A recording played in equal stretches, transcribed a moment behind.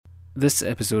This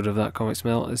episode of That Comic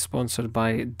Smell is sponsored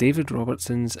by David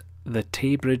Robertson's The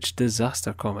Taybridge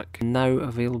Disaster comic, now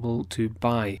available to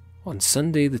buy. On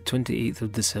Sunday the 28th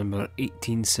of December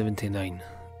 1879,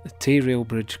 the Tay Rail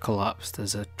Bridge collapsed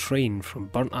as a train from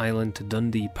Burnt Island to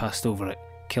Dundee passed over it,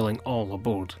 killing all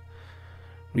aboard.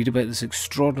 Read about this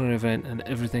extraordinary event and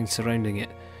everything surrounding it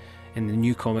in the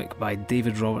new comic by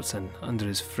David Robertson under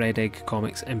his Fred Egg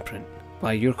Comics imprint.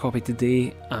 Buy your copy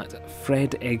today at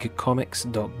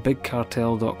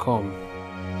fredeggcomics.bigcartel.com.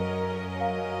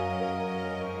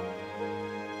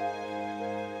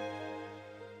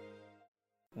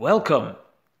 Welcome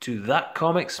to That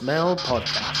Comic Smell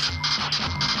podcast.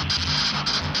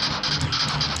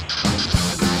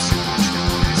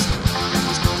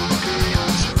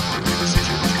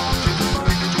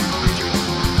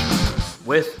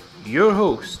 With your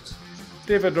hosts,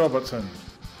 David Robertson,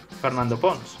 Fernando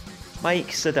Pons, Mike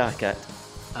Sadakat,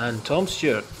 and Tom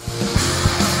Stewart.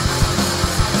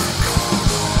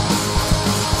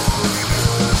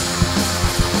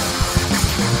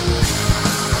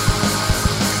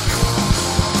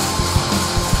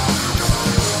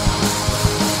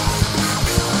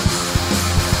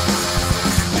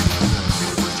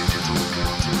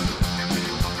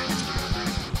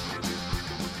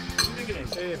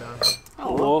 hey man,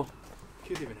 Hello.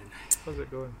 good evening. how's it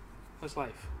going? How's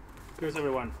life? How's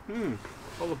everyone?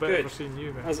 All the better Good. for seeing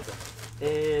you, man. How's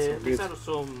it? These are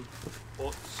some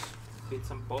bits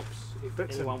and bobs. If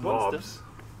Bits and anyone wants bobs.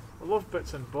 I love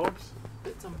bits and bobs. them.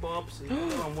 Bits and bobs. If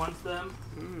anyone wants them.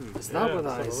 Is that what let's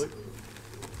that have a is? Look,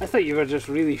 I thought you were just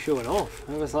really showing off.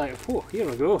 I was like, oh, here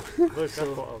we go. look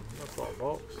I've got a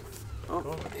box.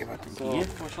 Oh, So,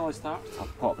 where shall I start? I'll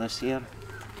pop this here.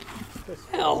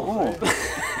 Hell.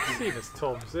 See if it's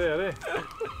Tom's there, eh?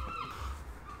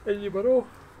 And you were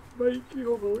Mike,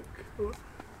 you have a look.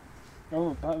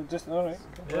 Oh, that just alright.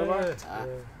 Yeah.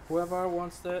 Whoever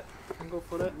wants it can go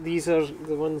for it. These are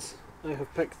the ones I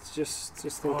have picked just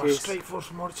in Oh, case. Strike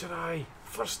Force Mortuary,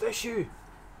 first issue.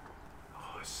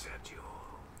 Oh, Sergio,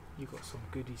 you got some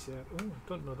goodies there. Oh,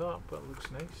 don't know that, but it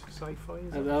looks nice. Sci-fi,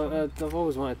 is it? I've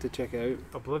always wanted to check it out.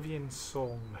 Oblivion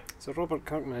Song. It's a Robert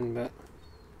Kirkman, but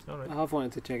Alright. I have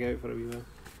wanted to check it out for a wee while.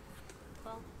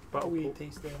 Battle wee Boat.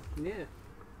 taste there. Yeah.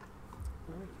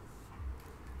 Alright.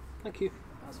 Thank you.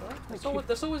 That's alright. Thank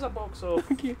There's always a box of.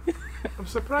 Thank you. I'm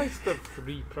surprised they've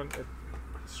reprinted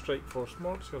Strike Force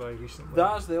Mortuary recently.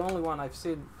 That's the only one I've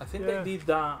seen. I think Yeah. they did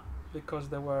that because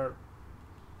they were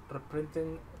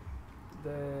reprinting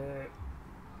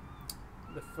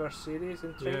the first series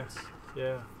in Yeah. trades.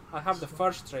 Yeah. I have the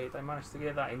first trade. I managed to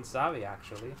get that in Savvy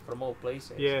actually, from all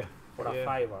places. Yeah. For a yeah.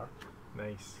 $5.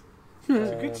 Nice.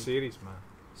 It's a good Um, series, man.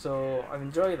 So I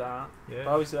enjoyed that. Yeah.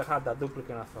 But obviously I had that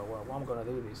duplicate and I thought, well, I'm gonna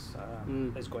do this.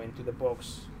 Mm. Let's go into the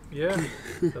box. Yeah.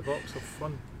 The box of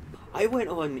fun. I went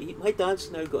on, my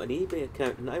dad's now got an eBay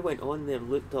account, and I went on there and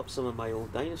looked up some of my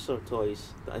old dinosaur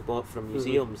toys that I bought from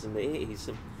museums in the 80s.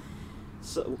 And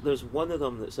so there's one of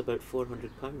them that's about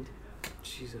 £400.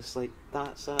 Jesus. It's like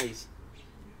that size.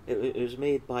 It was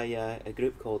made by a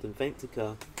group called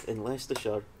Inventica in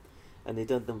Leicestershire, and they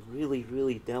did them really,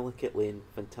 really delicately and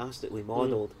fantastically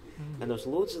modelled. And there's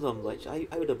loads of them, which I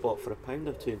would have bought for £1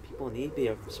 or two, and people on eBay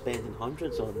are spending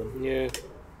hundreds on them. Yeah.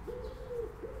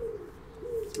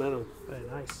 It's mental. Very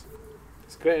nice.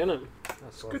 It's great, isn't it?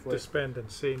 That's Good to spend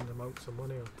insane amounts of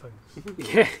money on things.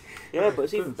 Yeah. Yeah, but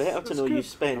it's even That's- better to that's know you good.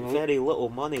 spent very little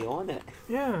money on it.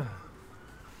 Yeah.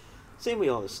 Same with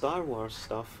all the Star Wars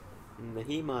stuff and the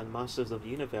He-Man Masters of the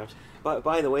Universe. But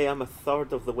by the way, I'm a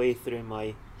third of the way through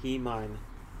my He-Man,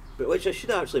 but which I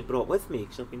should have actually brought with me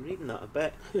because I've been reading that a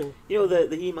bit. You know,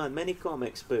 the He-Man mini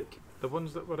comics book. The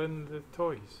ones that were in the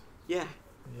toys. Yeah,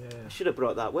 Yeah. I should have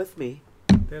brought that with me.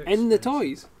 They're In the expensive.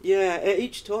 toys. Yeah,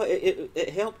 each toy it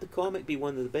helped the comic be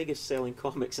one of the biggest selling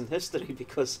comics in history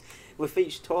because with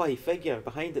each toy figure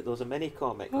behind it there was a mini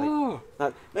comic. Like Oh.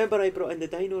 that. Remember I brought in the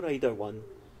Dino Rider one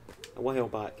a while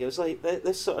back. It was like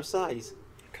this sort of size,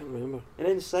 I can't remember. and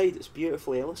inside it's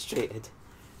beautifully illustrated.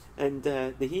 And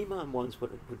the He-Man ones were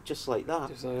just like that.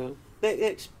 Just like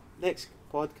Next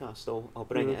podcast I'll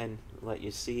bring it in and let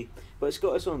you see. But it's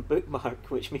got its own bookmark,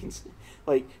 which means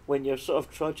like when you're sort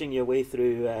of trudging your way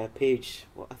through page,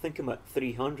 well, I think I'm at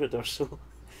 300 or so,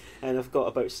 and I've got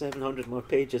about 700 more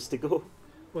pages to go.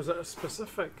 Was it a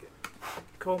specific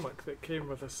comic that came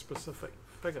with a specific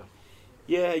figure?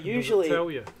 Yeah, And does it usually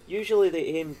tell you. Usually they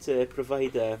aim to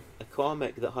provide a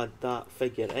comic that had that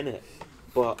figure in it,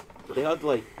 but they had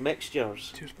like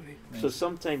mixtures. Cheers, buddy. So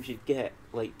sometimes you'd get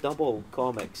like double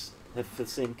comics if the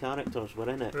same characters were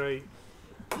in it. Right.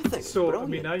 I think it's So, I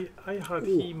brilliant. mean, I had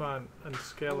He-Man and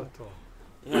Skeletor.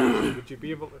 Yeah. Would you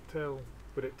be able to tell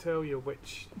would it tell you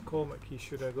which comic you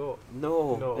should have got?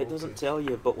 No, it doesn't tell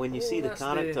you. But when you see the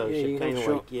characters, you're kind of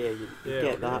like, you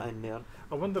get that in there.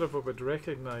 I wonder if I would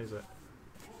recognise it.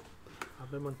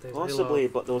 Possibly,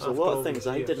 but there was a lot of things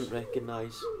I didn't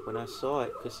recognise when I saw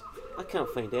it, because I can't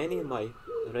find any of my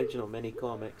original mini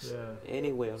comics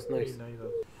anywhere. It's nice. Neither.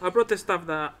 I brought the stuff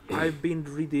that I've been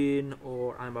reading,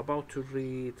 or I'm about to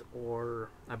read, or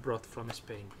I brought from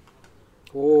Spain.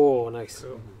 Oh, nice.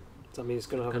 Cool. That means it's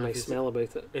going to have a nice smell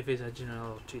about it. If it's a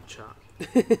general chit chat.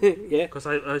 Yeah. Because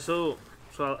I saw,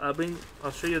 so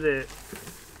I'll show you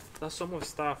that's some of the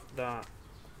stuff that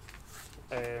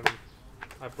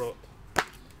I brought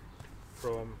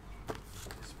from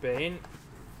Spain.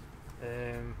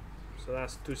 So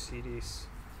that's 2 series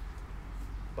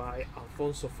by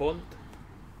Alfonso Font.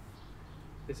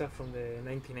 These are from the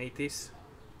 1980s.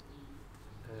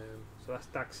 So that's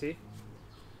Taxi.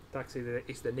 Taxi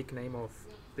is the nickname of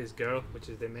this girl, which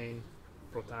is the main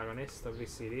protagonist of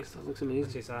this series. That looks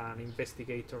amazing. She's an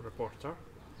investigator reporter,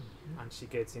 and she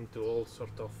gets into all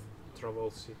sort of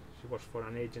troubles. She works for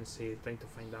an agency trying to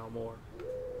find out more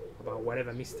about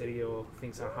whatever mystery or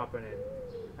things are happening.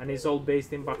 And it's all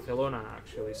based in Barcelona,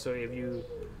 actually. So if you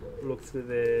look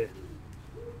through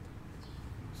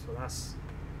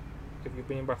if you've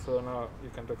been in Barcelona, you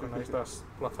can recognize that's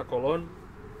Plaza Colón.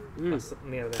 That's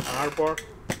near the harbor.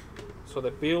 So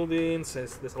the buildings,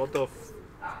 there's a lot of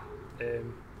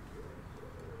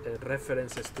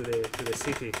references to the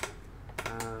city.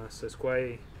 So it's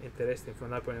quite interesting from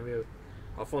that point of view.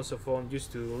 Alfonso Font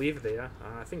used to live there.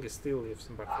 I think he still lives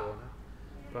in Barcelona.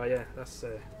 But yeah, that's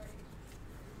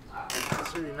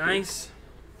really nice.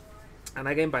 And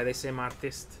again, by the same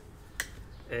artist.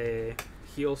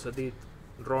 He also did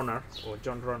Ronner, or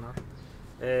John Ronner,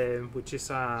 which is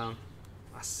a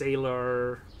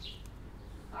sailor,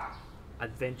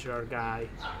 adventurer guy,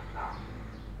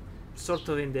 sort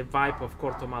of in the vibe of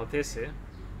Corto Maltese.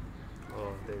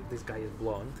 Oh, this guy is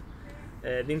blonde.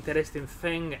 The interesting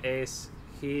thing is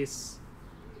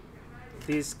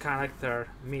this character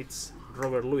meets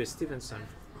Robert Louis Stevenson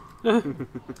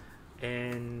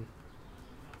in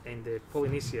the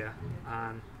Polynesia,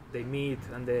 and they meet,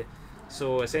 and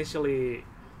so essentially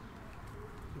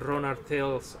Ronner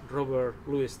tells Robert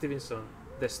Louis Stevenson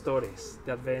the stories,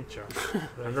 the adventure.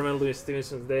 And Robert Louis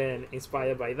Stevenson then,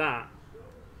 inspired by that,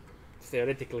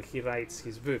 theoretically he writes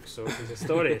his book, so his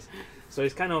stories. So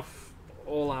it's kind of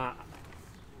all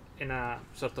in a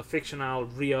sort of fictional,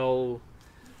 real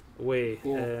way.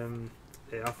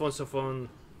 Alfonso Font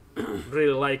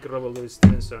really liked Robert Louis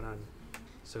Stevenson, and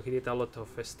so he did a lot of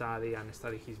study and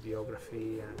studied his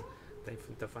biography, and then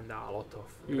to find out a lot of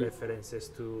references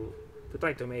to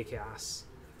try to make it as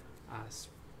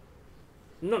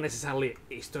not necessarily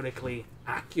historically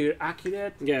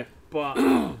accurate, but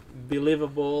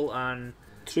believable and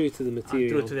true to the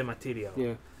material.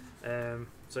 Yeah.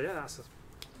 So yeah, that's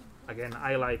again,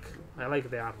 I like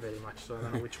the art very much. So I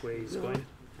don't know which way it's going.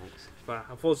 Thanks. But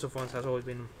Alfonso Font has always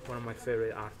been one of my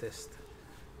favorite artists.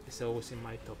 He's always in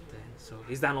my top 10. So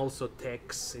he's done also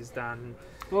texts. He's done.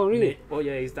 Oh really?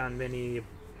 He's done many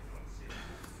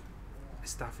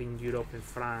stuff in Europe, in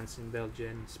France, in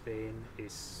Belgium, Spain.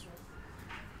 He's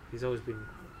always been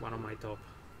one of my top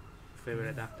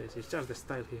favorite artists. It's just the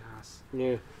style he has.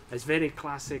 Yeah. It's very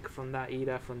classic from that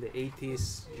era, from the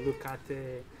 80s. Look at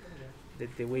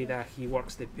the way that he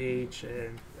works the page.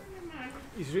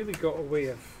 He's really got a way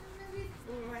of,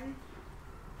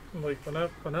 like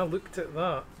when I looked at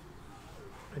that,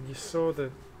 and you saw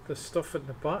the stuff in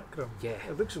the background. Yeah.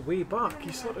 It looks way back.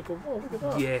 You sort of go, oh, look at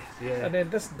that. Yeah. And then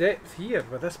this depth here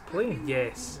with this plane.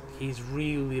 Yes, he's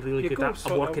really good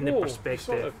at working the perspective.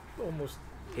 Sort of almost.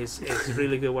 It's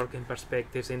really good working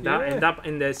perspectives. In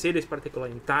the series,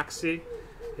 particularly in Taxi,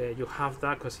 you have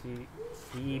that because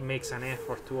he makes an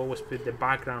effort to always put the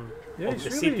background of the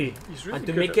city and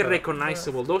to make it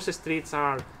recognizable. Those streets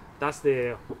that's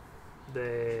the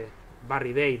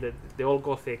Barri Day, the old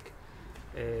Gothic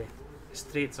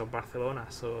streets of Barcelona.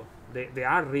 So they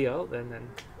are real, and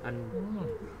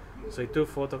so he took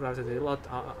photographs. It did a lot.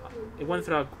 It went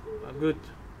through a good,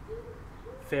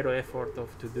 fair effort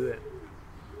to do it.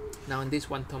 Now in this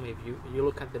one, Tommy, if you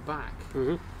look at the back,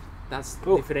 that's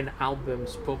different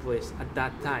albums published at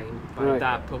that time by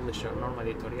that publisher, Norma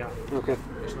Editorial. Okay.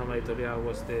 Because Norma Editorial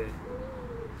was the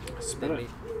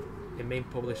main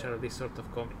publisher of this sort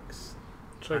of comics.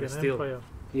 Dragon Empire.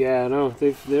 Yeah, I know.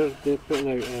 They're putting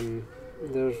out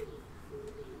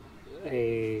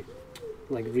they're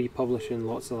like republishing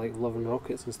lots of like Love and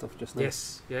Rockets and stuff just now.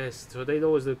 Yes. So they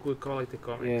always do good quality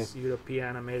comics,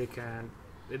 European, American.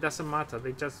 It doesn't matter.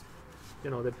 They just they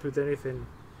put anything.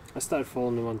 I started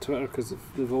following them on Twitter because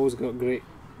they've always got great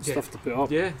stuff to put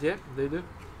up. Yeah, they do.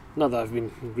 Not that I've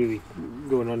been really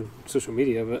going on social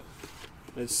media, but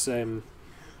it's I've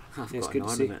it's got good an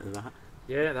to see. ornament of that.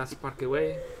 Yeah, that's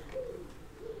Parkway.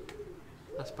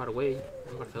 That's Parkway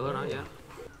in Barcelona, yeah.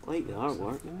 I like the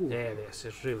artwork. Ooh, Yeah, this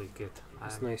is really good.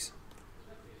 that's nice.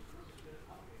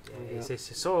 Yeah,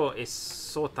 it's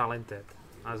so talented.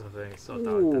 That's the thing. It's so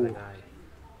talented, the Ooh. guy.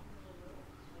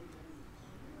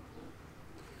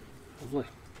 Lovely.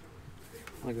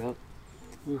 Like that.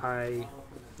 I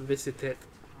visited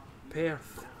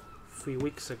Perth 3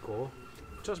 weeks ago,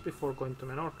 just before going to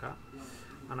Menorca,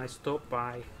 and I stopped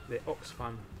by the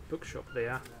Oxfam bookshop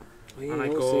there. Oh, yeah, And I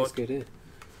Odyssey's got- good, eh?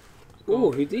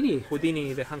 Oh, Houdini.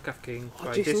 Houdini, the Handcuff King, Oh,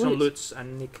 by Jason Jason Lutz. Lutz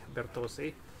and Nick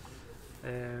Bertozzi.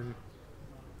 And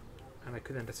I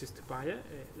couldn't resist to buy it.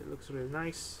 It looks really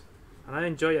nice, and I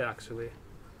enjoy it actually.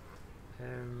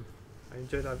 I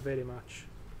enjoy that very much.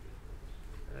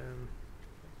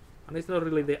 And it's not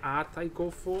really the art I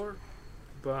go for,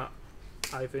 but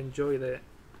I've enjoyed it.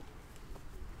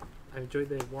 I enjoyed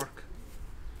the work.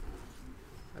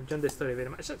 I've enjoyed the story very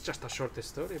much. It's just a short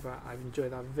story, but I've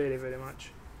enjoyed that very, very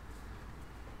much.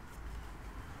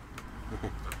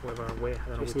 Whatever way, I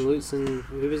don't know Jason which. Lutz and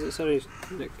who was it? Sorry,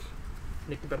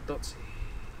 Nick Bertozzi.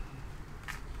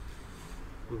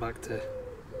 I'm back to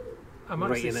I'm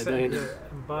actually writing it sitting down. there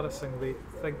embarrassingly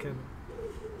thinking,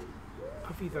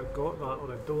 I've either got that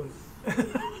or I don't.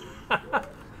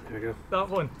 There we go. That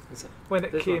one, Is it? when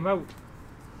it This came one? out,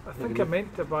 I think you I go.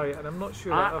 meant to buy it, and I'm not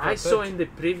sure I ever I saw did. in the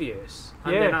previews,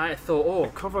 and Yeah. then I thought, The oh,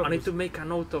 cover I need was- to make a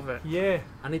note of it. Yeah,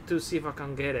 I need to see if I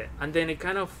can get it. And then it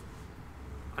kind of,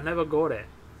 I never got it.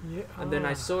 yeah. And then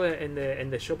I saw it in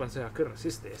the shop and said I couldn't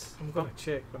resist this. I'm gonna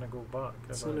check when I go back.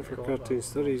 if It's I on it for got cartoon that.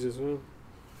 stories as well.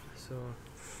 So.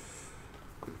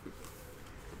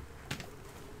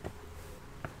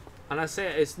 And I say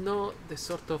it's not the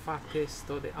sort of artist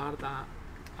or the art that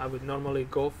I would normally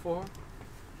go for,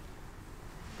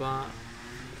 but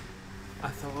I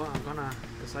thought, oh, I'm gonna,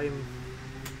 because I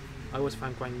always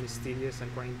find quite mysterious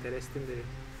and quite interesting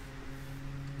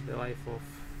the life of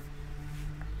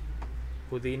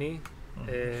Houdini,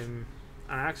 and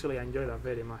I actually enjoy that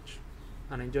very much,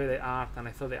 and I enjoy the art, and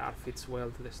I thought the art fits well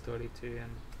to the story too.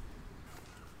 And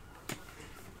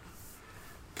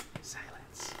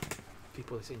silence.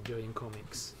 People is enjoying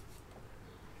comics.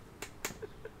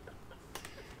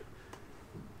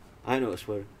 I noticed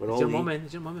we're It's all your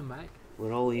moment, Mike.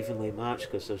 we're all evenly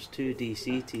matched because there's 2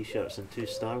 DC T-shirts and 2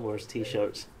 Star Wars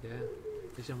T-shirts. Yeah,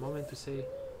 it's your moment to say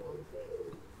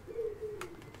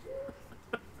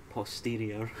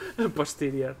Posterior,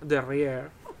 posterior, the rear,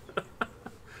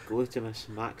 Glutimus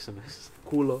Maximus.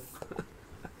 culo.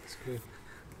 That's good.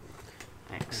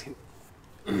 Excellent.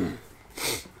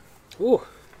 Oh,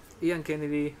 Ian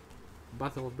Kennedy,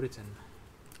 Battle of Britain,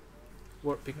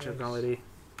 World Picture Nice. Gallery.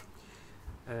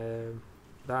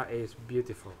 That is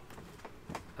beautiful.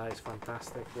 That is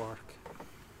fantastic work.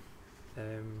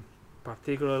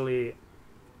 Particularly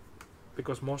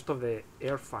because most of the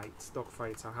air fights, dog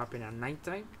fights, are happening at night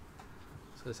time.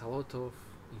 So there's a lot of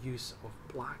use of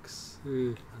blacks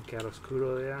and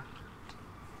chiaroscuro there,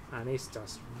 and it's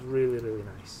just really, really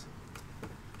nice.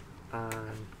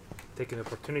 And taking the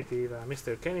opportunity that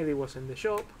Mr. Kennedy was in the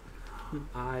shop,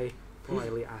 I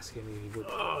politely asked him if he would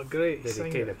Oh, great!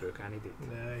 Sign dedicate the it. book, and he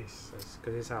did. Nice.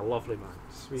 Because he's a lovely man,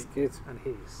 Sweet. it's good. and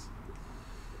he is.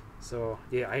 So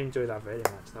yeah, I enjoyed that very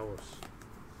much. That was,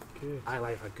 Good. I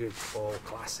like a good old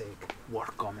classic war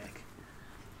comic.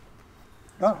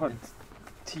 That had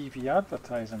TV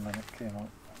advertising when it came out.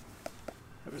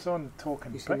 It was on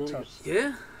Talking You seen that? Pictures.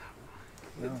 Yeah.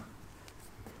 Yeah.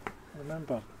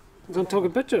 Remember? Don't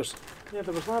talking pictures. Yeah,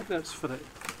 there was adverts for it.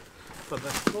 For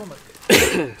this comic.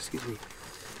 Excuse me.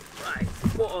 Right.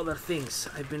 What other things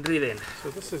I've been reading? So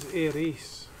this is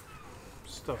Aries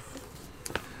stuff.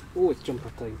 Oh, it's jumper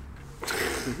time. I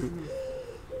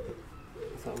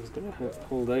thought I was going to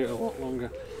hold out a lot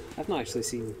longer. I've not actually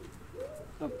seen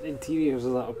interiors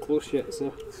of that up close yet,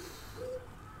 so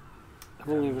I've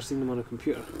only ever seen them on a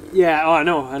computer. Yeah, oh, I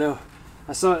know.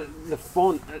 I saw the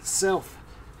font itself,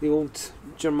 the old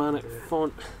Germanic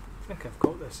font. I think I've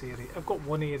got this Aries. I've got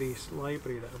one Aries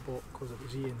library that I bought because it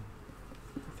was Ian.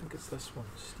 I think it's this one,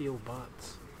 Steel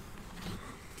Bats.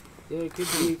 Yeah, it could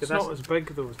be. 'cause It's that's- not as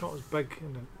big though. It's not as big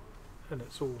and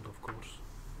it's old, of course.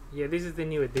 Yeah, this is the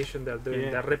new edition they're doing.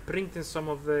 Yeah. They're reprinting some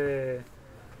of the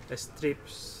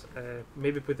strips,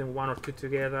 maybe putting one or two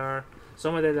together.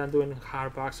 Some of them are doing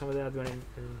hardback, some of them are doing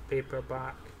in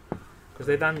paperback. Because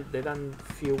they done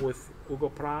few with Hugo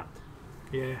Pratt,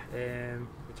 Yeah.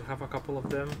 which I have a couple of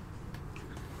them.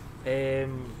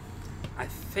 I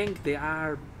think they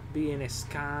are being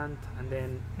scanned and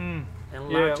then Yeah,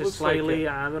 enlarged it looks slightly.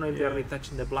 like it. I don't know if they're Yeah.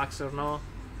 retouching the blacks or not.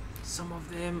 Some of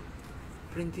them,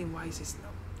 printing wise, is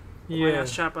not quite Yeah.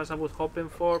 as sharp as I was hoping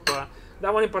for, but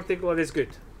that one in particular is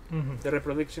good. Mm-hmm. The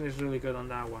reproduction is really good on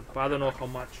that one, but I don't know how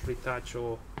much retouch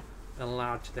or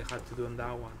enlarge they had to do on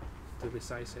that one to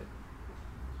resize it.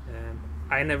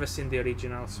 I never seen the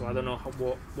original, so I don't know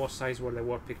what size were the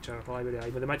word picture library. I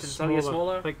would imagine slightly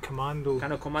smaller, like commando,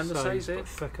 kind of commando size, but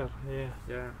thicker. Yeah.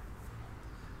 yeah.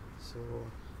 So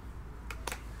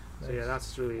Nice. yeah,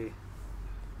 that's really.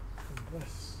 And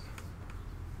this.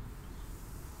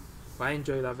 I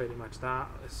enjoy that very much. That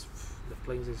is the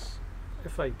planes is.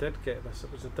 If I did get this,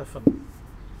 it was a different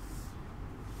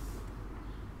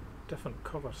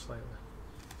cover slightly.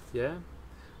 Yeah,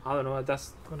 I don't know.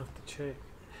 That's I'm gonna have to check.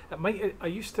 It might. I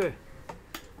used to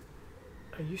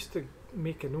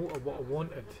make a note of what I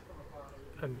wanted,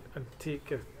 and take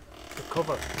the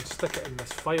cover and stick it in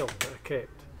this file that I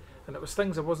kept, and it was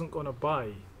things I wasn't going to buy,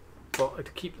 but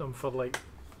I'd keep them for like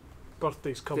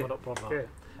birthdays coming up or that. yeah.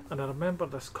 And I remember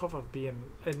this cover being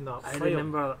in that I file.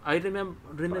 remember But I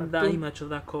that don't- image of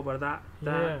that cover. That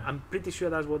Yeah. I'm pretty sure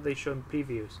that's what they show in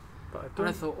previews. But I And don't.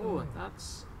 I thought, oh,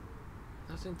 that's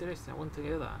interesting. I want to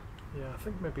get that. Yeah, I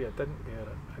think maybe I didn't get it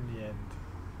in the end.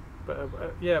 But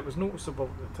yeah, it was noticeable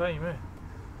at the time.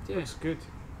 Yeah. Looks good.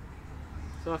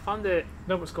 So I found it.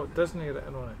 No, it's got Disney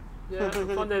written on it. Yeah, I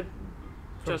found it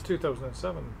From Just-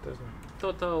 2007, Disney.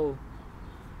 total.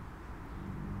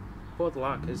 Bad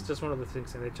luck. It's just one of the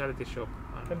things in the charity shop.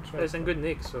 And it's in Interesting. good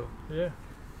nick. So Yeah.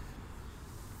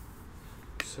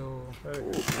 very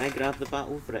Oh, good. can I grab the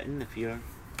Battle of Britain if you're...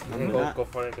 Yeah, Remember that? go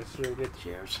for it. It's really good.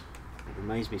 Cheers. It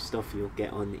reminds me of stuff you'll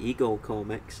get on Eagle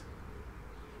Comics.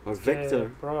 Or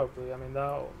Victor. Probably. I mean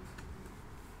that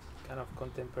kind of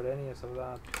contemporaneous of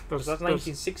that. There's, That's there's,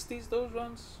 1960s. Those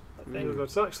ones. I Mm. think.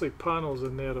 there's actually panels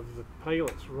in there of the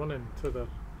pilots running to their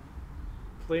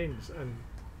planes, and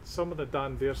some of the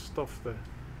Dan Dare stuff, the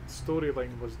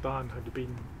storyline was Dan had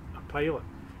been a pilot,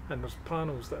 and there's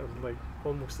panels that are like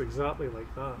almost exactly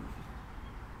like that.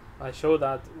 I showed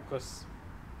that because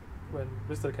when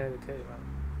Mr. Kennedy came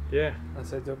Yeah. and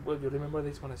said, "Well, you remember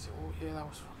this one?" I said, "Oh yeah, that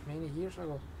was from many years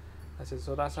ago." I said,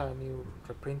 "So that's a new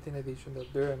reprinting edition they're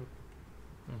doing."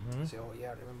 I said, "Oh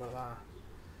yeah, I remember that."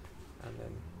 And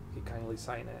then he kindly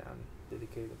signed it and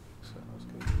dedicated it. So that was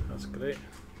good. That's great.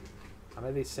 And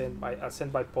I sent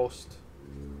by post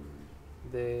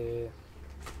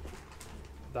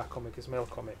that comic, Ismail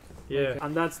comic. Yeah.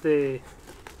 And that's the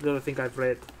other thing I've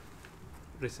read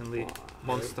recently, Oh,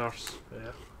 Monsters.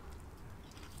 Yeah.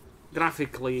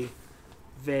 Graphically,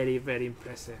 very, very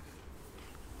impressive.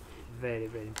 Very,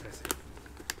 very impressive.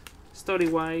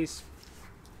 Story-wise,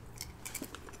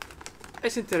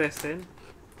 it's interesting,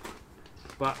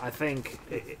 but I think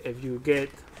if you get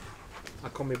a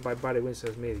comic by Barry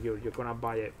Windsor Smith, you're gonna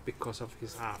buy it because of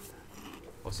his art,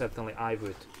 or certainly I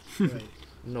would. Right.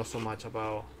 Not so much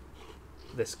about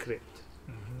the script.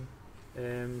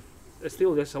 Mm-hmm.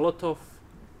 Still, there's a lot of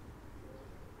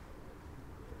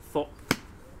thought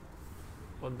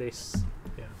on this.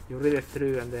 Yeah. You read it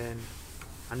through,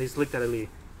 and it's literally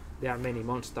there are many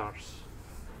monsters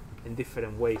in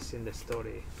different ways in the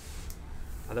story.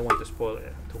 I don't want to spoil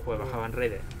it to whoever Yeah. haven't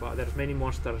read it, but there's many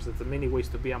monsters. There's many ways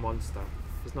to be a monster.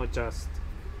 It's not just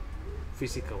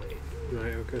physically.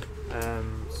 Right. Okay.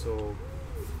 So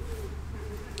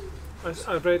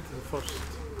I read the first,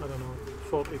 I don't know,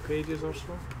 40 pages or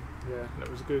so, yeah, and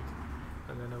it was good.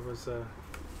 And then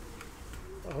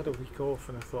I had a week off,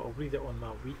 and I thought I'll read it on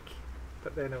that week.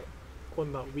 But then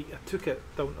on that week, I took it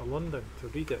down to London to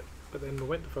read it. But then we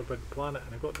went to Forbidden Planet,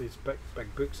 and I got these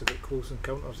big books about Close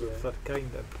Encounters of the Third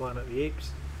Kind and Planet of the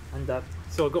Apes. and that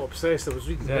So I got obsessed. I was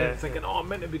reading Yeah. them, thinking, "Oh, I'm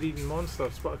meant to be reading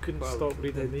monsters," but I couldn't stop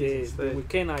reading the these instead.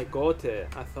 weekend I got it,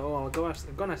 I thought, oh,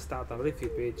 I'm gonna start. I'll read a few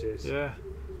pages. Yeah.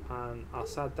 And I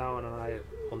sat down and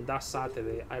on that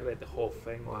Saturday I read the whole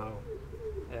thing. Wow.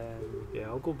 Yeah,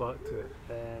 I'll go back to it.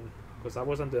 Because I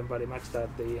wasn't doing very much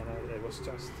that day, and it was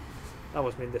just I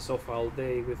was in the sofa all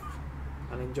day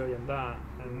and enjoying that,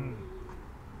 and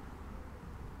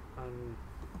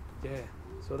yeah.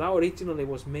 So that originally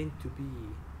was meant to be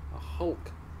a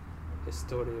Hulk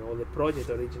story, or the project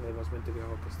originally was meant to be a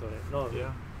Hulk story. Not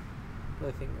Yeah.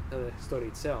 the story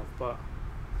itself, but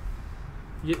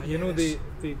You know Yes.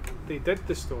 they did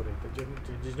the story. Did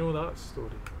you know that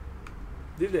story?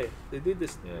 did they? They did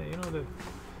this. Yeah, you know the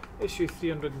issue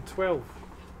 312,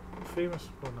 famous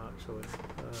one actually.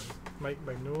 Mike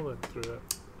Mignola drew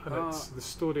it, and it's the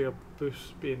story of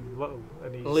Bruce being little,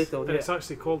 and Little, and yeah. it's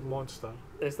actually called Monster.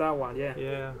 It's that one, yeah.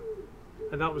 Yeah,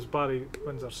 And that was Barry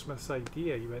Windsor Smith's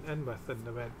idea. He went in with, and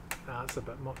they went, that's a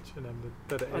bit much, and then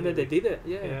they did it. And then they did it.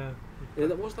 Yeah.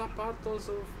 Was that part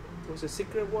also? Was a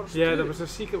Secret Wars? Yeah, 2? there was a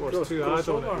Secret Wars 2 add-on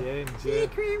crossover. at the end. Yeah.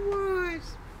 Secret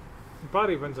Wars.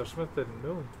 Barry Windsor Smith didn't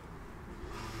know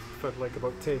for like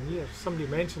about 10 years. Somebody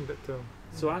mentioned it to him.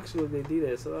 So actually they did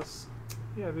it. So that's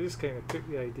Yeah, they just kind of took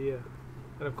the idea.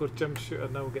 And of course, Jim Shooter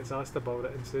now gets asked about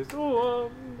it and says, "Oh,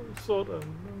 sort of."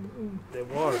 the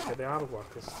work, the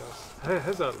artwork is just.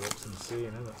 His artwork's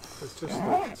insane, isn't it? It's just,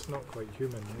 it's not quite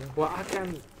human, you know. Well, I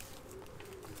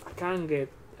can get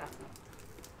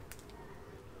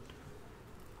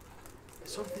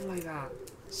something like that.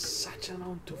 Such an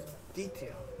amount of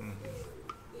detail.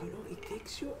 You know, it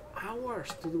takes you hours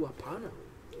to do a panel.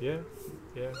 Yeah,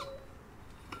 yeah.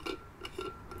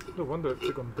 No wonder it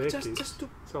took him decades. Just to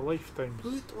It's a lifetime's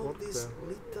put all work these there.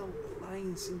 little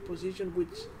lines in position, which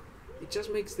it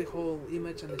just makes the whole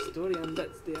image and the story, and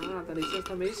that's the art, and it's just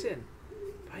amazing.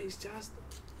 But it's just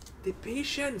the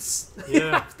patience you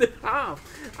Yeah. have to have.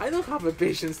 I don't have the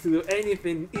patience to do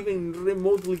anything even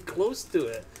remotely close to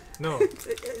it. No,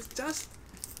 It's just,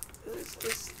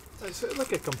 it's it's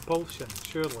like a compulsion,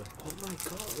 surely. oh my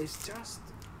god, it's just,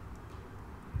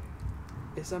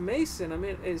 it's amazing. I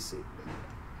mean, it's Do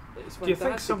you think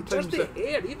fantastic. sometimes Just the that-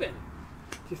 hair, even.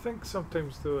 Do you think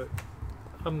sometimes, though,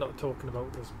 I'm not talking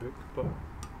about this book, but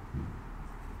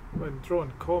when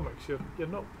drawing comics, you're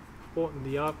not wanting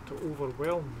the art to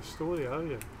overwhelm the story, are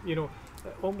you? You know,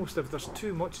 almost if there's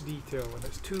too much detail and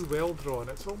it's too well drawn,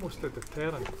 it's almost a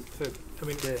deterrent. I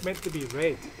mean, Yeah. it's meant to be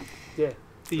read. Yeah,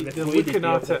 They're the looking fluidity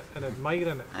at of it and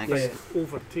admiring it, I but Yeah. it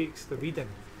overtakes the reading.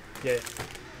 yeah.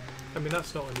 I mean,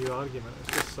 that's not a new argument,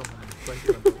 it's just something I'm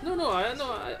thinking about. No,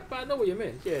 but I know what you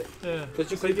mean. Yeah, Yeah,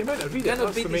 Because you it's like the amount of reading, cannot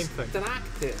that's be the main thing.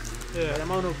 distracted by the Yeah,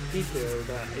 amount of detail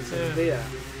that is Yeah. there.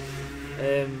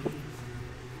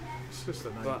 it's just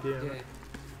an But idea.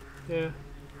 yeah, Yeah.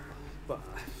 but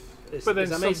it's, But then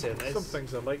it's amazing. some It's-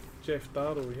 things are like Jeff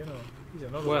Darrow, you know. He's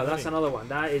another well, one, that's isn't another one.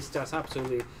 That is just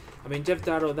absolutely. I mean, Jeff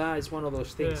Darrow. That is one of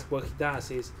those things. Yeah. What he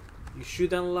does is, you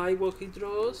shouldn't like what he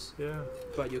draws, he? Yeah.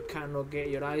 but you cannot get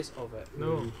your eyes off it,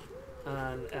 No.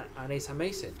 and it's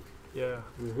amazing. Yeah.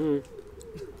 Mm-hmm.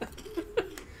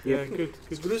 Yeah. Good.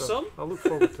 It's Good gruesome. stuff. I look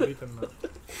forward to reading that.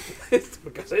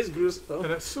 Because it's gruesome,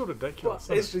 And it's so ridiculous.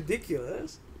 but isn't it's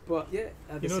ridiculous. But yeah,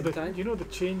 at it? the same time, You know the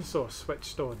chainsaw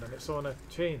switched on and it's on a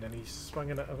chain and he's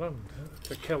swinging it around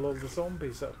to kill all the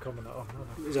zombies that are coming at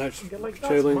him. Is that You're like,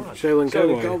 that's Shaolin, mad. Shaolin Shaolin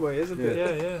Cowboy? Cowboy, isn't Yeah.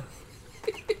 it? Yeah, yeah.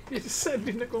 He's just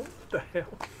sitting there going, what the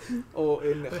hell? Or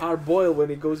in Hard Boiled when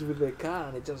he goes with the car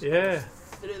and it just Yeah. goes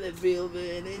through the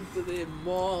building into the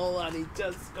mall and he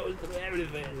just goes through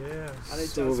everything. Yeah. And it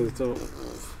So just over the top.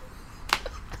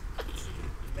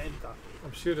 mental.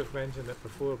 I'm sure I've mentioned it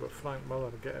before, but Frank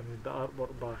Miller getting the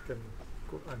artwork back and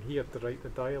he had to write the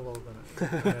dialogue in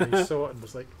it. And then he saw it and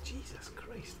was like, Jesus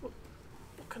Christ, what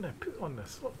can I put on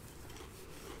this? What?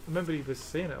 I remember he was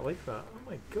saying it like that. Oh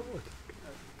my God.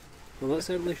 Well, that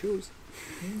certainly shows.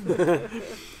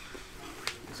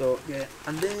 So yeah,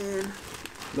 and then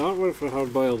The artwork for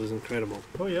Hard Boiled is incredible.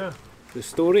 Oh yeah. The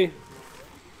story,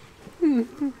 I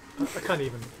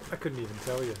couldn't even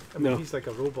tell you. I mean, No. he's like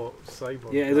a robot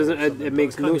cyborg. yeah, it guy or doesn't. It, something, it but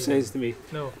makes I can't no even- sense to me.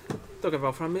 No. talking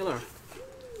about Frank Miller,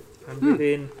 I'm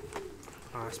reading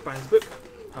a Spanish book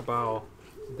about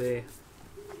the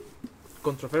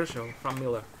controversial Frank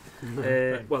Miller.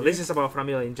 Well, this is about Frank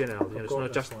Miller in general. You know, I've it's got not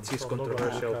this just one, his so I'm not gonna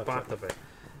controversial look at part it. of it.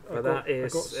 I But got- that I got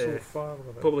is so far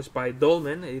with it. Published by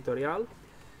Dolmen Editorial,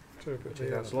 Sorry about which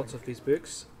there, has I lots think. of these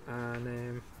books,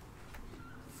 and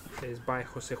it's by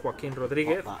Jose Joaquin Pop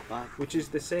Rodriguez, that back. which is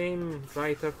the same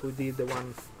writer who did the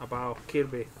one about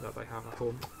Kirby that I have at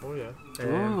home. Oh yeah.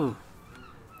 Oh,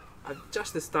 I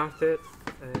just started,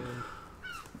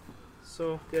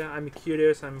 so yeah, I'm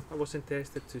curious. I was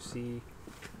interested to see.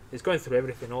 He's going through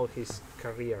everything, all his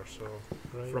career. So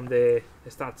Right. from the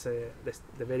starts,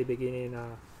 the very beginning,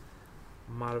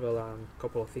 Marvel and a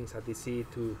couple of things at DC,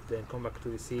 to then come back to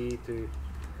DC to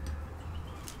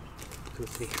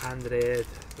 300,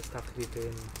 the stuff he did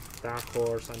in Dark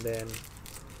Horse, and then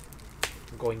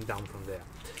going down from there.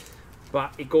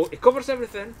 But it covers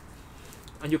everything,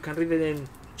 and you can read it in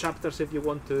chapters if you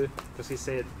want to, because he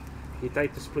said he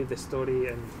tried to split the story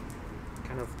in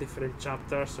kind of different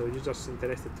chapters, so you're just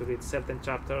interested to read certain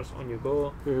chapters on you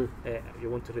go. mhm. You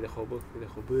want to read the whole book,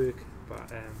 but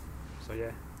so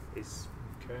yeah, it's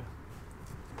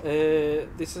Okay.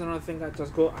 this is another thing I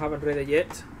just haven't read it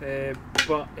yet,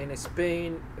 but in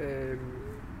Spain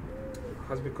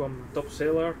has become top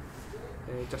seller.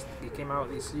 It came out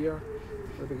this year,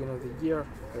 at the beginning of the year.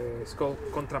 It's called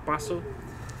Contrapaso,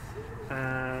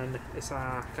 and it's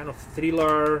a kind of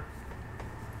thriller,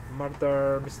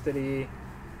 murder mystery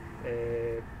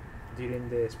during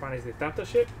the Spanish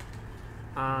dictatorship,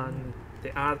 and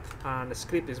the art and the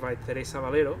script is by Teresa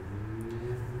Valero.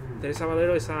 Teresa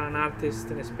Valero is an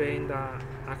artist in Spain that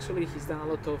actually he's done a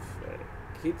lot of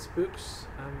kids books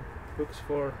and books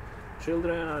for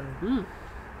children,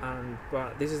 and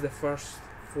but this is the first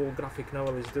full graphic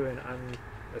novel he's doing, and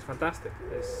it's fantastic.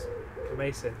 It's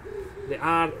amazing. The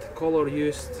art, color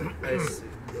used is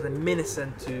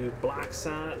reminiscent to Black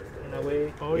Sad in a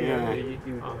way. Oh yeah. You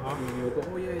go,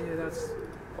 oh yeah, that's.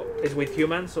 It's with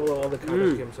humans, so all the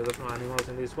characters humans, so there's no animals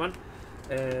in this one.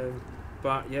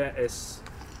 But yeah,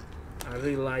 I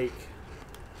really like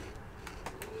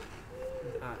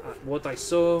what I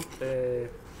saw,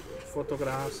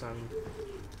 photographs and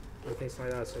things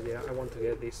like that. So yeah, I want to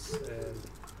get this.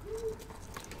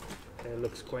 It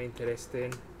looks quite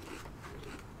interesting.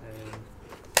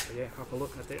 So yeah, have a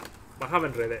look at it. But I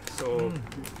haven't read it, so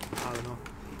I don't know.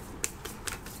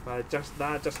 But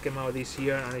that just came out this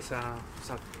year, and it's a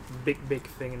big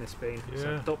thing in Spain. It's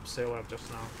a top seller just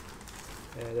now.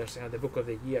 There's the book of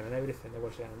the year and everything. They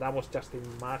were saying that was just in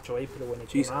March or April when it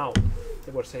came out.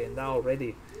 They were saying that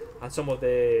already, and some of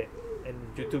the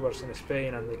YouTubers in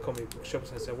Spain and the comic book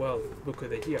shops and said, "Well, book of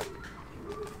the year."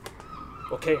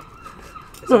 Okay,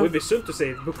 so we'll be soon to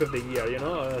say book of the year, you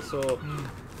know. So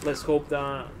let's hope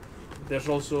that there's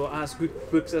also as good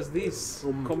books as this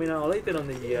coming out later on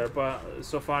the year. But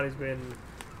so far it's been,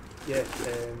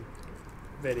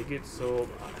 very good. So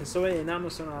I saw it in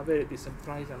Amazon at a very decent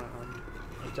price, and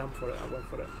I jumped for it. I went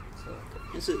for it. So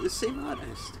is it the same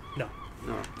artist? No.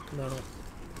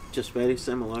 Just very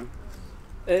similar.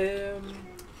 There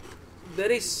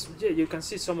is, you can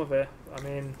see some of it. I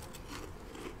mean,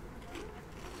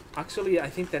 actually, I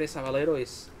think Teresa Valero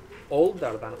is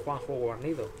older than Juanjo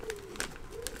Guarnido.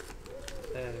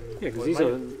 Because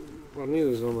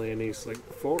Guarnido's only in his like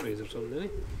 40s or something, isn't he?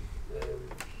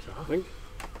 I think.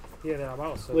 Yeah, they're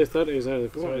about. So late 30s, early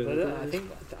 40s.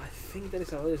 I think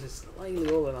Teresa Valero is slightly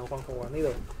older than Juanjo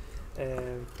Guarnido.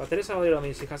 But Teresa Valero, I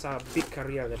mean, she has a big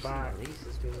career at the back.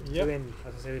 She's been doing,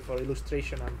 as I said before,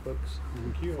 illustration and books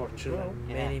for children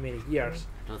many years.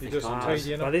 But this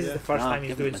is the first time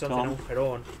he's doing something on her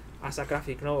own as a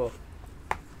graphic novel.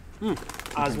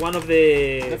 As one of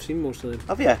the... I've seen most of them.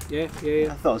 Have you?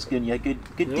 Yeah. I thought it was giving you a good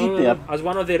deed there. As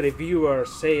one of the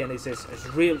reviewers say, and he says, it's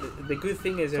real. The good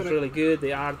thing is it's really good.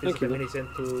 The art is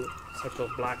reminiscent to sort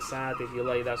of Black Sad, if you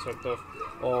like that sort of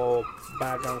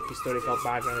background, historical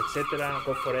background, etc.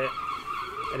 Go for it.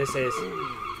 And it says,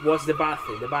 what's the bad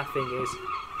thing? The bad thing is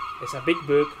it's a big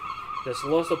book. There's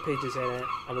lots of pages in it,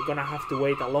 and we're gonna have to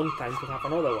wait a long time to have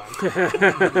another one.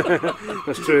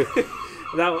 That's true.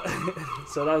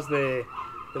 So that's the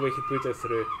way he put it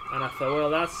through, and I thought, well,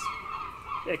 that's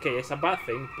okay. It's a bad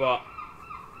thing, but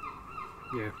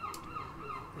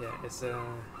it's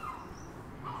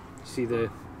See the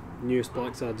newest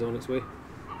Black Sad's on its way.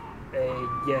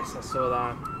 Yes, I saw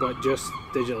that. But just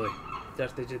digitally.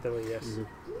 Just digitally, yes. Mm-hmm.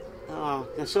 Oh,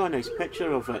 I saw a nice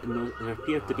picture of it, and there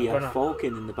appeared to be a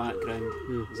falcon in the background.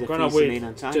 As if he's the main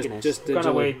antagonist. Just digitally,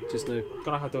 gonna wait just now.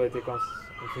 Gonna have to wait because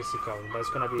it's physical, but it's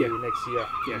gonna be next year.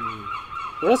 Yeah.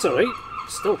 Well, that's alright.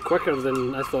 Still quicker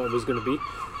than I thought it was going to be.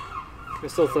 I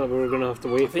still thought we were going to have to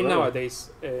wait. I think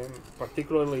nowadays,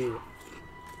 particularly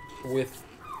with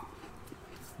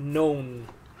known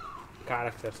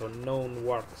characters or known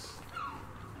works,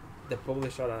 the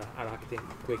publishers are acting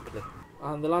quickly.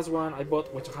 And the last one I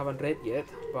bought, which I haven't read yet,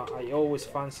 but I always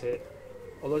fancy it,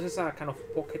 although this is a kind of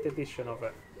pocket edition of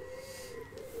it,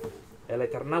 El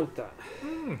Eternauta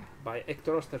by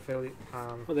Hector Osterfeld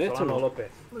and Solano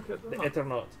Lopez. Look at that. The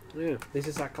Eternaut. Yeah. This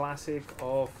is a classic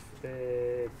of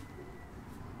the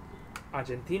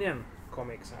Argentinian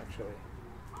comics, actually.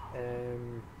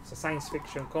 It's a science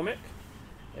fiction comic,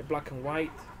 black and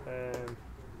white,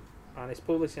 and it's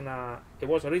published in it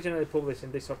was originally published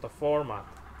in this sort of format,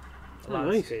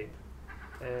 landscape.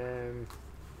 Nice.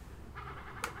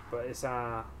 But it's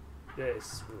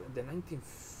it's the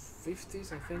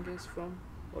 1950s, I think it's from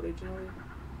originally.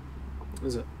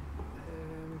 Is it?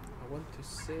 I want to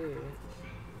say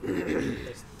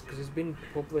because it's been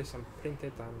published and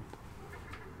printed and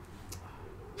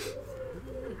I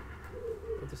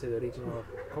want to say the original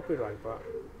copyright, but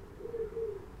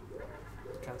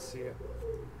I can't see it.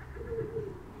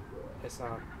 It's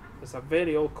a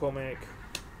very old comic,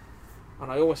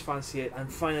 and I always fancy it.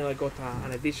 And finally, I got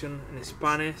an edition in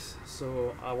Spanish,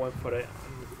 so I went for it.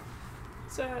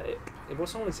 It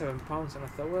was only £7, and I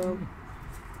thought, well,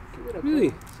 give it a go.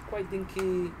 It's quite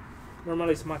dinky,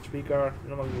 normally it's much bigger.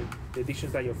 Normally the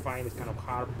editions that you find is kind of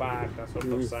hardback, that sort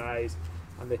of size,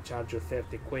 and they charge you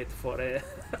 30 quid for it.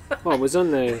 Oh, it was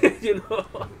on the. You know.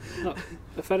 No,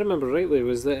 if I remember rightly,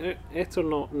 was the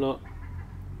Eternaut not?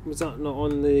 Was that not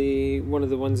on the one of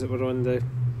the ones that were on the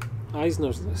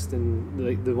Eisner's list, and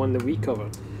like the one that we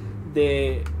covered?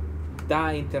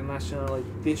 That international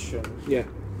edition, Yeah.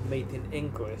 made in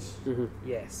English,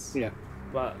 yes. Yeah.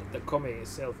 But the comic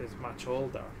itself is much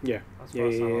older. Yeah. As far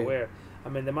as I'm aware. I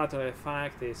mean, the matter of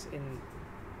fact is,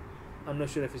 I'm not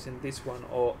sure if it's in this one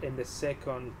or in the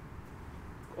second,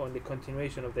 on the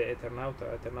continuation of the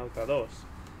Eternauta 2,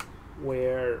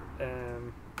 where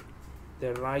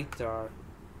the writer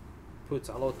puts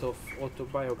a lot of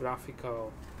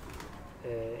autobiographical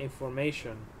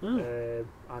information and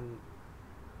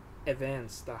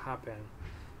events that happen,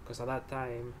 because at that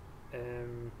time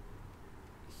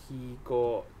he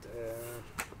got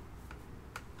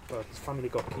his family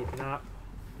got kidnapped.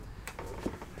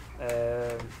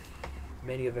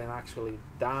 Many of them actually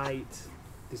died,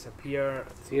 disappeared.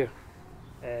 Yeah.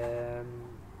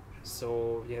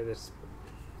 So yeah, there's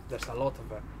a lot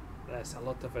of it. There's a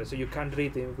lot of it. So you can't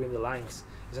read in between the lines.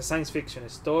 It's a science fiction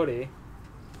story,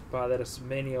 but there's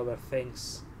many other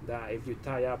things that if you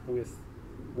tie up with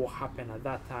what happened at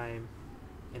that time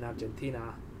in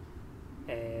Argentina,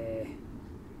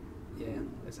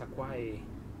 it's a quite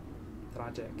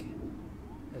tragic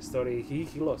story. He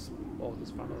lost all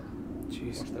his family.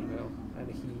 Jeez. And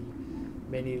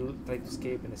many tried to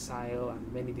escape in exile,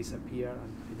 and many disappeared,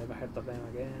 and you never heard of them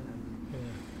again.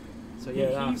 And so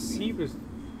yeah,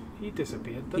 he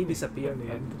disappeared. He disappeared in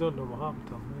the end. I don't know what happened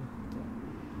to him.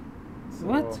 So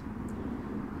What?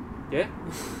 Yeah.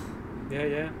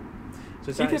 Yeah.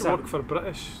 So He did work for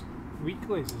British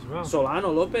weeklies as well.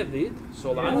 Solano Lopez did.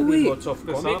 Solano Yeah. did lots of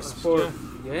This comics artist, for.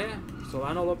 Yeah.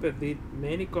 Solano Lopez did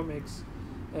many comics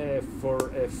for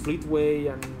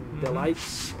Fleetway and the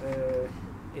likes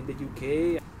in the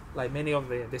UK. Like many of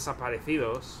the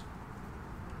desaparecidos,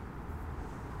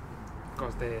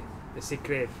 because the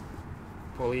secret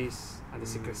police and the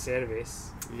secret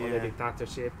service or the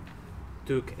dictatorship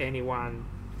took anyone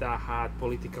that had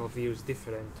political views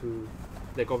different to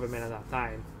the government at that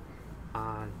time,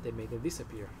 and they made them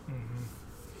disappear.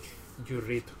 You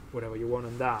read whatever you want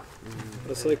on that.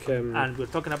 It's like And we're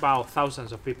talking about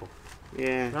thousands of people.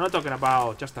 Yeah. We're not talking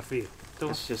about just a few.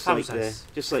 It's just Thousands.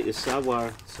 like the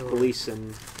Sawar So- police and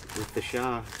with the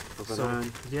Shah of So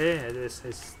Iran. yeah, that's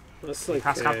it like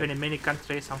has happened in many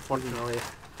countries, unfortunately.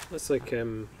 That's like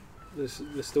the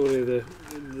story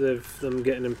of them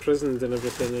getting imprisoned and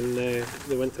everything in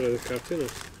the Winter of the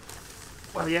Cartooners.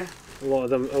 Well, yeah. A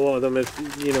lot of them had,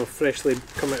 freshly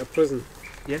come out of prison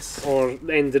Yes. or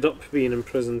ended up being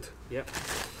imprisoned. Yep.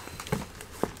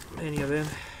 Many of them.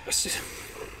 It's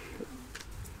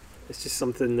just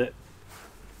something that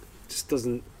just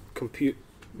doesn't compute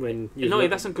when you. No, it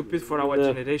doesn't compute for our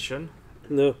No. generation.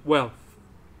 No. Well,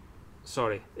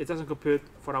 sorry, it doesn't compute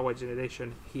for our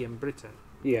generation here in Britain.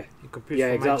 Yeah. It computes Yeah,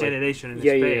 for exactly. my generation in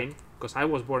Yeah, yeah, Spain, because I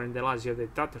was born in the last year of the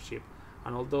dictatorship,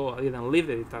 and although I didn't live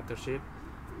the dictatorship,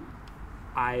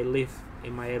 I lived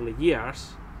in my early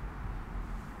years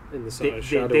In the sort the, of the,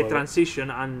 shadow the of it. transition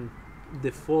and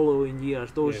the following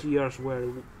years, those Yeah. years where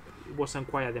it wasn't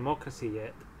quite a democracy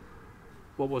yet.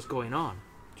 What was going on?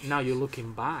 Now you're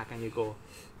looking back and you go,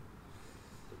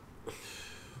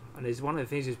 and it's one of the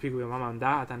things you speak with mom and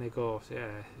dad, and they go,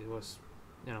 yeah, it was,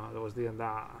 there was this and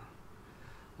that.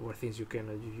 There were things you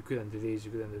couldn't do this,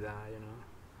 you couldn't do that,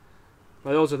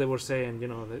 But also they were saying,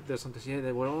 there's sometimes,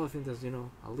 there were other things that,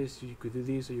 at least you could do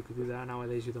this or you could do that.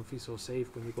 Nowadays you don't feel so safe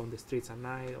when you go on the streets at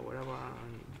night or whatever,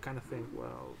 and you kind of think,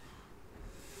 well,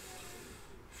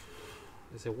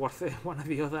 is it worth it, one or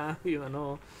the other? You don't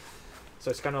know.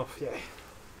 So it's kind of,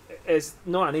 it's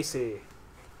not an easy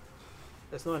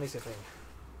thing.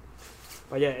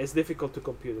 But yeah, it's difficult to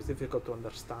compute, it's difficult to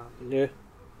understand Yeah.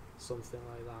 something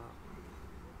like that.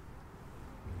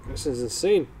 This is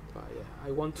insane. But yeah,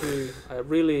 I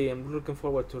really am looking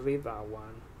forward to read that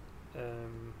one,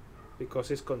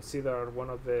 because it's considered one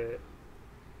of the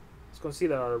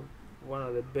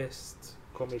best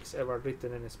comics ever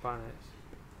written in Spanish,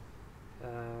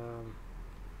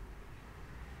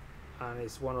 and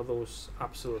it's one of those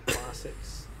absolute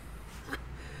classics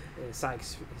in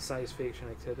science fiction,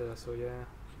 etc. So yeah.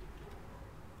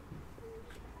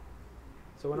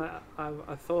 So when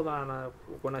I thought that, and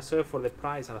when I searched for the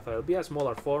price, and I thought it'll be a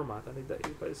smaller format, and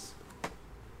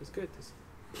it's good.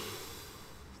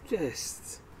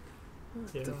 Just.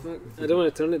 Yeah. The fuck? I don't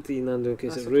want to turn it to you, Nando, in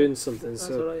case That's it okay. ruins something. That's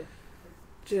So alright.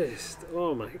 just,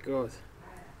 oh my god.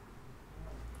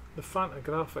 The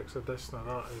Fantagraphics edition of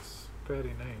that is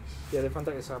Very nice. Yeah, the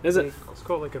Fantastic are Is it? big. It's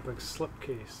got like a big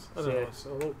slipcase. I don't know, Yeah. it's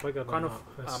a lot bigger Kind than of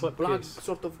that. a A black slipcase.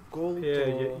 sort of gold. Yeah,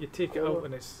 or you take it colour. out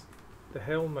and it's the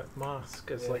helmet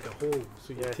mask is Yeah. like a hole,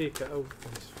 so you Yeah. take it out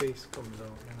and his face comes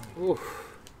out. You know. Oof.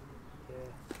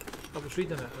 Yeah. I was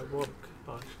reading it at work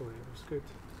actually. It was good.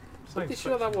 Pretty Science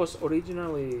sure that fiction. was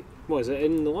originally. What is it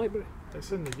in the library?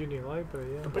 It's in the uni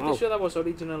library. Yeah. I'm pretty Wow. sure that was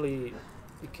originally.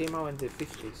 It came out in the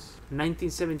 50s,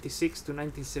 1976 to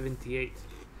 1978.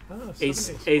 Ah, It's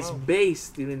 70s, wow.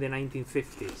 based during the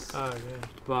 1950s, Ah, yeah.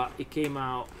 but it came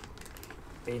out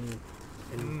in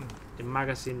Mm. in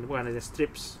magazine, well, in the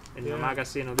strips in the Yeah.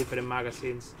 magazine or different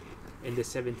magazines in the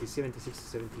 70s, 76 to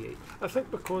 78. I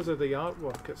think because of the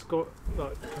artwork, it's got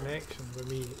that connection with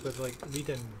me with like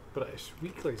reading British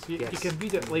weeklies. You Yes. can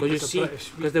read it like Because you it's a see, British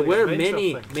because there weekly were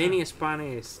adventure thing, many yeah.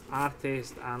 Spanish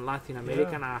artists and Latin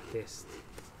American artists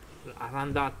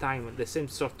around that time, the same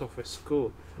sort of a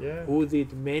school, Yeah. who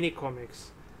did many comics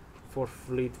for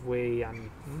Fleetway and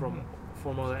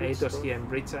from other Good editors stuff. here in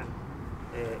Britain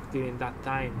during that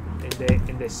time in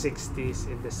the 60s,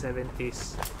 in the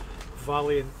 70s.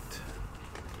 Valiant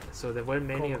So there were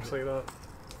many of comics them. like that.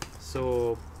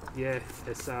 So yeah,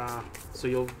 it's so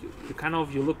you kind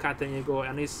of you look at it and you go,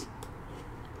 and it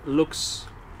looks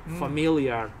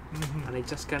familiar, and it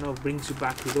just kind of brings you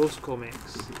back to those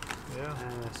comics. Yeah.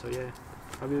 So yeah,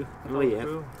 have you? Oh yeah.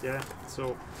 Cool. Yeah.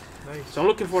 So Nice. I'm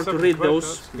looking forward to £7, read those.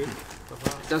 that's good for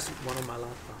that. That's one of my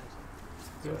last buys.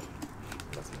 So, Yeah.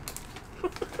 that's nice.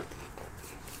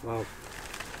 Wow.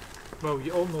 Well,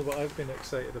 you all know what I've been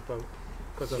excited about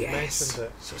because I've mentioned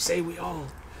it. So say we all.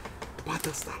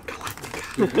 Battlestar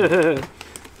Galactica. You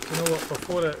know what?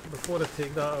 Before I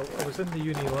take that out, I was in the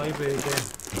uni library again,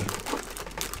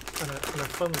 and I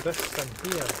found this thing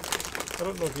here. I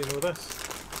don't know if you know this.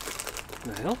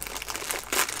 The hell?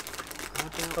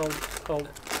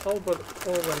 Albert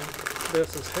Owen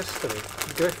versus History,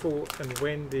 Griffo and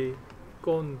Wendy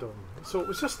Gondon. So it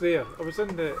was just there. I was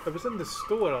in the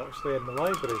store actually in the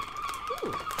library.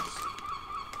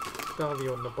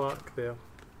 Value on the back there.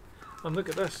 And look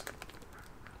at this.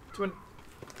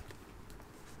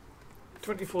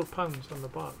 £24 on the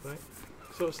back, right?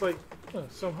 So it's like,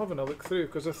 so I'm having a look through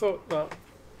because I thought that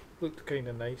looked kind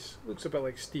of nice. Looks a bit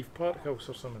like Steve Parkhouse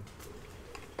or something.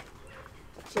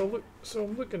 So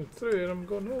I'm looking through and I'm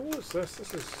going, oh, what's this?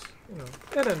 This is,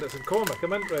 and then it's a comic.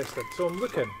 I'm interested, so I'm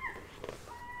looking.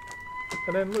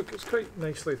 And then look, it's quite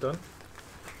nicely done.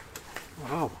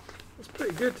 Wow. It's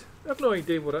pretty good. I've no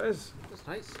idea what it is. That's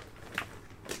nice.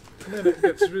 And then it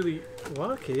gets really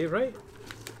wacky, right?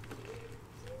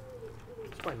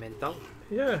 It's quite mental.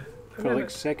 Yeah. And Got then like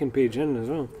second page in as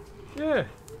well. yeah.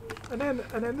 And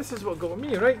then this is what got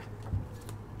me, right?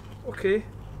 Okay.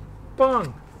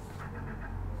 Bang.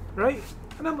 Right?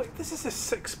 And I'm like, this is a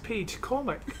 6-page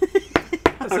comic.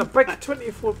 It's a big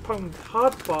 £24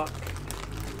 hardback.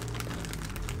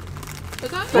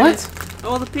 What?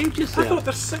 Oh, the pages I there. thought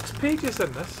there's 6 pages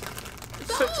in this.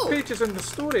 6 pages in the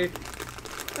story.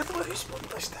 I thought, who's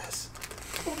published this?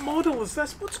 What model is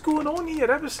this? What's going on here?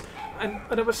 And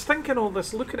I was thinking all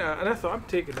this, looking at it, and I thought, I'm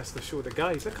taking this to show the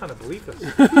guys. I can't believe this.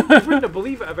 I wouldn't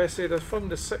believe it if I said I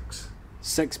found a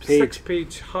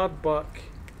 6-page hardback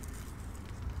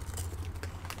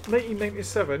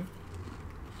 1997,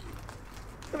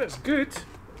 and it's good.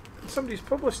 And somebody's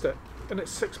published it, and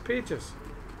it's 6 pages.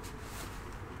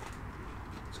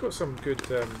 It's got some good.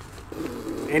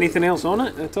 Anything else on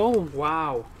it at all?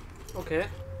 Wow. Okay.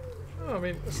 I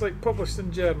mean, it's like published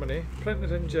in Germany,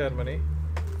 printed in Germany,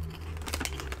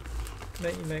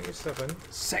 1997.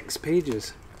 6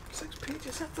 pages. 6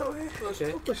 pages. I thought, who's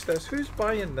Okay. published this? Who's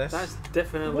buying this? That's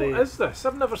definitely. What is this?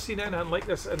 I've never seen anything like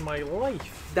this in my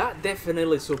life. That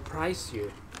definitely surprised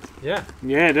you. Yeah,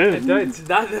 Yeah, it it is. did.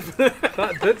 That definitely.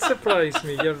 That did surprise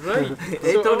me. You're right.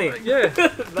 Hey, Tony. Yeah,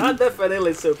 that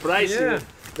definitely surprised yeah. you.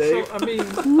 So I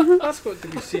mean, that's got to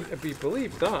be seen to be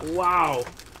believed. That. Wow.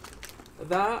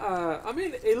 That I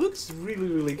mean, it looks really,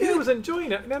 really Yeah, I good. was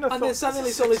enjoying it, and then I And thought, then suddenly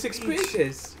 "That's it's a only 6 6-page."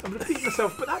 pages. I'm repeating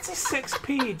myself, but that's a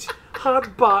 6-page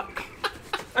hardback.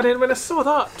 And then when I saw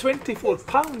that,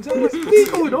 £24, I was like,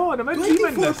 what's going on? Am I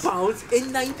dreaming this? £24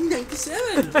 in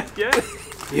 1997. Yeah,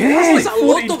 Yeah! That was a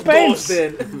lot of dollars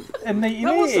then. in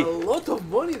That was a 1980. lot of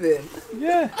money then.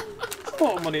 Yeah, a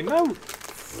lot of money now.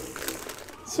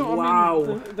 So Wow. I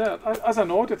mean, as an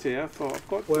oddity, I thought I've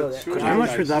got Well, to show how you much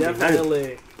guys. would that be now?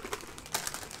 definitely.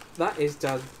 That is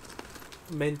just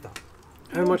mental.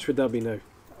 How much would that be now?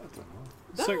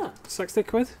 That, 60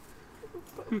 quid?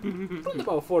 probably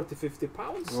about 40, 50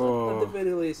 pounds Oh. at the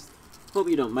very least. Hope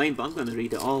you don't mind, but I'm going to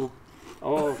read it all.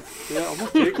 Oh, yeah, I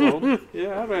won't take long.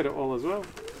 Yeah, I read it all as well.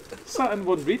 Sat in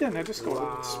one reading, I just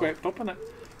got swept up in it.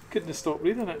 Couldn't have stopped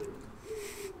reading it.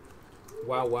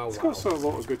 Wow. It's got sort of a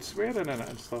lot of good swearing in it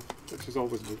and stuff, which is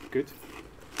always good.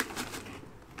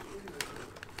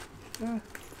 Yeah,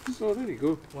 so there you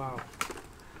go. Wow.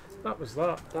 That was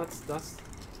that. That's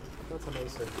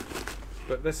amazing.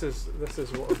 But this is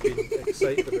what I've been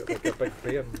excited about, like a big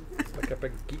bear, like a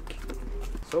big geek.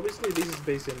 So obviously this is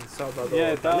based in Salvador.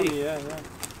 Yeah, Dali. Dali, yeah.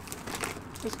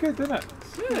 It's good, isn't it?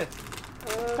 Yeah.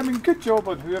 I mean, good job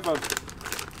on whoever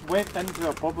went into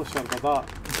a publisher with that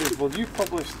and said, "Will you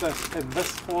publish this in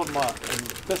this format?"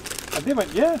 And they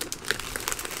went, "Yeah."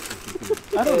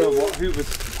 I don't know who was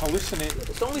hallucinating.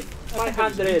 It's only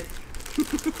 500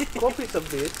 copies of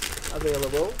this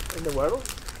available in the world,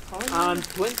 and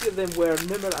 20 of them were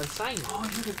numbered and signed. Oh,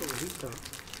 you didn't read that.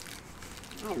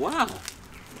 Oh wow!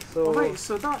 So, Right,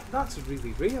 so that's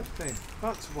really rare then.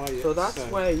 That's why. so that's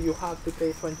why you have to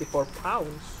pay £24.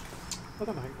 I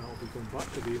don't think that'll be going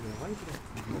back to being in the library.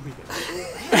 We'll be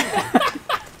getting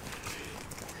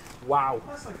Wow.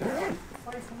 That's like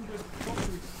 500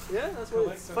 copies. Yeah, that's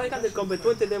what it's 500 copies.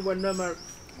 20 of them were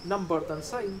numbered and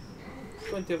signed.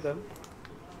 20 of them.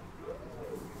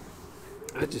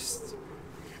 I just.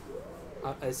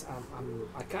 I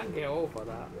can't get over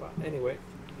that. But anyway,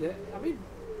 yeah. I mean,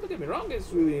 don't get me wrong.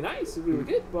 It's really nice. It's really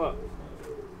good. But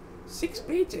 6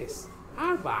 pages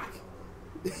hardback.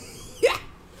 Yeah.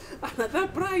 And at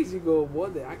that price, you go,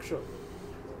 what the actual?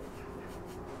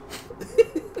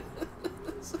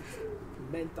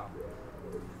 Mental.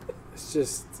 It's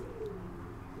just.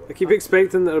 I keep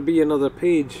expecting there'll be another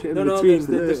page in No, between.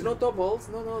 there's no doubles.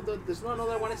 No, there's no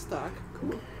another one stuck.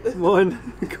 Come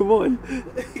on, come on.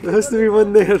 There has to be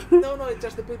one there. No, it's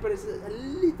just the paper is a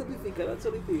little bit thicker. That's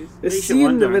all it is. It's Makes you seeing the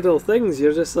wonder. middle things.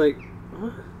 You're just like,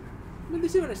 what? I mean,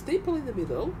 there's even a staple in the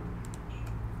middle.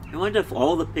 I wonder if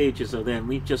all the pages are there and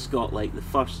we've just got like the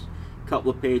first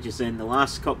couple of pages in, the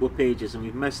last couple of pages, and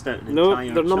we've missed out an No,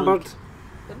 entire they're chunk. numbered.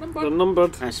 The number. They're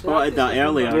numbered. I spotted that Yeah,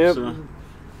 earlier, Yep. so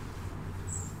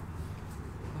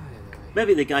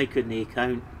maybe the guy couldn't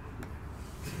count.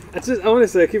 I just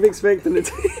honestly, I keep expecting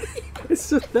it. It's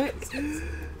so thick.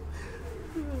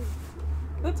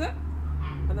 That's it.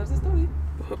 And there's the story.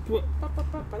 What?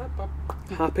 Ba-ba-ba-ba-da-ba.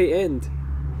 Happy end.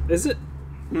 Is it?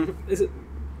 Is it?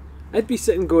 I'd be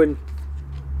sitting going,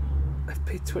 I've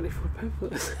paid £24 for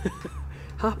this.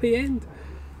 Happy end.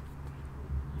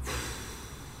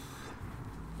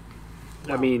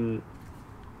 I mean,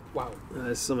 Wow.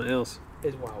 that's something else.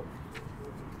 It's wow.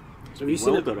 Have you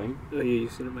seen it? Bewildering. Oh, yeah,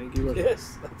 you've seen it, Mike. You were.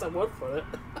 Yes, that's a word for it.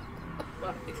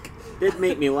 Like, Did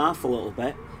make me laugh a little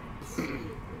bit,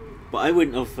 but I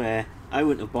wouldn't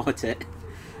have bought it.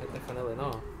 definitely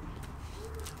not.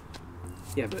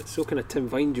 Yeah, but it's so kind of Tim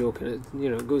Vine joke, and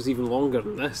it, it goes even longer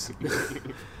than this.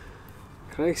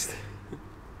 Christ.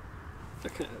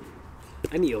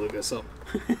 I need to look this up.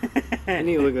 I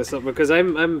need to look this up because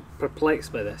I'm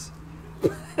perplexed by this.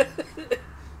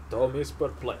 Tom is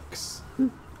perplexed.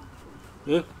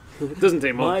 Yeah. It doesn't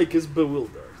take much. Mike is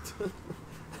bewildered.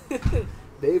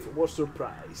 Dave was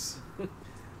surprised.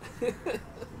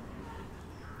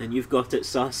 And you've got it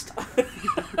sussed.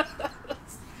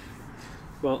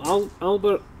 Well,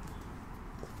 Albert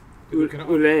Looking it up.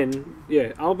 Ulen,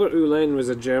 yeah, Albert Ulen was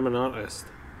a German artist.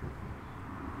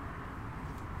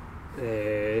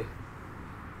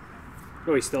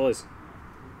 Oh, he still is.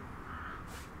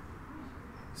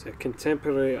 He's a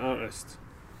contemporary artist.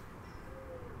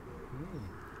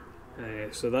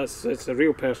 So it's a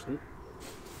real person.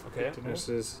 Okay. This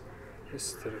is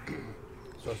history.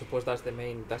 So I suppose that's the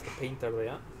painter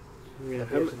there. Yeah, That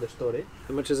how, appears in the story.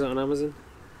 how much is it on Amazon?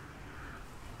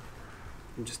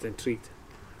 I'm just intrigued.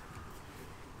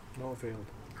 Not available.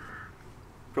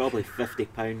 Probably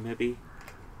 £50 maybe.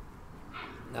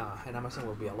 Nah, and Amazon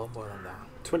will be a lot more than that.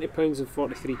 £20 and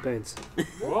 £43.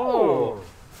 Whoa!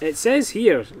 It says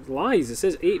here, lies. It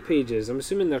says 8 pages. I'm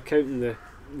assuming they're counting the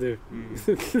the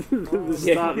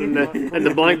start and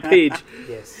the blank page.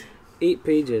 Yes. 8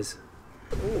 pages.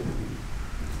 Oh.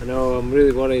 I know. I'm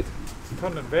really worried. It's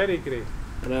turning very grey.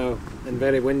 I know, and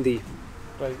very windy.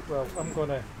 Right, well, I'm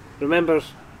gonna. Remember,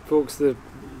 folks, the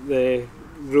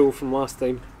rule from last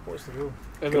time. What's the rule?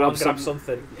 Everyone Grab grab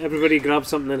something. Everybody grab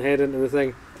something and head into the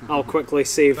thing. I'll quickly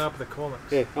save. Grab the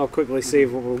comics. Yeah, I'll quickly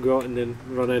save what we've got and then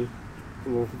run in.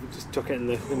 And we'll just chuck it in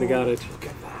the garage. Look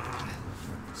at that.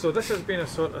 So this has been a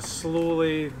sort of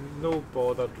slowly, no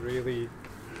bothered really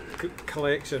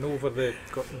collection over the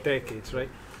decades, right?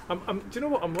 Do you know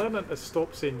what? I'm learning to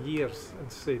stop saying years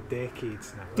and say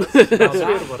decades now. That's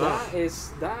where we're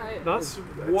at. That's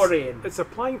worrying. It's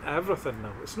applying to everything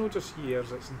now. It's not just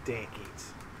years, it's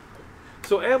decades.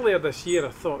 So earlier this year I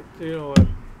thought,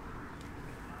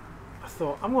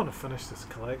 thought, I'm going to finish this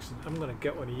collection. I'm going to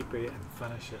get on eBay and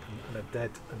finish it, and I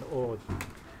did. And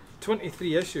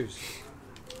 23 issues.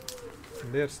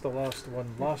 And there's the last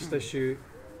one. Last issue,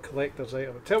 collector's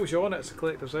item. It tells you on it it's a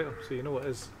collector's item, so you know it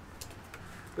is.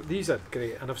 But these are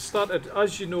great, and I've started,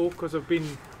 as you know, because I've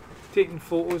been taking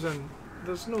photos, and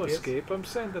there's no escape. I'm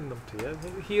sending them to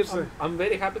you. Here's I'm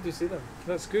very happy to see them.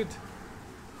 That's good.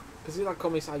 Because these are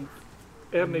comics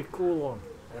Ernie Colon.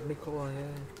 Ernie Colon,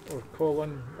 yeah. Or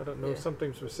Colin, I don't know. Yeah.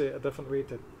 Sometimes we say it a different way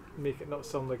to make it not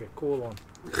sound like a colon.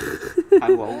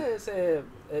 I will. Yes,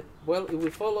 well, if we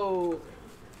follow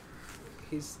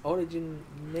his origin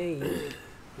name,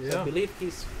 Yeah. I believe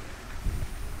he's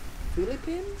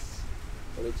Philippines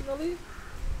originally.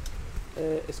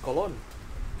 It's Colon.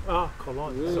 Ah,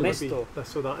 Colon. Yeah. So, Ernesto.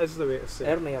 so that is the way to say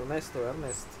it. Ernest.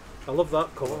 I love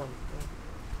that Colon. Colon.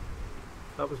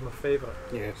 That was my favourite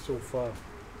Yeah. so far.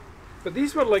 But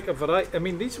these were like a variety. I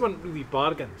mean, these weren't really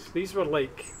bargains. These were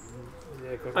like,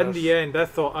 Yeah, 'cause in the there's- end, I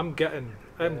thought I'm getting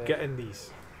Yeah.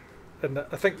 these. And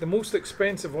I think the most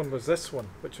expensive one was this one,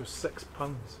 which was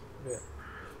 £6. Yeah.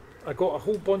 I got a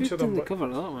whole bunch Who's of doing them. the cover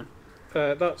of that one?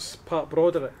 That's Pat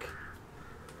Broderick.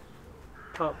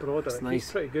 Pat Broderick. That's nice.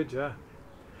 He's pretty good, yeah.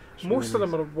 It's Most really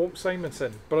of them are Walt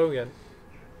Simonson, brilliant.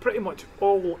 Pretty much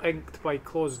all inked by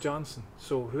Claus Johnson.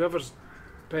 So whoever's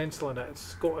penciling it,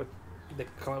 it's got a The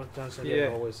Claus Johnson Yeah.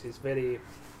 always is very.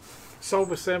 Sal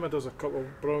Buscema does a couple,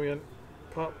 brilliant.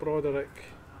 Pat Broderick.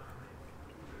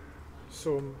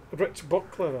 So Rich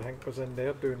Buckler, I think, was in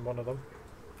there doing one of them.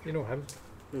 You know him.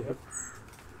 Mhm.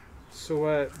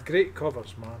 So great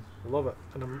covers, man. Love it,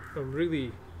 and I'm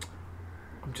really,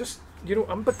 I'm just,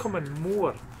 I'm becoming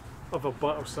more of a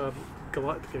Battlestar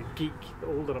Galactica geek the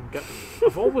older I'm getting.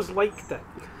 I've always liked it,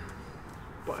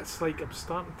 but it's like I'm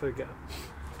starting to get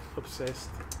obsessed.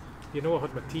 I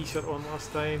had my T-shirt on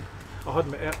last time.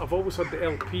 I've always had the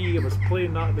LP. I was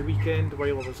playing that at the weekend while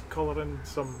I was colouring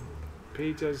some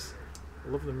pages. I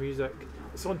love the music.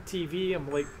 It's on TV.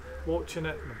 I'm like watching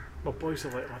it. My boys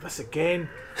are like, "Oh, this again,"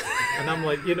 and I'm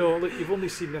like, look, you've only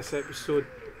seen this episode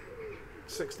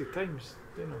 60 times.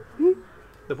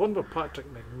 The one with Patrick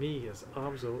McNee is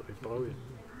absolutely brilliant.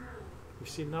 You've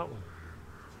seen that one?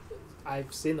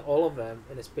 I've seen all of them,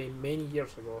 and it's been many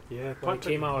years ago. Yeah, When it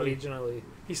came out McNee. originally.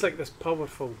 He's like this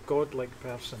powerful, godlike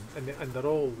person, and they're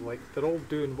all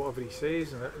doing whatever he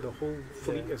says, and the whole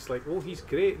fleet Yeah. is like, "Oh, he's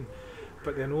great,"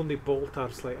 but then only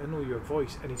Boltar's like, "I know your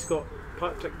voice," and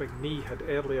Patrick McNee had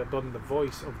earlier done the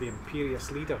voice of the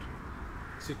Imperious leader,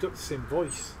 so he took the same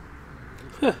voice,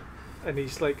 and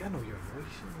he's like, "I know your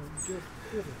voice," you're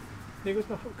and he goes,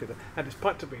 "No, how could it?" And it's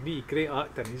Patrick McNee, great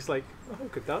actor, and he's like, "Oh, how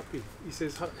could that be?" He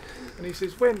says,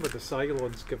 "When were the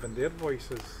Cylons given their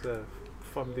voices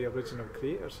from the original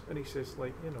creators?" And he says,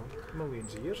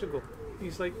 millions of years ago.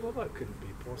 He's like, "Well, that couldn't be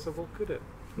possible, could it?"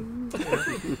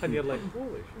 And you're like,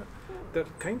 "Holy shit!" They're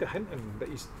kind of hinting that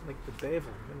he's like the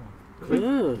devil,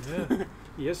 Yeah,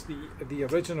 he is the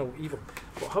original evil.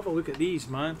 But have a look at these,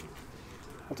 man.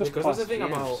 Because that's the thing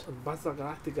about Battlestar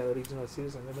Galactica, the original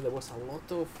series. I remember there was a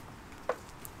lot of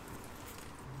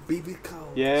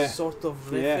biblical sort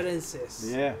of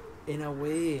references in a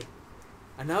way.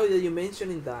 And now that you're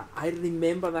mentioning that, I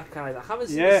remember that character. I haven't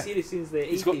seen the series since the 80s.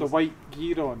 He's got the white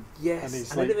gear on.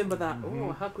 Yes, and I remember that.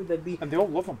 Oh, how could that be? And they all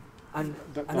love him. And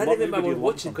I remember I was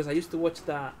watching, because I used to watch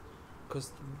that,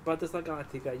 because Battlestar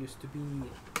Galactica used to be,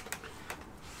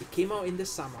 it came out in the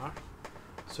summer,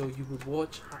 so you would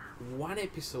watch one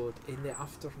episode in the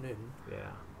afternoon,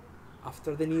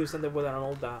 after the news and the weather and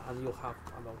all that, and you'll have,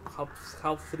 I don't know,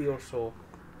 half 3 or so,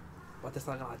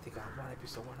 Battlestar Galactica, one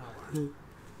episode, 1 hour.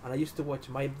 And I used to watch,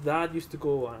 my dad used to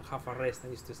go and have a rest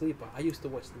and used to sleep, but I used to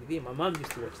watch TV, my mom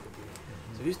used to watch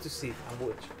TV. So I used to sit and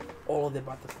watch all of the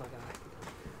Battlestar Galactica.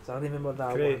 So I remember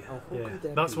that Great. one. Oh, who could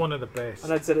that That's be? one of the best.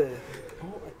 And I said,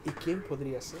 ¿y quién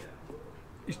podría ser?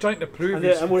 He's trying to prove And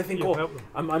he's, I'm going to think, you'll help them.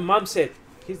 and my mom said,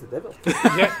 he's the devil.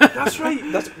 Yeah, that's right.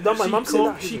 No, my mom said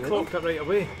that. She clocked it right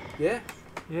away. Yeah.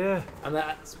 Yeah, And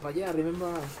but yeah, I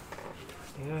remember,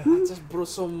 yeah, I just brought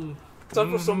some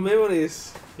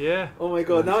memories. yeah. Oh my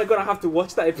god, now I'm going to have to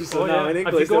watch that episode Oh, now yeah. in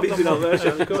Have you English, the got them original all? version.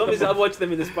 Have you got Sometimes them I watch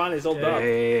them in the Spanish, all Yeah.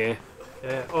 that.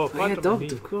 Yeah. Oh, Patrick dubbed,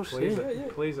 McNee of course, plays yeah. it. Yeah,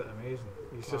 yeah. Plays it amazing.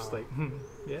 He's just Wow. like,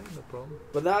 yeah, no problem.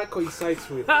 But that coincides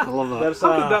with, I love that. there's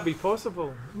How a, could that be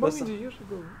possible? That's Millions a- of years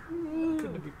ago.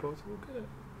 Couldn't it be possible, could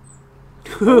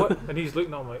it? And he's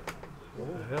looking at him like,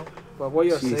 what the hell? but what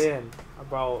you're Jeez. saying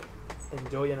about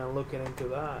enjoying and looking into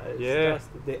that is Yeah. just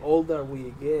the older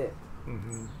we get,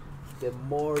 Mm-hmm. the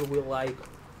more we like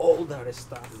older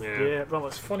stuff. Yeah, well,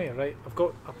 it's funny, right?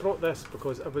 I brought this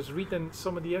because I was reading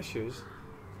some of the issues,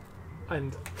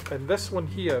 And this one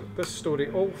here, this story,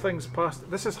 All Things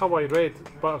Past. This is how I read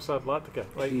Battlestar Galactica.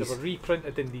 Right, Jeez. they were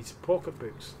reprinted in these pocket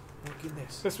books. Oh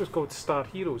goodness. This was called Star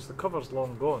Heroes. The cover's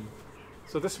long gone,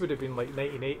 so this would have been like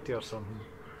 1980 or something.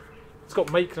 It's got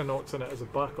Micronauts in it as a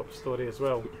backup story as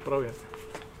well. Brilliant.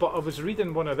 But I was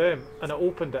reading one of them, and I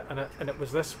opened it, and it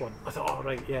was this one. I thought, oh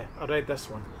right, yeah, I read this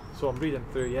one. So I'm reading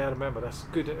through. Yeah, I remember this.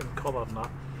 Good in colour and that.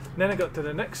 And then I got to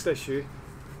the next issue,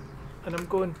 and I'm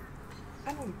going,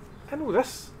 I know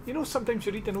this. You know, sometimes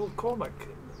you read an old comic,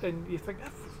 and you think,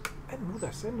 I know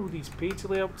this. I know these page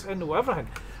layouts. I know everything.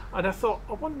 And I thought,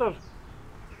 I wonder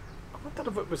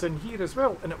if it was in here as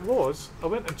well. And it was. I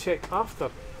went and checked after.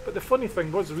 But the funny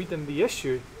thing was, reading the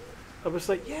issue, I was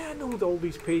like, yeah, I know all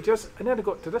these pages. And then I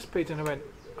got to this page and I went,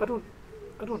 I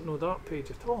don't know that page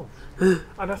at all.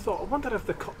 And I thought, I wonder if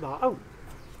they cut that out.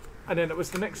 And then it was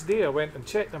the next day I went and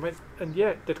checked, and I went, and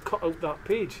yeah, they'd cut out that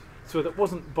page so that it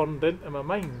wasn't burned into my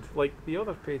mind like the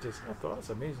other pages. I thought,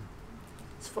 that's amazing.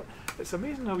 It's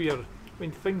amazing how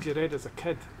things you read as a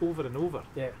kid over and over.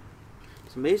 Yeah.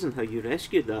 It's amazing how you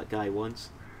rescued that guy once.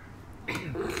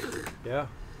 Yeah,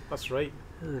 that's right.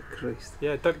 Oh Christ.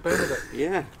 Yeah, Dirk Benedict.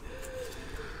 Yeah.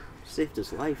 Saved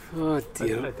his life. Oh I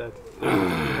dear. did.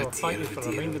 Oh, Thank you for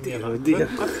reminding me dear, of dear.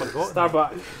 that. I'd forgotten.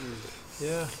 Starbuck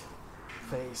Yeah,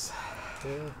 face.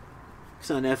 yeah.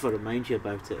 Because I never remind you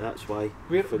about it, that's why.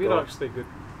 We're Forgot. actually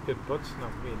good buds now,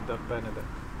 me and Dirk Benedict.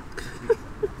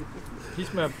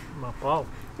 He's my pal.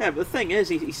 Yeah, but the thing is,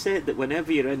 he said that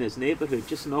whenever you're in his neighbourhood,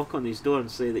 just knock on his door and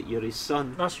say that you're his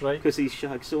son. That's right. Because he's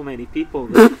shagged so many people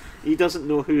that he doesn't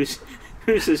know who's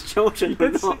his children or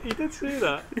not. He did say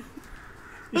that.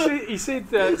 He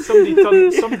said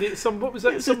what was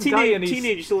it? So Some guy in his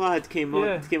teenage lad came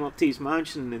Yeah. up to his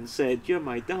mansion and said, "You're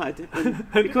my dad," and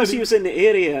because he was in the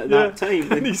area at that time.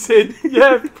 and he said,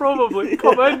 "Yeah, probably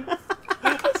come in."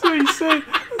 That's what he said.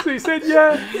 So he said,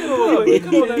 "Yeah, probably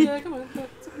come on in." Yeah, come on.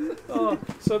 Oh,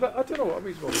 so that, I don't know what I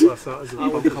mean. Well, class that as a I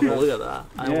will come and look at that.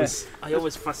 I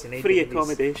always fascinated. Free with these.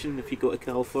 accommodation if you go to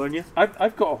California.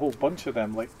 I've got a whole bunch of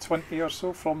them, like 20 or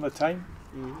so from the time.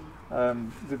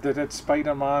 They did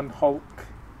Spider-Man, Hulk,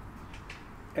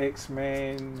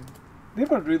 X-Men. They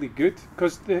were really good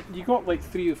because you got like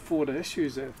 3 or 4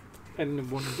 issues in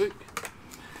one book.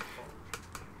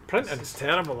 Printing's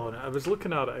terrible on it. I was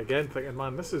looking at it again, thinking,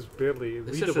 man, this is barely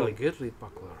This readable. is really good, Lee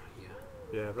Buckler.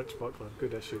 Yeah, Rich Buckler,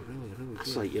 good issue. Really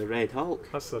That's good. like your Red Hulk.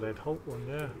 That's the Red Hulk one,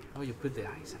 yeah. Oh, you put the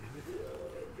eyes and everything.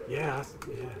 Yeah.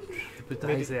 You put the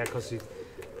Made eyes there because you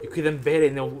couldn't bear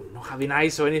it, no having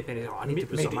eyes or anything. Oh, I need to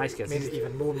put some eyes, Made it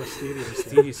even more mysterious.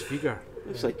 mysterious figure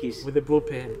Looks like he's with the blue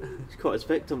pen. caught his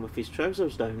victim with his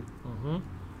trousers down.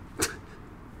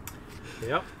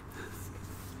 Yep.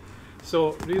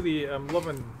 So really, I'm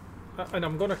loving, and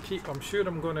I'm sure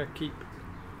I'm gonna keep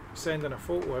sending a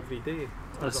photo every day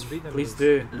as I'm reading. Please these.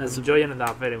 do. That's Enjoying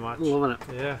that very much. Loving it.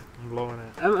 Yeah. I'm loving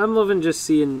it. I'm loving just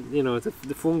seeing,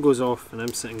 the phone goes off and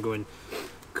I'm sitting going,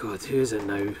 God, who is it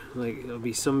now? Like, it'll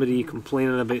be somebody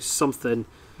complaining about something,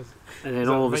 and then Is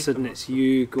all that of a Mike sudden or it's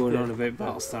you going Yeah. on about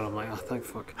Battlestar. I'm like, oh, thank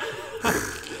fuck.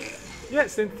 Yeah,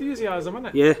 it's the enthusiasm, isn't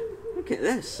it? Yeah. Look at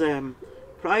this.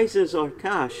 Prizes or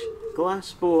cash.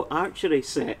 Glassbow archery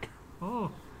set.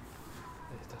 Oh.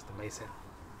 It's just amazing.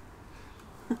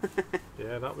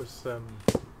 Yeah, that was.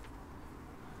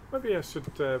 Maybe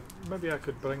I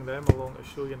could bring them along to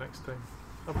show you next time.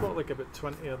 I've got like about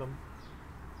 20 of them.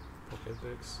 Pocket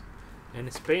books.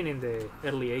 In Spain in the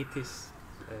early 80s,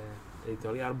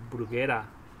 Editorial Bruguera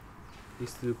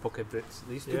used to do pocket books.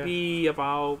 They used to Yeah. be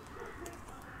about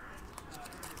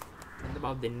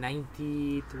the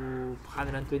 90 to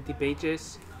 120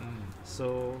 pages.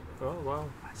 So Oh wow.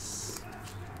 that's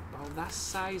about that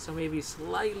size, or maybe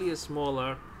slightly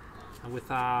smaller, and with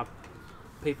a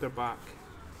paperback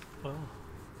Oh.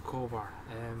 cover.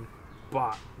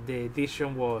 But the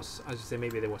edition was, as you say,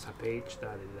 maybe there was a page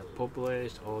that they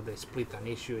published, or they split an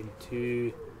issue in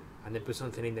 2, and they put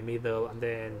something in the middle, and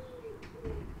then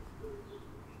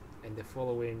in the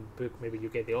following book maybe you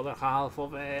get the other half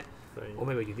of it, Right. or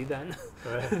maybe you didn't.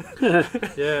 Yeah,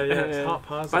 it's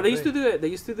haphazard. But they used to do it. They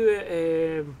used to do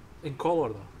it in color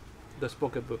though. Those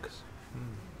pocket books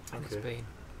in Okay. Spain.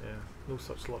 Yeah, no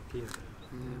such luck here.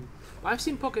 But I've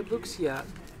seen pocket books here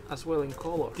as well in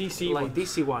color. DC like ones.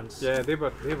 DC ones. Yeah, they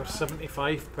were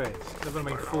 75 pence. Never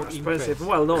mind 14 Expensive. pence.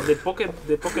 Well, no, the pocket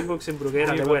books in Bruguera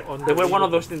They they were were one of unbelievable.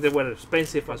 those things that were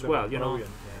expensive But as they were well. You know,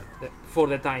 brilliant, yeah. for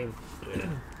the time. I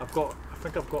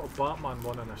think I've got a Batman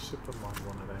one and a Superman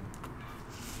one of them.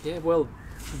 Yeah, well,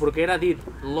 Bruguera did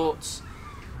lots,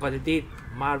 but they did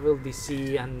Marvel,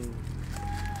 DC, and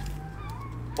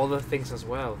other things as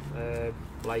well.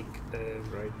 Like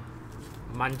Right.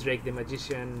 Mandrake the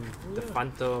Magician, the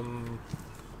Phantom,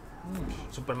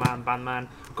 Superman, Batman,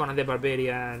 Conan the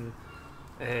Barbarian,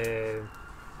 and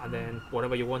then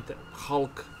whatever you want,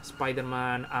 Hulk,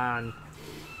 Spider-Man, and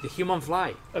the Human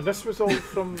Fly. And this was all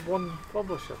from one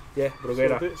publisher. Yeah,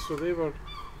 Bruguera. So they were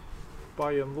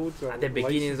buying loads of At the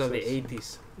beginnings of the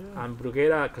licenses. 80s. Yeah. And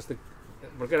Bruguera, because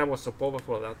Bruguera was so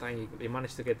powerful at that time, he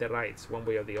managed to get the rights one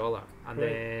way or the other. And Right.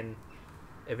 then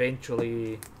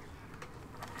eventually,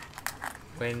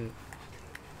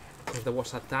 because there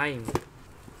was a time,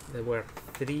 there were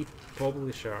 3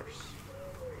 publishers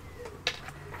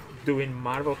doing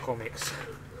Marvel comics.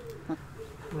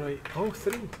 Right. Oh,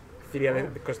 3.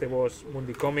 Because there was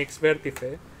Mundi Comics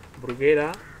Vertice,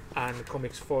 Bruguera, and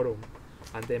Comics Forum.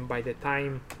 And then by the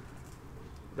time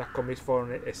that Comics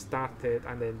Forum started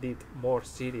and then did more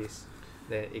series,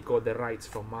 then it got the rights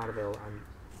from Marvel, and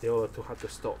the other 2 had to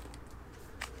stop.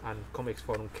 And Comics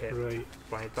Forum kept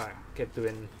kept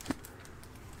doing.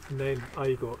 And then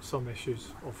I got some issues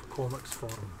of Comics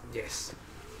Forum. Yes.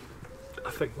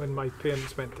 I think when my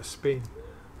parents went to Spain.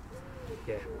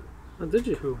 Yeah. Oh, did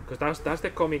you? Cool. Because that's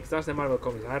the Marvel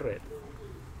comics I read.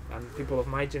 And people of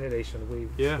my generation, we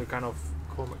kind of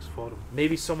Comics Forum.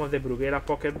 maybe some of the Bruguera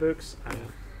pocket books,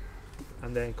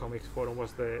 and then Comics Forum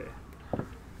was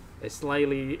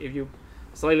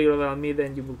slightly older than me,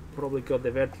 then you would probably got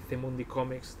the Vertice Mundi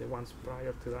comics, the ones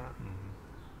prior to that.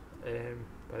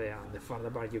 But yeah, the farther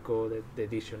back you go, the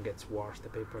edition gets worse, the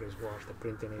paper is worse, the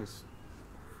printing is.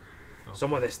 Okay.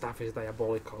 Some of the stuff is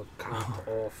diabolical, cut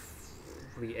off,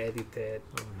 re-edited.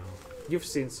 Oh no. You've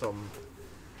seen some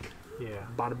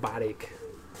barbaric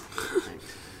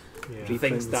Yeah.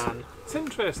 things done. It's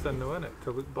interesting though, isn't it,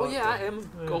 to look back. Oh yeah, I am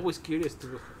Yeah. always curious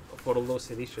for all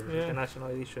those editions, Yeah. international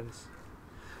editions.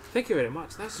 Thank you very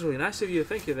much. That's really nice of you.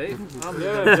 Thank you, Dave. I'm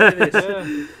Yeah. enjoying this. Yeah.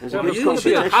 There's Yeah, a but big you shouldn't have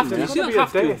to. competition You There's there. shouldn't gonna be a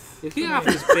have to. death. You shouldn't have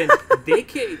to spend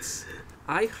decades.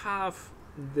 I have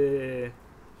the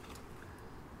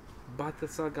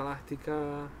Battlestar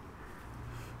Galactica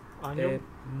Annual.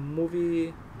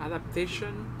 movie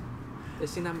adaptation.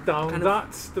 It's in a Damn, kind of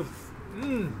that's the.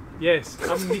 Yes,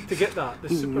 I need to get that. The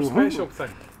super special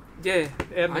thing. yeah.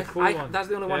 Ernie Cole one. That's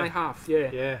the only one Yeah. I have.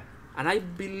 Yeah. Yeah. And I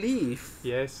believe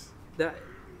Yes. that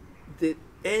the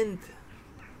end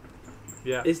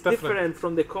Yeah. is different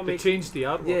from the They comic. changed the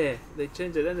artwork. Yeah, they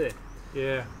changed it, didn't they?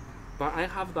 Yeah. But I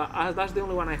have that. That's the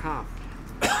only one I have.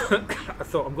 I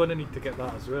thought I'm going to need to get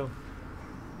that as well.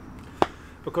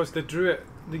 Because they drew it,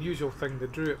 the usual thing, they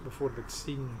drew it before they'd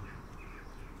seen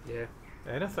Yeah.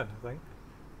 anything, I think.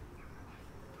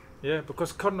 Yeah,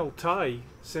 because Colonel Ty,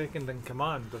 second in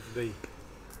command of the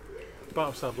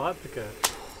Battlestar Galactica,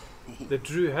 they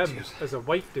drew him as a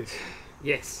white dude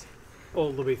Yes.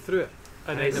 all the way through it.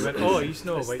 And then they went, oh, he's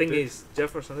not a This white thing dude. is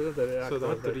Jefferson, isn't it? The So they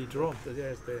actor had to redraw. Yeah,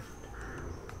 it's the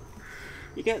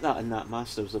You get that in that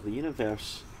Masters of the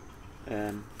Universe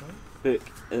book.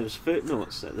 There's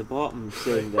footnotes at the bottom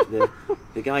saying that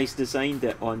the guys designed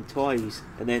it on toys,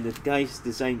 and then the guys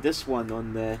designed this one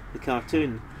on the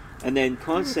cartoon, and then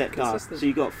concept art. consistent. So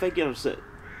you got figures that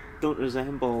don't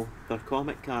resemble their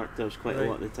comic characters quite a Right.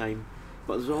 lot of the time,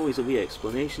 but there's always a wee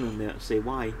explanation in there to say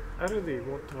why. I really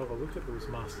want to have a look at those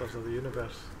Masters of the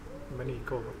Universe mini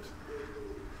comics.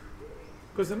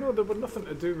 Because I know they were nothing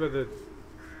to do with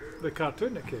the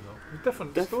cartoon that came out. It was a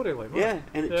different storyline, wasn't Yeah, it?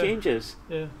 and it Yeah. changes.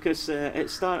 Yeah. Because it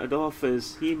started off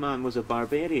as He-Man was a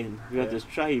barbarian who had Yeah. his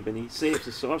tribe, and he saves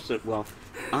a sorceress,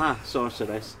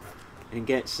 and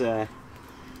gets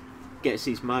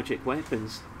these magic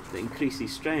weapons that increase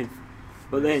his strength.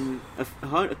 But then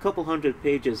a couple hundred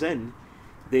pages in,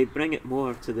 they bring it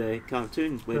more to the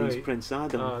cartoons where he's Right. Prince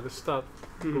Adam. They start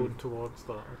going towards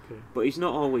that, okay. But he's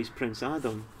not always Prince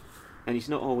Adam, and he's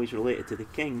not always related to the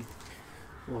king.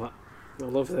 Well, I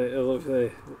love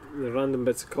the random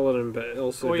bits of colouring, but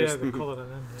also Oh yeah, just the colouring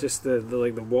in. Yeah. just the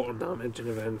like the water damage and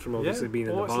everything from obviously being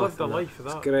in the it's bath. lived a and that. life of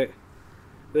that. It's great.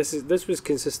 This was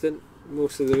consistent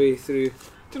most of the way through.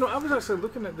 Do you know, I was actually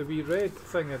looking at the wee red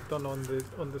thing I'd done on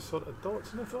the sort of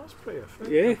dots, and I thought that's pretty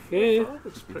effective. Yeah. That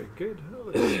looks pretty good. That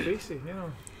looks spacey, you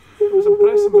know. I was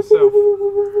impressing myself.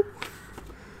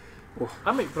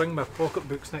 I might bring my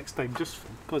pocketbooks next time just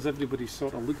because everybody's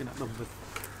sort of looking at them with.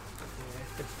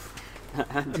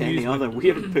 And any Amusement. other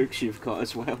weird books you've got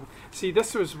as well. See,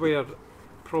 this was where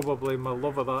probably my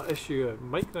love of that issue of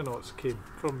Micronauts came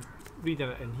from, reading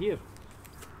it in here.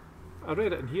 I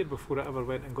read it in here before I ever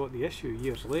went and got the issue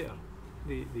years later,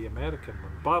 the American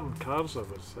one. Baron Karza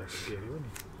was scary, wasn't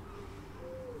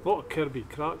he? A lot of Kirby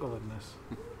Crackle in this.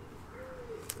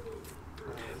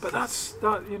 But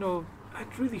that, you know,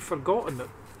 I'd really forgotten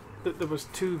that there was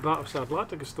 2 Battlestar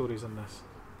Galactica stories in this.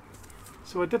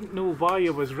 So I didn't know why I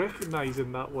was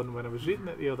recognising that one when I was reading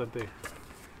it the other day.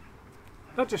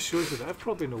 That just shows you that I've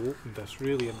probably not opened this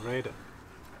really and read it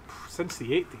since the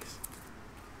 80s.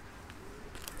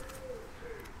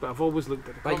 But I've always looked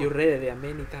at the But cover. you read it there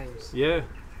many times. Yeah.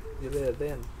 You read it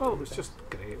then. Well, it was just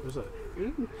great, was it?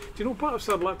 Do you know,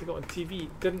 Battlestar Galactica on TV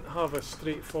didn't have a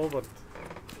straightforward...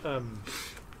 I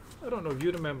don't know if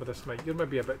you remember this, Mike. You're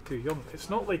maybe a bit too young. It's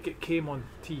not like it came on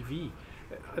TV.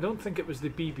 I don't think it was the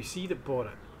BBC that bought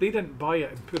it. They didn't buy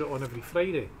it and put it on every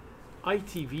Friday.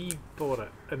 ITV bought it,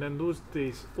 and in those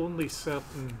days, only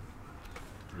certain,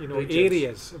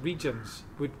 regions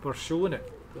were showing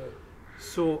it. Right.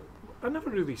 So I never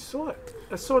really saw it.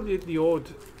 I saw the odd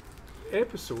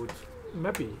episode,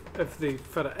 maybe if they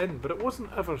fit it in, but it wasn't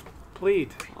ever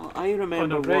played. I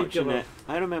remember on a watching regular- it.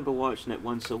 I remember watching it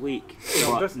once a week,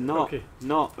 No, but this- not okay.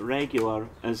 not regular,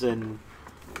 as in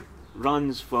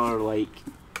runs for like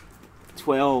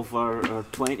 12 or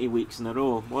 20 weeks in a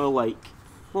row. More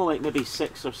like maybe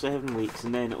 6 or 7 weeks,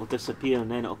 and then it'll disappear,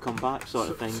 and then it'll come back, sort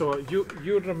of thing. So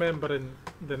you're remembering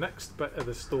the next bit of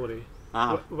the story,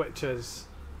 which is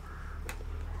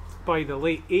by the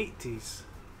late 80s,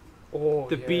 Oh,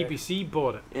 the yeah. BBC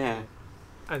bought it, Yeah.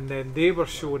 and then they were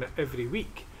showing it every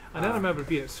week. And I Ah. remember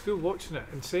being at school watching it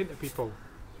and saying to people,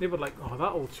 they were like, "Oh,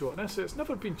 that old show," and I said, "It's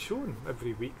never been shown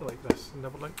every week like this." And they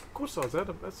were like, "Of course I was there."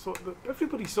 That's sort of,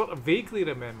 everybody sort of vaguely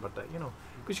remembered it,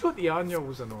 because you got the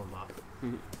annuals and all that.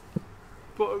 Mhm.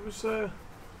 But it was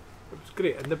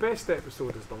great, and the best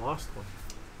episode is the last one,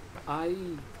 I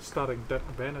starring Dirk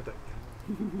Benedict.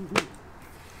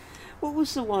 What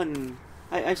was the one?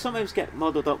 I sometimes get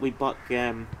muddled up with Buck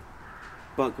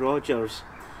Rogers,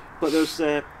 but there's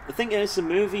I think it is the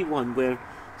movie one where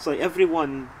it's like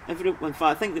everyone. In fact,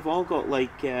 I think they've all got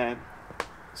like they're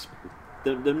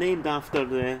named after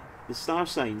the star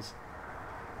signs.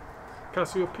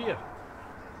 Cassiopeia.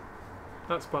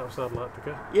 That's Battlestar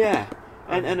Galactica. Yeah.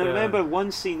 And I And, remember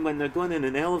one scene when they're going in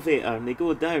an elevator and they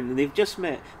go down and they've just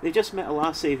met a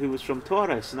lassie who was from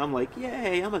Taurus, and I'm like,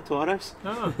 yay, I'm a Taurus.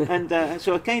 Ah, And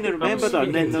so I kind of remembered her.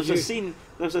 And then there's sweet.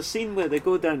 a scene where they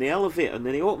go down the elevator and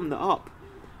then they open it up,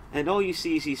 and all you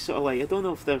see is these sort of like, I don't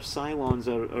know if they're Cylons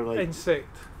or like insect.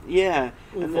 yeah,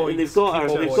 and Ovoids, they've got her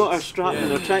ovoids. strapped and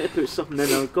Yeah. they're trying to put something in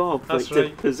her gob That's like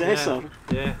right. to possess Yeah. her.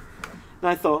 Yeah. And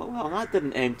I thought, well, that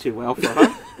didn't end too well for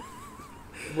her.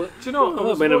 Do you know? I Oh,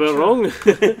 was that went a bit watching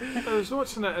wrong. I was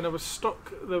watching it and I was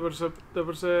struck. There was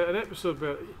an episode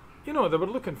where, they were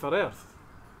looking for Earth.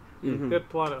 Mhm. Their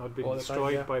planet had been All the time,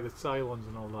 destroyed yeah. by the Cylons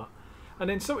and all that. And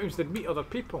then sometimes they'd meet other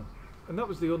people, and that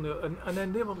was the only. And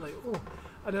then they were like, oh.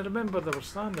 And I remember they were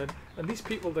standing, and these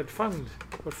people they'd found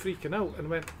were freaking out and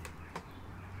went.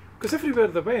 Because everywhere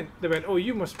they went, oh,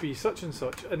 you must be such and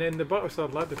such. And then the Battlestar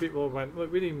Galactica people went,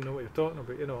 look, we don't even know what you're talking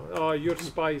about, oh, you're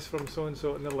spies from so and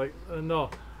so. And they're like, no.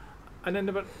 And then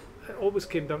they went, it always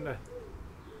came down to,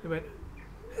 they went,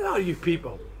 who are you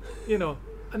people?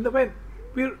 And they went,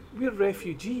 we're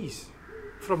refugees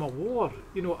from a war.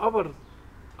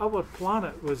 Our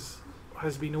planet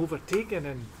has been overtaken,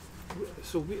 and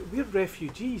so we're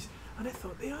refugees. And I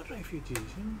thought, they are refugees,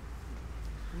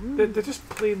 They just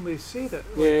plainly say that.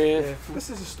 Yeah. This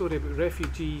is a story about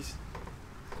refugees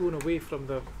going away from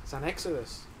the... It's an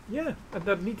exodus. Yeah, and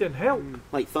they're needing help.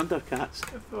 Like Thundercats.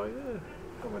 I thought, yeah,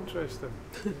 how interesting.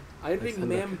 I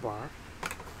remember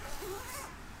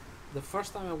the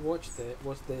first time I watched it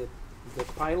was the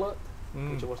pilot,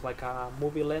 which was like a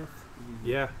movie length,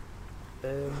 Yeah.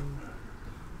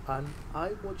 and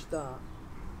I watched that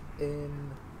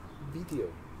in video.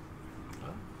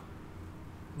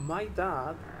 My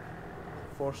dad,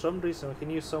 for some reason, he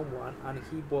knew someone, and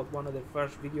he bought one of the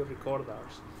first video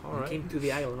recorders All and right. came to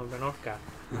the island of Menorca.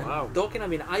 Wow.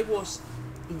 I was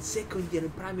in second year in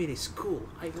primary school.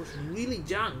 I was really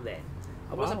young then.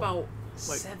 I was Wow. about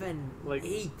Like- 7, like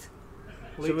 8.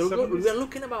 So Late we were 70s?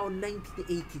 looking about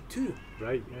 1982.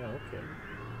 Right, yeah, okay.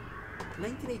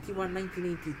 1981,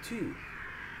 1982.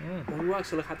 Mm, When we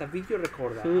actually had a video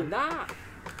recorder. Hmm. And that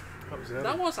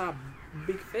that was was a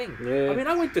big thing. Yeah. I mean,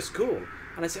 I went to school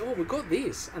and I said, oh, we got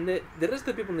this. And the rest of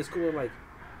the people in the school were like,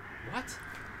 what?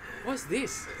 What's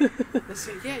this? They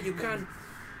said, yeah, you can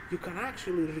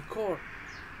actually record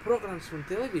programs from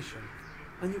television.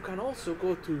 And you can also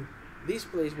go to this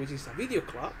place, which is a video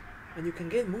club, and you can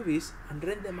get movies and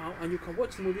rent them out, and you can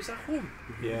watch the movies at home.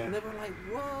 And Yeah. they were like,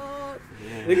 what?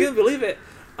 Yeah. They couldn't believe it.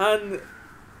 And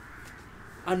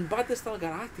Battlestar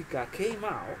Galactica came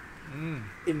out Mm.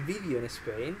 in video in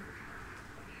Spain.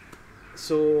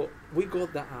 So we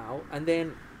got that out, and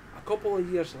then a couple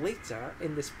of years later,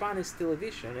 in the Spanish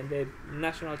television, in the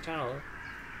national channel,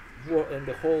 for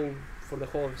the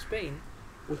whole of Spain,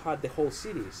 we had the whole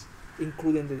series,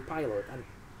 including the pilot and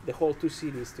the whole 2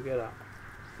 series together,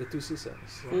 the 2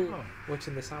 seasons, Wow.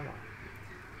 watching the summer.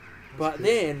 That's But good.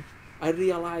 then I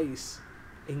realized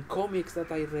in comics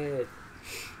that I read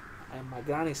at my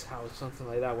granny's house, something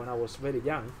like that, when I was very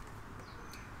young,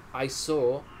 I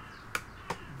saw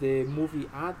the movie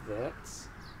adverts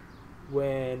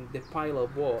when the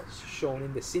pilot was shown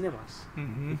in the cinemas.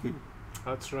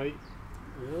 That's right.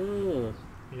 Ah.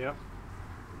 Yep.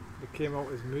 They came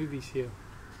out as movies here.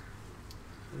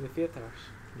 In the theaters.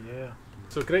 Yeah.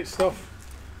 So great stuff.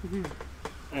 You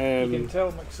can Um, tell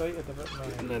I'm excited about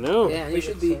my I know. Yeah, you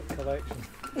should be. collection.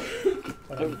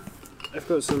 I've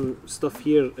got some stuff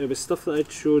here. It was stuff that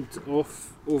I'd showed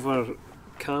off over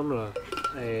camera,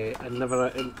 and never,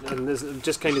 and this, I've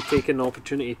just kind of taken the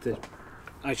opportunity to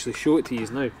actually show it to you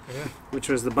now, Yeah. which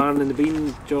was the Baron and the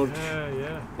Bean,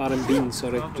 Yeah. Baron Bean,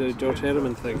 sorry, That looks George good.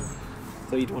 Herriman thing.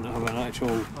 Thought you'd want to have an actual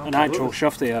Absolutely.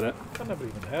 shufty at it. I never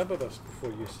even heard of this before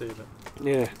you said it.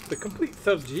 Yeah, The complete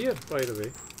third year, by the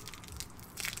way.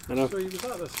 I know. So you was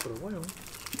at this for a while.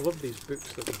 I love these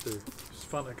books that we do. It's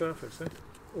Fantagraphics, eh?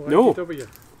 Oh, No. IDW.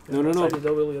 No.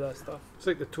 IDW, that stuff. It's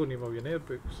like the Tony Millionaire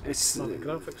books. It's.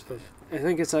 Fantagraphics does. I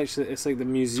think it's actually like the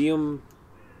museum.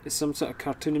 It's some sort of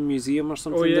cartooning museum or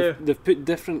something. Oh, yeah. They've put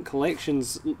different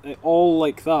collections, all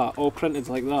like that, all printed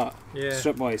like that, Yeah.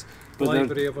 stripwise. But they're,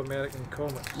 Library of American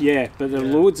Comics. yeah, but they're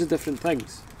Yeah. loads of different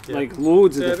things, Yeah. like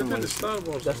loads of Yeah, they different did the ones. Star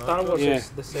Wars. The and Star that. Wars Yeah. is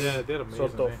the same. Yeah, they're amazing.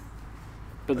 sort of. eh?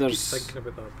 But I keep there's, thinking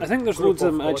about that. I think there's Group loads of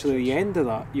of them actually at the watchers. end of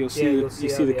that. You'll see, you'll you see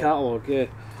see it, the yeah. catalogue. Yeah,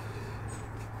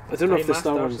 I don't know if the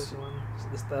Star Masters Wars. is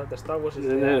one. The Star Wars is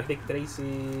Yeah. there. Dick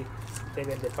Tracy,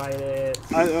 David the Pirate.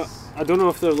 I don't know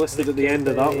if they're listed at the end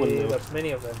of that one though. There's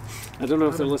many of them. I don't know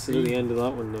if they're haven't listed at the seen- end of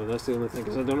that one though. That's the only thing,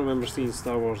 because I don't remember seeing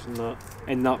Star Wars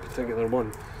in that particular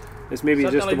one. It's maybe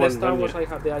Something just like the one. the Star done Wars, yet. I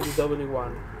have the IDW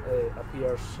one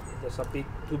appears. There's a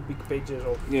two big pages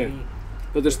of Yeah. 3.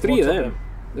 But there's with 3 of lots them.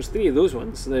 There's 3 of those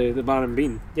ones. The Baron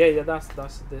Bean. Yeah, that's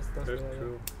this. That's Very the,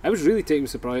 cool. I was really taken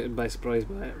by surprise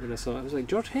by it when I saw it. I was like,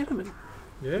 George Herriman.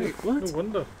 Yeah. Like, what? No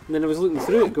wonder. And then I was looking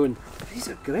through it, going, these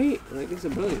are great. Like, these are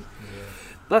brilliant.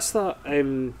 That's that.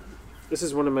 This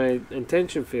is one of my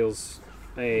intention fails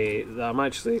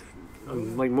that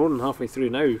I'm like more than halfway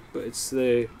through now. But it's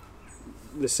the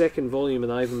second volume of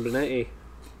the Ivan Brunetti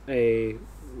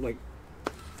like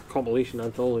compilation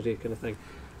anthology kind of thing.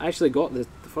 I actually got the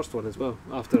first one as well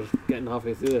after getting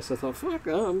halfway through this. I thought, fuck,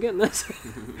 I'm getting this.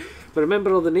 But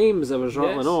remember all the names I was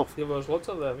rattling off. There was lots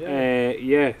of them. Yeah.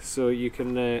 Yeah, so you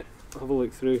can have a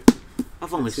look through.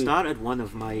 I've only Let's see. started one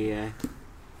of my.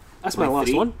 That's my My last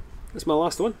 3. one. That's my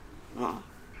last one. Oh,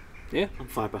 Yeah. I'm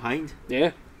far behind.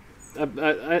 Yeah.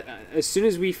 I, as soon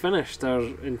as we finished our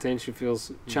intention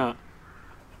feels chat,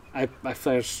 I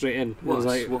fired straight in. I was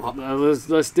like, What?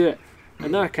 let's do it.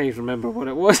 And now I can't even remember what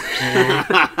it was.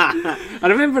 I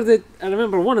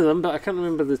remember one of them, but I can't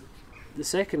remember the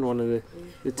second one of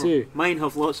the two. Mine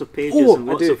have lots of pages Oh, and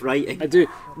I lots do. of writing. I do.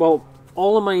 Well,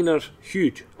 all of mine are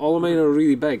huge. All of mine are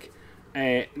really big.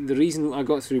 The reason I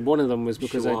got through one of them was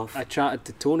because Show off. I chatted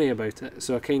to Tony about it,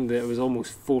 so I was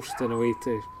almost forced in a way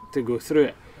to go through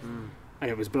it, and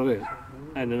it was brilliant.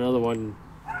 And another one,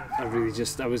 I'd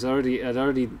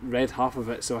already read half of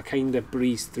it, so I kind of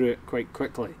breezed through it quite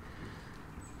quickly.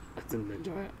 I didn't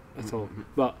enjoy it at all,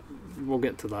 but we'll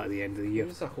get to that at the end of the year.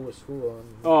 It's a whole school on.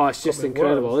 Oh, it's just comic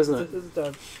incredible, world. isn't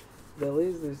it? The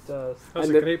list is just. That's And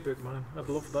a the- great book, man. I'd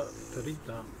love that to read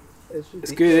that.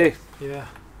 It's good, eh? Yeah.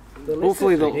 The list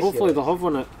Hopefully is they'll ridiculous. have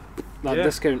one at that Yeah.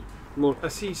 discount more. I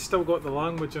see he's still got the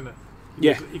language in it. He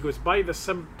Yeah. Goes, he goes by the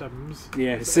symptoms.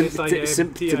 Yeah, SIMTIMS.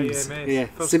 symptoms. Yeah,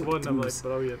 First one, I'm like, symptoms.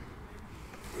 brilliant.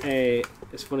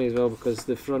 It's funny as well because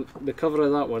the cover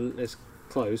of that one is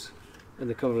Klaus, and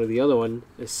the cover of the other one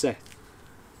is Seth.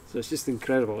 So it's just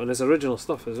incredible, and it's original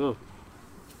stuff as well.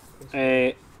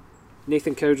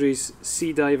 Nathan Cowdery's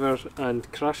Sea Diver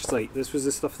and Crash Site. This was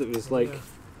the stuff that was like Yeah.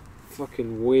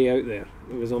 fucking way out there.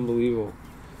 It was unbelievable.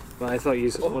 But I thought you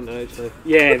just wanted to actually.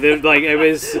 Yeah, like it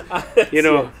was, you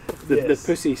know, the Yes.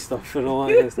 pussy stuff and all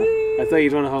that kind of stuff. I thought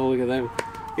you'd want to have a look at them.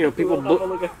 You know, people We'll have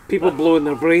a look at- people blowing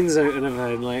their brains out and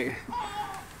everything. Like,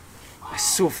 it's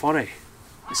so funny.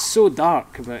 It's so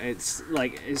dark, but it's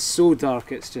so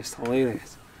dark. It's just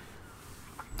hilarious.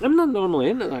 I'm not normally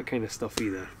into that kind of stuff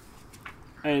either,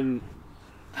 and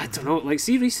I don't know. Like,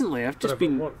 see, recently I've But just if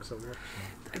been it works, it works.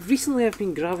 I've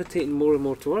been gravitating more and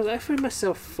more towards it. I found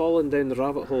myself falling down the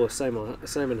rabbit hole of Simon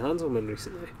Hanselman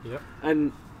recently, Yep.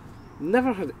 and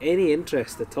never had any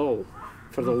interest at all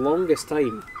for the longest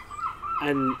time.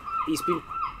 And he's been,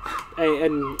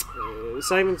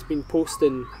 Simon's been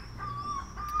posting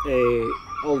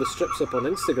all the strips up on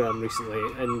Instagram recently,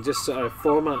 and just sort of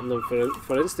formatting them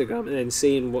for Instagram, and then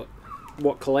saying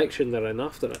what collection they're in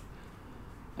after it.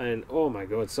 And oh my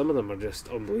god, some of them are just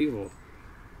unbelievable.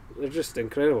 They're just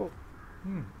incredible.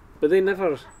 But they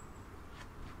never.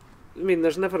 I mean,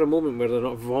 there's never a moment where they're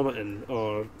not vomiting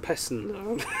or pissing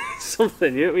or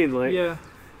something. You know what I mean? Like, yeah.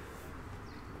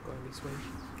 Going this way.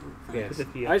 yes.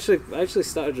 Yeah. I actually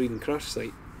started reading Crisis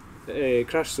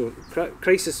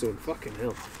Zone. Fucking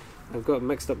hell, I've got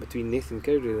mixed up between Nathan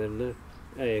Cowdery there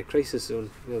now. Crisis Zone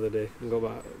the other day, and got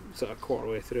about sort of a quarter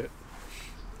way through it,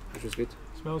 which was good.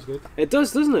 Smells good. It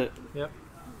does, doesn't it? Yep.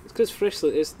 It's because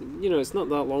freshly, it's it's not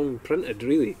that long printed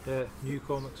really. Yeah, new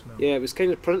comic smell. Yeah, it was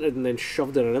kind of printed and then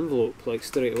shoved in an envelope like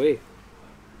straight away.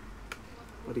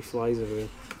 Bloody flies everywhere.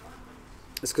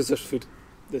 It's because there's food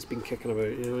that's been kicking about.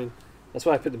 You know what I mean? That's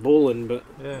why I put the bowl in, but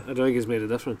Yeah. I don't think it's made a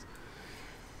difference.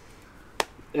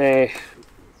 I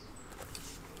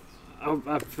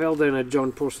fell down a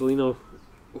John Porcellino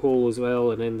hole as well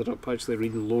and ended up actually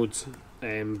reading loads.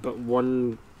 But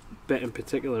one bit in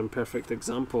particular, Imperfect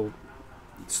Example,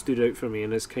 stood out for me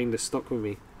and has kind of stuck with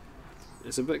me.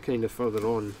 It's a bit kind of further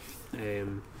on,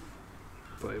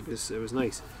 but it was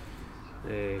nice.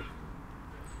 There's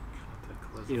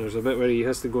a bit where he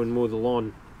has to go and mow the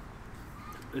lawn,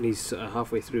 and he's sort of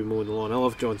halfway through mowing the lawn. I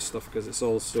love John's stuff because it's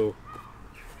all so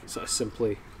sort of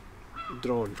simply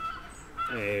drawn.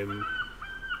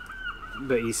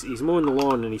 But he's mowing the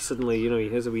lawn, and he suddenly, he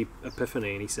has a wee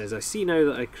epiphany, and he says, "I see now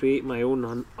that I create my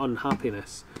own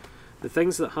unhappiness. The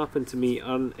things that happen to me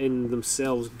aren't in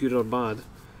themselves good or bad.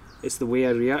 It's the way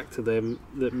I react to them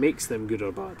that makes them good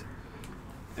or bad.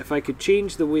 If I could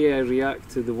change the way I react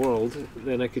to the world,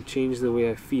 then I could change the way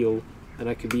I feel, and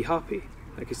I could be happy.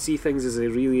 I could see things as they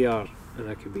really are, and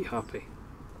I could be happy."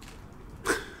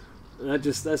 And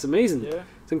that's amazing. Yeah.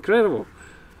 It's incredible.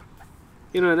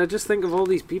 And I just think of all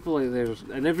these people out there,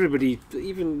 and everybody,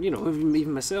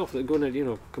 even myself, that go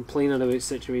and complaining about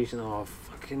situation. Oh,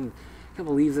 fucking, I can't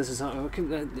believe this is happening.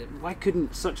 Why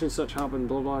couldn't such and such happen?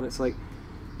 Blah blah. And it's like,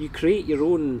 you create your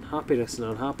own happiness and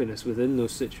unhappiness within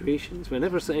those situations.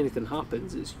 Whenever anything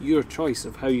happens, it's your choice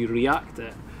of how you react to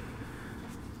it.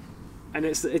 And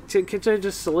it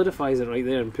just solidifies it right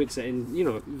there and puts it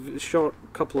in, short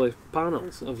couple of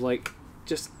panels of like,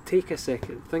 just take a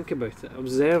second, think about it,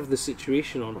 observe the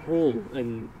situation on whole,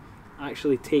 and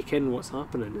actually take in what's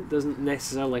happening. It doesn't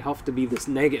necessarily have to be this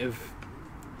negative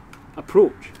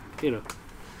approach,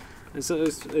 And so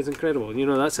it's incredible.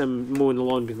 That's him mowing the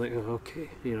lawn, being like, oh, okay,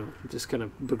 just kind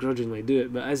of begrudgingly do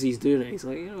it. But as he's doing it, he's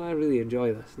like, I really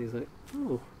enjoy this. And he's like,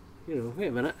 oh, wait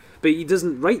a minute. But he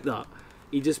doesn't write that.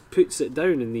 He just puts it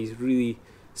down in these really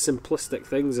simplistic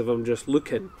things of him just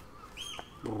looking.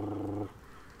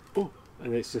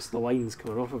 And it's just the lines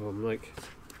coming off of him, like,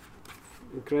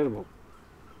 incredible.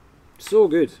 So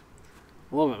good.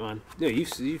 Love it, man. Yeah,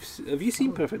 have you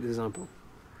seen Perfect Example?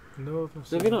 No, I've not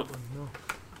seen Have you that not? one, no.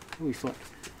 Holy fuck.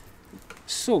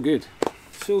 So good.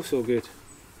 So good.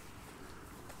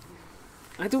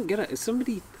 I don't get it.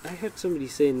 I heard somebody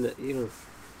saying that,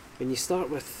 when you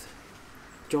start with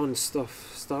John's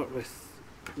stuff, start with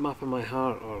Map of My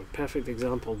Heart or Perfect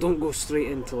Example, don't go straight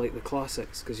into like the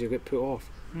classics because you'll get put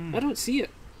off. I don't see it.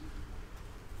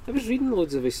 I was reading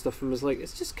loads of his stuff and was like,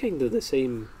 it's just kind of the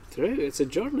same throughout. It's a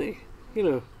journey.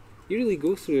 You really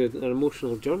go through an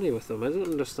emotional journey with them. I don't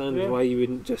understand why you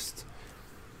wouldn't just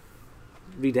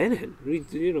read anything. Read,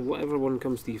 whatever one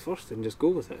comes to you first and just go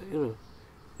with it.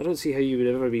 I don't see how you would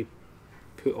ever be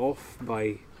put off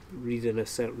by reading a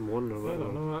certain one or I whatever.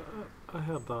 don't know, I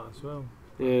heard that as well.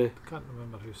 Yeah. I can't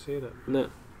remember who said it. No.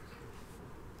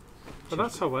 But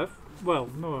that's how I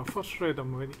first read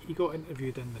him when he got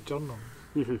interviewed in the Journal,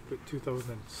 about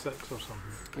 2006 or something.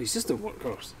 He's just a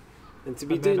workhorse. And to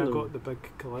be And doing then I them, got the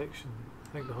big collection. I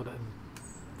think they had it in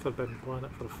Forbidden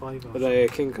Planet for a £5 or but something.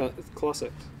 King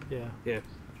Classics. Yeah. Yeah.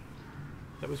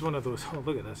 It was one of those, oh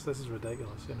look at this is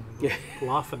ridiculous, Yeah.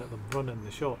 laughing at them running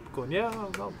the shop, going, yeah,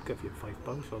 I'll give you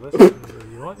 £5 for this. Whatever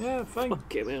you want, yeah, fine.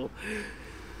 Fucking hell.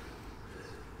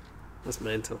 That's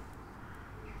mental.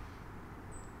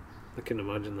 I can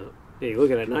imagine that. Hey, look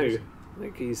at it now. Crazy.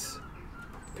 Like he's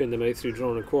putting them out through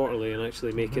Drawn and Quarterly and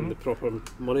actually making the proper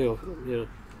money off them,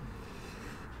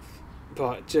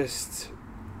 But just,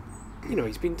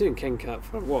 he's been doing King Cat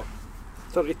for what?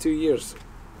 32 years.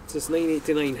 Since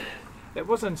 1989. It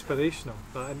was inspirational,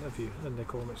 that interview in the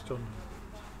Comics Journal.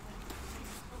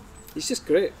 He's just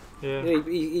great. Yeah.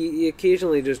 He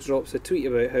occasionally just drops a tweet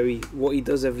about what he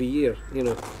does every year. I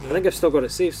think I've still got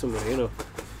it saved somewhere.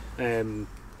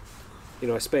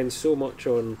 I spend so much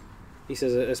on. He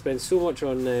says I spend so much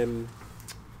on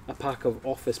a pack of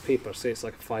office paper. Say it's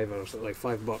like $5 or something, like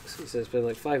 $5. He says spend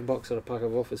like $5 on a pack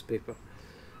of office paper.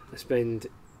 I spend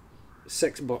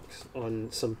 $6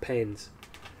 on some pens.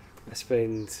 I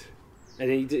spend,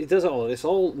 and he does it all. It's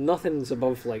all, nothing's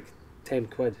above like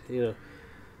 £10, you know.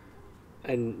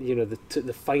 And you know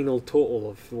the final total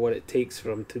of what it takes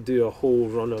for him to do a whole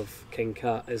run of King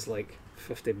Cat is like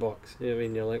 $50. You know what I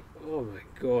mean? You're like, oh my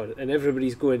god! And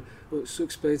everybody's going, oh, it's so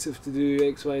expensive to do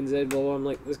X, Y, and Z. Blah blah. I'm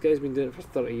like, this guy's been doing it for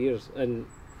 30 years, and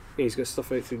he's got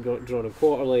stuff out through Drawn and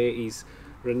Quarterly. He's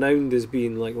renowned as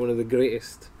being like one of the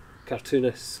greatest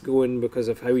cartoonists going because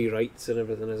of how he writes and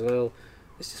everything as well.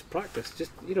 It's just practice.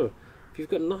 Just, you know, if you've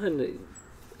got nothing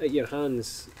at your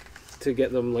hands to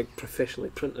get them like professionally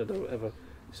printed or whatever,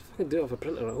 just fucking do it off a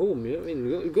printer at home. You know what I mean?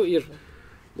 You go to your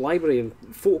library and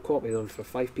photocopy them for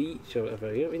 5p each or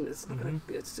whatever. You know what I mean? It's not gonna,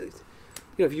 it's you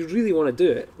know, if you really want to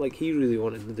do it, like he really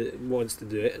wants to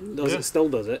do it and still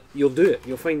does it, you'll do it.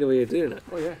 You'll find a way of doing it.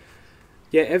 Oh yeah.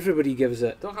 Yeah, everybody gives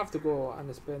it. Don't have to go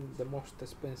and spend the most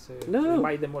expensive. No.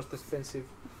 Buy the most expensive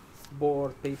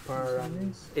board, paper,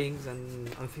 and inks and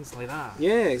things like that.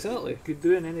 Yeah, exactly. You could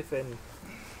do anything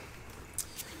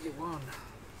you want.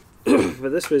 But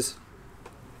this was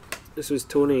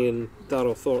Tony and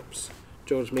Darryl Thorpe's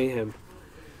George Mayhem,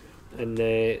 and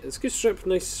it's a good strip,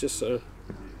 nice, just sort of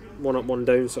one up, one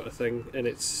down sort of thing, and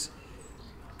it's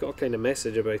got a kind of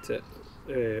message about it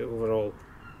overall.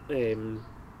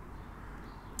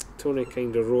 Tony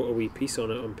kind of wrote a wee piece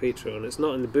on it on Patreon. It's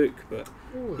not in the book, but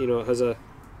you know, it has a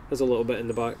little bit in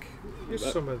the back. Here's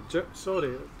some of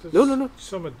No.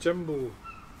 Some of Jimbo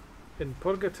in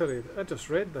Purgatory. I just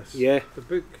read this. Yeah. The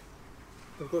book.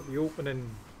 I've got the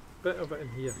opening bit of it in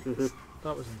here. Mm-hmm.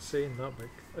 That was insane, that book.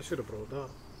 I should have brought that.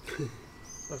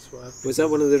 That's what Was that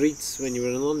one of the reads when you were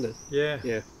in London? Yeah.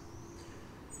 Yeah.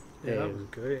 Yeah, that was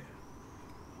great.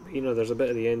 You know, there's a bit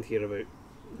at the end here about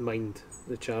Mind,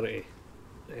 the charity,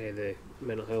 the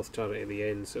mental health charity at the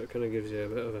end, so it kind of gives you a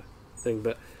bit of a thing.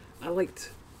 But I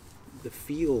liked the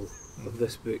feel of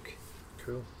this book.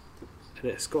 Cool. And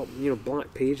it's got, you know,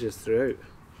 black pages throughout.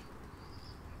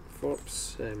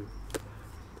 Thorpe's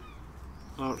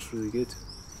art's really good.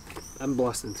 I'm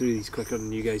blasting through these quicker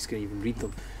than you guys can even read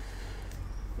them.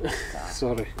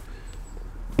 Sorry.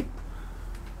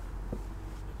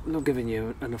 I'm not giving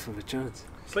you enough of a chance.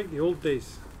 It's like the old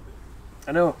days.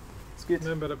 I know. It's good.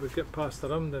 Remember, it would get passed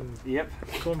around and Yep.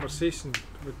 conversation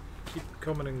would keep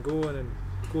coming and going and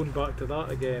going back to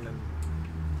that again, and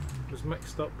it was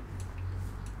mixed up.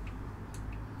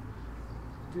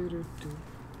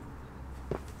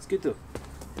 It's good though.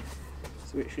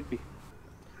 That's the way it should be.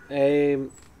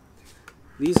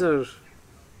 These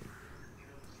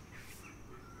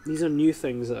are new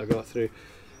things that I got through.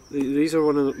 These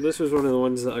are this was one of the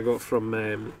ones that I got from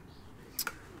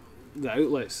the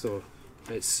outlet store.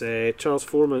 It's Charles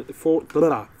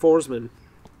Forsman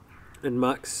and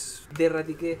Max.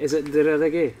 Déradigué. Is it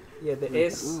Déradigué? Yeah, the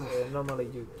S normally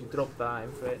you drop that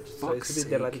in French, so it's a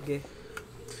bit Déradigué.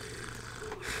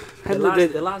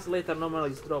 The last letter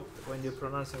normally is dropped when you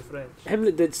pronounce in French. Him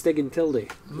that did Stig and Tilde.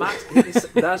 Max,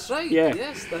 that's right. Yeah.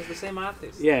 Yes, that's the same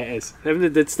artist. Yeah, it is. Him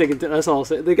that did Stig and Tilde. That's all.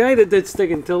 The guy that did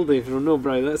Stig and Tilde from No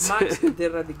Brow. That's Max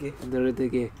Déradigué.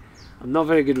 Déradigué. I'm not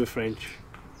very good with French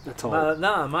at all.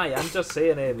 I'm just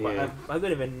saying it, but Yeah. I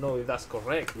don't even know if that's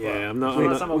correct. Yeah, I'm not.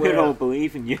 We're all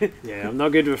believing you. Yeah, I'm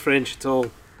not good with French at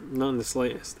all. Not in the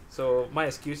slightest. So my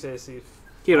excuse is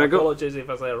I apologize if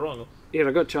I say it wrong. Here,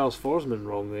 I got Charles Forsman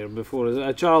wrong there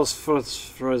before. Charles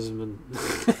Forsman.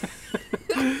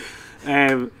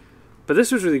 But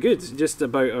this was really good. Just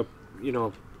about a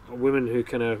woman who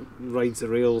kind of rides the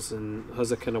rails and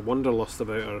has a kind of wanderlust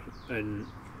about her, and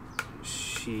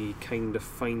she kind of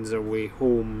finds her way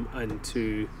home and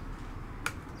to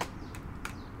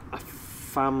a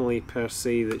family per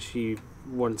se that she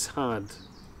once had.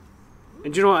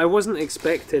 And you know what? I wasn't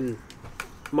expecting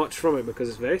much from it because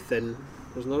it's very thin.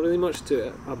 There's not really much to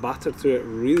it. I battered through it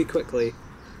really quickly.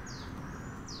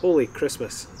 Holy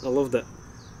Christmas. I loved it.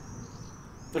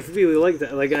 I really liked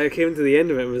it. Like, I came to the end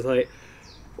of it and was like,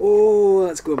 oh,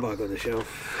 let's go back on the shelf.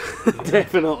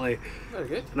 Definitely. Very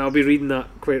good. And I'll be reading that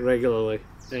quite regularly.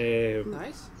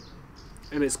 Nice.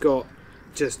 And it's got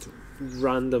just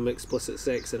random explicit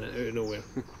sex in it out of nowhere.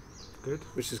 Good.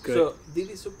 Which is great. So, did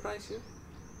it surprise you?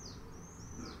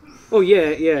 Oh yeah.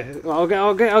 I'll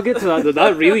get to that.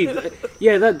 That really,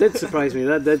 yeah, that did surprise me.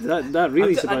 That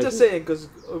really surprised me. I'm just saying because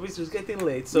it was getting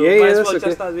late, so Yeah, might as that's well okay.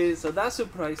 just start with it. So that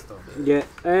surprised them. Yeah.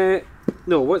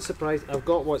 No. What surprised? I've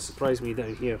got what surprised me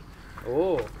down here.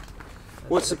 Oh.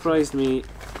 What surprised me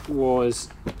was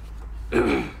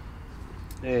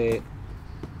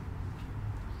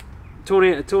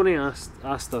Tony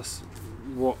asked us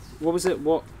what was it?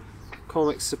 What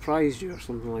comics surprised you or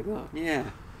something like that?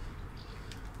 Yeah.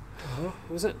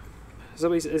 Was it? Is that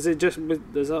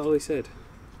all he said?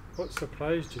 What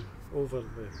surprised you over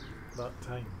that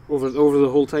time? Over the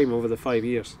whole time, over the 5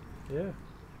 years. Yeah.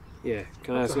 Yeah.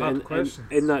 Can That's I a hard ask question.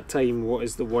 in that time? What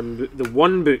is the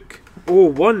one book? Oh,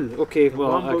 one. Okay. The Well,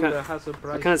 one I book can't. that has I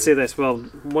surprised can't you. say this. Well,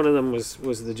 one of them was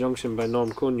The Junction by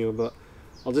Norm Conyo, but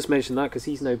I'll just mention that because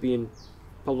he's now being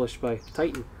published by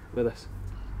Titan with us.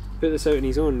 Put this out on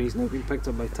his own. He's now been picked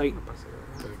up by Titan.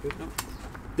 Very good.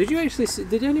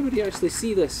 Did anybody actually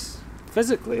see this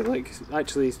physically? Like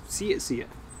actually see it?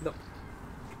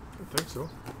 I think so.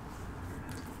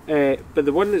 But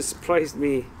the one that surprised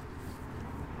me,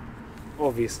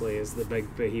 obviously, is the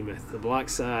big behemoth, the Black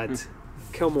Sad.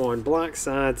 Come on, Black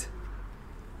Sad.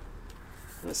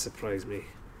 That surprised me.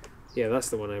 Yeah, that's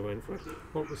the one I went for.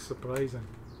 What was surprising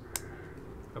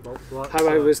about Black How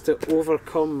I Sad? was to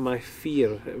overcome my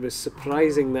fear. It was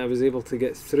surprising that I was able to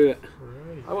get through it.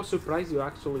 Right. I was surprised you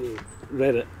actually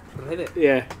Read it. read it.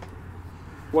 Yeah.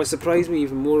 What surprised me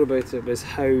even more about it was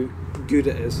how good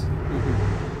it is.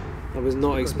 I was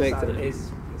not Because expecting it.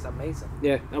 It's amazing.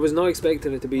 Yeah, I was not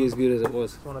expecting it to be as good as it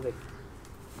was. It's one of the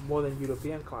modern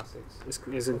European classics.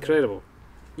 It's incredible.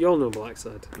 You all know Black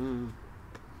Sad. Mm.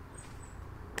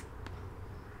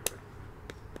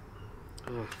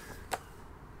 Oh.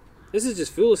 This is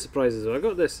just full of surprises. I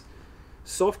got this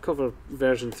soft cover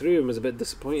version through and was a bit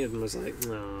disappointed and was like,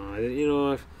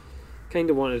 no, I kind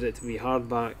of wanted it to be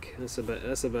hardback. That's a bit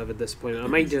of a disappointment. I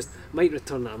might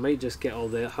return it. I might just get all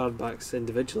the hardbacks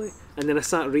individually. And then I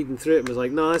sat reading through it and was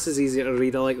like, no, this is easier to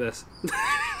read. I like this.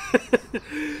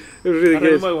 It was really I good.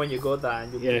 remember when you got that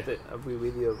and you Yeah. put a wee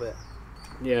video of it.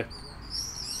 Yeah,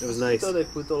 it was nice. So they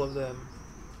put all of them.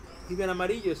 Even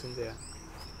Amarillo's in there.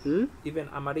 Hmm? Even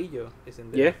Amarillo is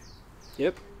in there.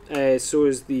 Yeah. Yep. So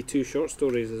is the 2 short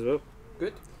stories as well.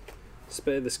 Good.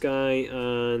 Spit of the Sky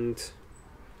and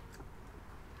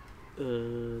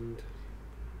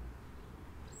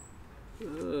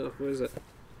what is it?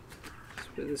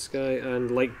 Spit of the Sky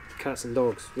and Like Cats and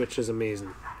Dogs, which is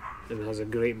amazing, and it has a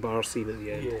great bar scene at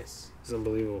the end. Yes. It's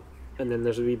unbelievable. And then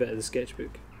there's a wee bit of the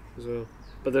sketchbook as well.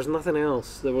 But there's nothing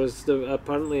else. There was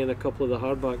apparently in a couple of the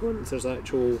hardback ones. There's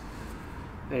actual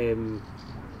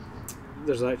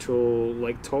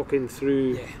like talking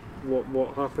through Yeah.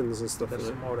 what happens and stuff. There's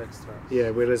In it. more extras.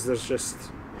 Yeah, whereas there's just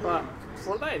But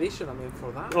for that edition, I mean,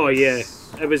 for that. oh yeah,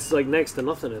 it's- it was like next to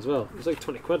nothing as well. It was like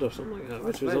 20 quid or something like that,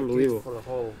 which it's was very good unbelievable. for the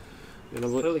whole. You know,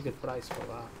 Really good price for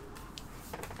that.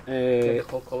 The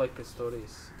whole collected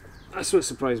stories. That's what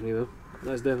surprised me though.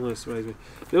 That's definitely what surprised me.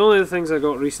 The only other things I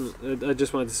got recently, I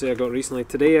just wanted to say I got recently.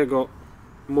 Today I got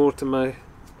more to my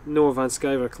Noah Van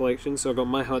Sciver collection, so I got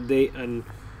My Hot Date and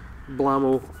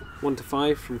Blammo 1 to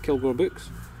 5 from Kilgore Books,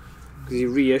 because he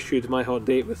reissued My Hot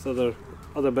Date with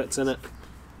other bits in it,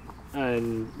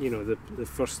 and you know the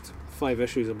first 5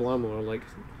 issues of Blammo are like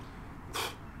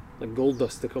gold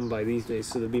dust to come by these days,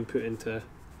 so they've been put into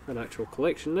an actual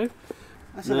collection now.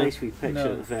 That's No. a nice wee picture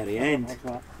No. at the very end.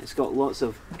 It's got lots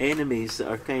of enemies that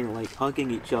are kind of like hugging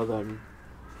each other and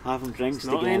having drinks It's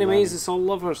not together. enemies, it's all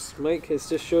lovers, Mike. It's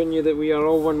just showing you that we are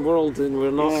all one world and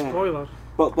we're not. Yeah. Spoiler.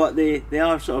 But they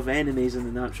are sort of enemies in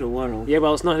the natural world. Yeah,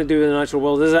 well, it's nothing to do with the natural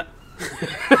world, is it?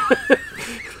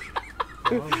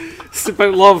 It's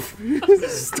about love.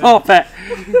 Stop it.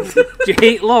 Do you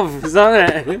hate love? Is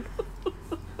that it?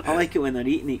 I like it when they're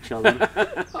eating each other.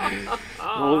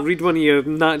 I'll read one of your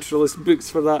naturalist books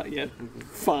for that, yeah.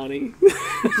 Funny.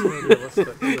 It's not realistic,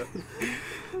 is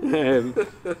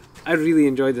it? I really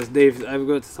enjoyed this. Dave, I've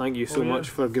got to thank you so Oh, yeah. much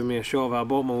for giving me a shot of it. I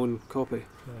bought my own copy.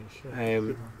 Nice,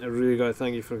 yeah. I really got to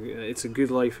thank you for It's a Good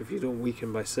Life If You Don't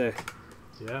Weaken by Seth.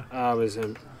 Yeah. I was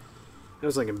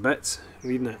like in bits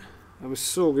reading it. It was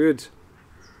so good.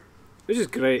 It's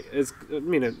just great.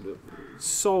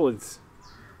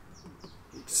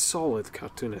 Solid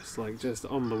cartoonist, like just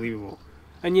unbelievable.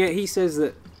 And yet he says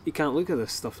that he can't look at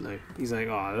this stuff now. He's like,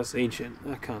 oh, that's ancient.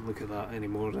 I can't look at that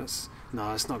anymore. That's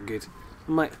not good.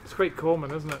 I'm like, It's quite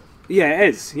common, isn't it? yeah, it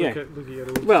is. Yeah. Look at your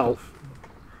old Well, stuff.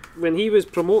 when he was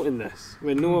promoting this,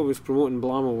 when Noah was promoting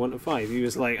Blammo 1 to 5, he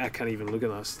was like, I can't even look at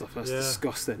that stuff. That's Yeah.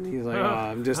 disgusting. He's like,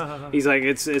 I'm just. He's like,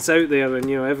 it's out there, and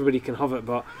everybody can have it,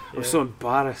 but I'm so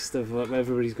embarrassed of what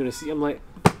everybody's going to see. I'm like,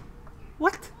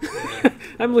 what?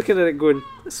 I'm looking at it going,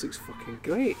 this looks fucking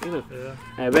great, Yeah.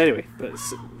 But anyway,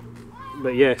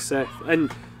 but yeah, Seth,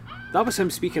 and that was him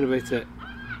speaking about it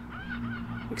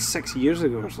like 6 years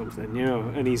ago or something,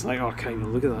 and he's like, oh, I can't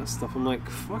even look at that stuff. I'm like,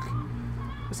 fuck,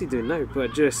 what's he doing now?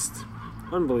 But just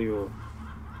unbelievable,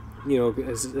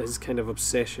 his kind of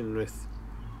obsession with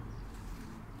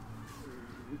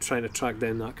trying to track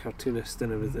down that cartoonist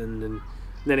and everything, and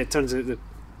then it turns out the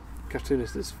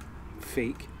cartoonist is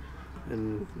fake,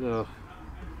 and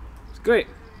it's great.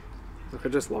 Like, I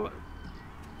just love it.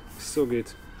 It's so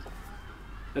good.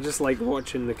 I just like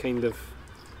watching the kind of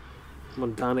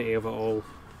mundanity of it all,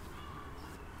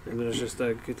 and there's just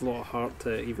a good lot of heart to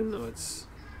it, even though it's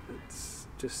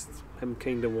just him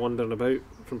kind of wandering about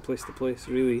from place to place,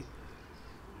 really.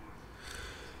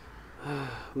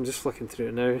 I'm just flicking through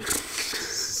it now.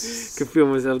 Can feel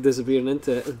myself disappearing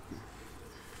into it.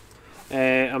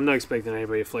 I'm not expecting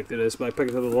anybody to flick through this, but I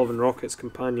picked up the Love and Rockets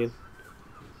Companion.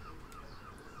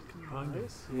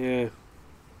 Nice. Yeah.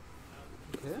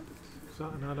 Okay. Is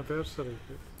that an anniversary?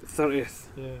 30th.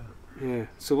 Yeah. Yeah.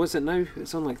 So what's it now?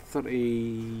 It's on like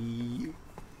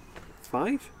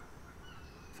 35?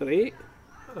 38?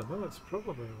 I don't know, it's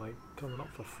probably like coming up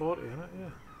for 40, isn't it? Yeah.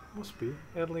 Must be.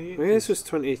 Early 80s. Well, yeah, this was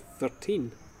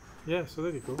 2013. Yeah, so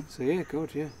there you go. So yeah,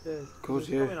 God, yeah. Yeah, God, it's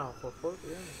yeah. coming out for 40,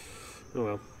 yeah. Oh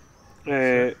well. But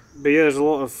yeah, there's a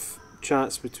lot of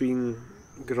chats between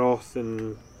Groth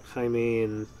and Jaime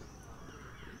and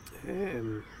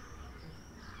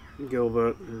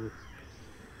Gilbert, and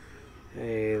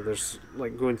there's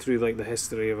like going through like the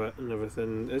history of it and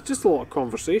everything. It's just a lot of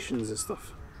conversations and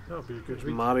stuff. That'll be a good There's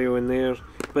read. Mario in there,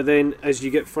 but then as you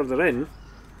get further in,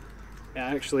 it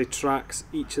actually tracks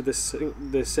each of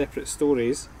the separate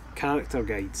stories, character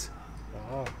guides,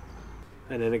 Wow.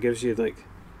 and then it gives you like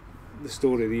the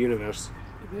story of the universe,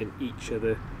 and then each of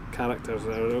the characters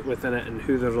that are within it and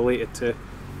who they're related to.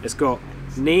 It's got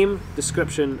name,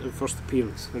 description, and first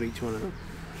appearance for each one of them.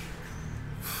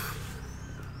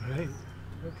 Right.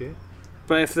 Okay.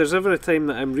 But if there's ever a time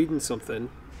that I'm reading something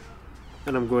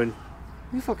and I'm going,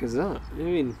 who the fuck is that? I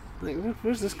mean, like,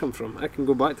 where's this come from? I can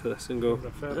go back to this and go,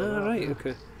 Refer to that, right, yeah.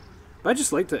 okay. But I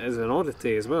just liked it as an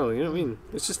oddity as well, you know what I mean?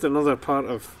 It's just another part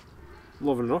of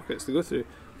Love and Rockets to go through.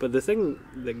 But the thing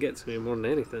that gets me more than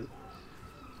anything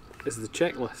is the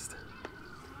checklist.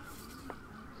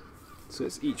 So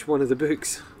it's each one of the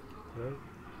books. Right.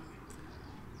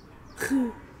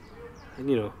 And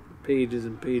you know, pages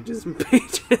and pages and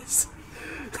pages.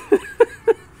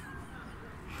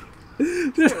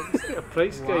 It's like a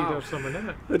price guide Wow. or something, isn't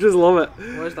it? I just love it.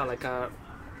 What is that, like a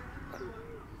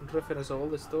reference of all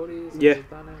the stories? Yeah. they've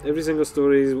done it? Every single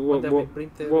story is What they've been what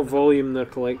printed? volume they're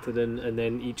collected in, and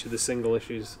then each of the single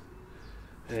issues.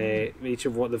 Each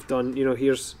of what they've done. You know,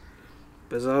 here's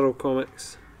Bizarro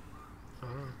Comics, Ah,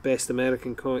 Best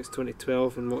American Comics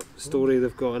 2012, and what story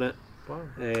they've got in it.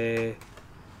 wow.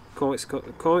 Comic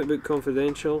Book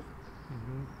Confidential,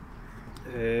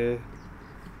 Mm-hmm.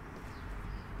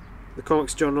 the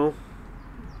Comics Journal.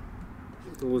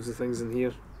 Loads of things in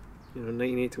here. You know,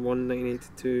 1981,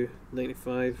 1982,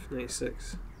 95,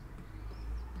 96.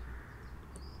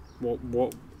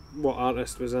 What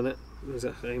artist was in it? Was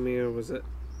it Jaime or was it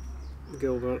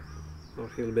Gilbert or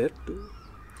Gilberto?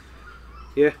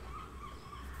 Yeah.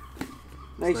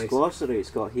 Nice Nice. glossary it's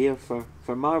got here for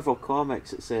Marvel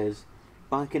Comics. It says,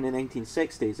 back in the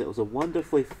 1960s, it was a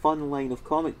wonderfully fun line of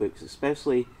comic books,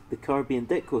 especially the Kirby and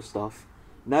Ditko stuff.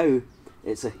 Now,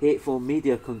 it's a hateful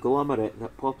media conglomerate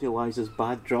that popularises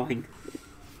bad drawing.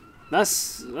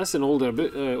 That's an older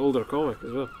comic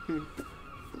as well.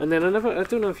 And then I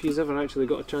don't know if you've ever actually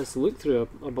got a chance to look through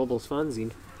a Bubbles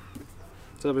fanzine.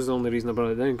 So that was the only reason I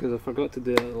brought it down, because I forgot to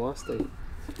do it the last time.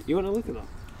 You want to look at that?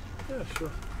 Yeah, sure.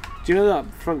 Do you know that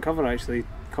front cover actually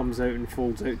comes out and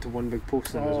folds out to one big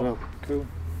poster as well? Cool.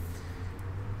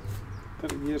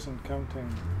 30 years and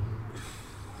counting.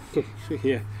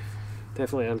 Yeah,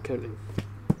 definitely I'm counting.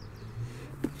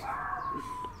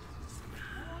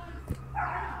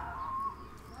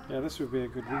 Yeah, this would be a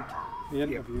good read. The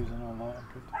interviews and all that are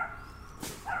good.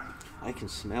 I can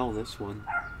smell this one.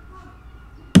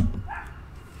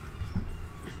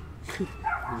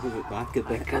 Move it back a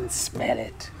bit. can smell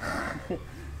it.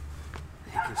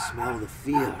 I can smell the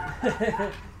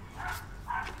fear.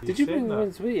 Did you said bring the that?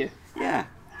 ones with you? Yeah.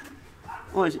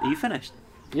 Oh, are you finished?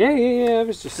 Yeah. I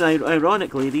was just. So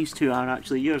ironically, these two are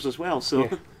actually yours as well. So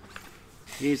Yeah.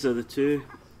 these are the two: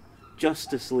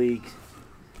 Justice League,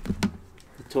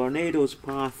 The Tornado's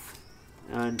Path,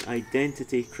 and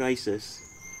Identity Crisis.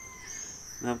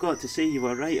 Now I've got to say you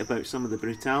were right about some of the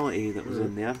brutality that was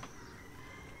in there.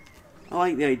 I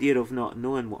like the idea of not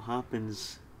knowing what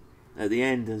happens at the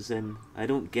end, as in I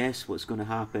don't guess what's going to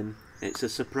happen. It's a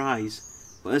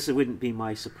surprise, but this wouldn't be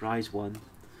my surprise one.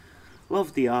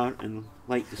 Love the art and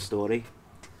like the story.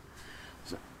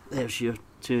 So there's your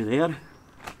two there.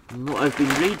 And what I've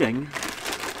been reading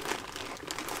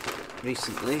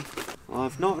recently, well,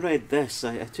 I've not read this.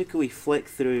 I took a wee flick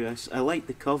through. I liked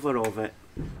the cover of it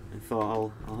and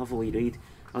thought I'll have a wee read.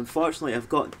 unfortunately, I've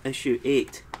got issue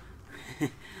 8.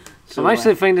 I'm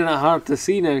actually finding it hard to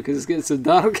see now because it's getting so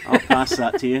dark. I'll pass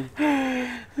that to you.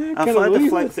 I've had to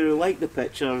flip through, like the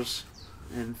pictures,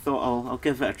 and thought I'll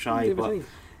give it a try, but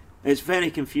it's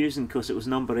very confusing because it was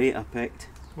number 8 I picked.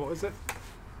 What is it?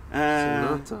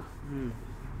 Sonata.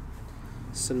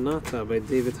 Sonata by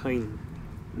David Hine.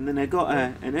 And then I got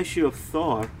an issue of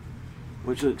Thor,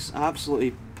 which looks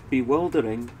absolutely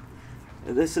bewildering.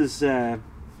 This is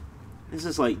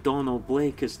like Donald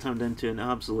Blake has turned into an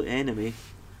absolute enemy.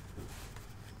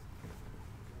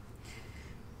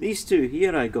 These two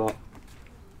here I got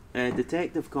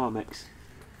Detective Comics,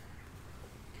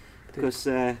 because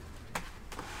the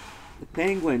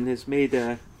Penguin has made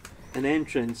an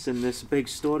entrance in this big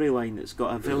storyline that's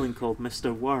got a villain called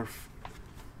Mr. Worf.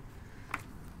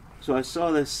 So I saw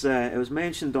this, it was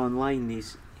mentioned online, the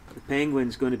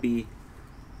Penguin's going to be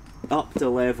up to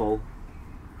level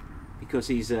because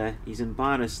he's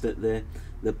embarrassed that the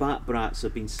Bat Brats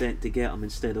have been sent to get him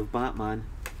instead of Batman.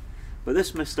 But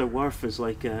this Mr. Worf is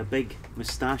like a big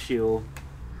mustachio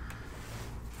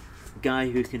guy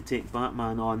who can take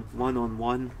Batman on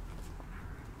one-on-one.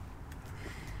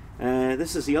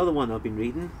 This is the other one I've been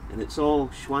reading, and it's all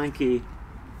Schwanky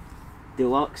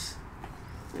Deluxe.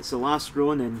 It's The Last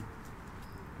Ronin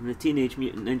and the Teenage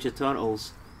Mutant Ninja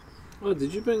Turtles. Oh,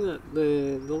 did you bring that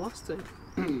the last time?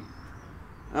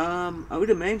 I would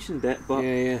have mentioned it, but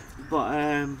yeah.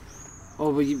 But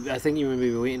oh, but I think you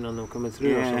maybe were waiting on them coming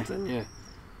through or something. Yeah.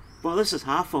 Well, this is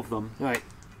half of them. Right.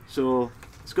 So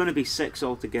it's going to be 6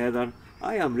 altogether.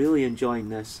 I am really enjoying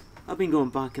this. I've been going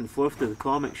back and forth to the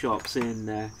comic shop saying,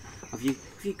 "Have you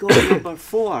got number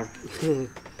 4?"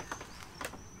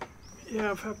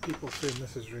 Yeah, I've heard people saying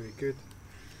this is really good.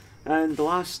 And the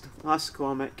last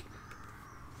comic,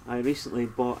 I recently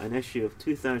bought an issue of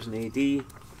 2000 AD.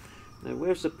 Now,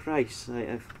 where's the price?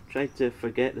 I've tried to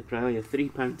forget the price.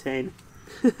 £3.10.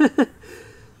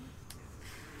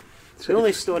 The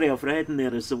only story I've read in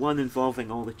there is the one involving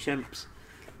all the chimps,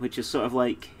 which is sort of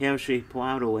like Hershey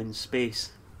Poirot in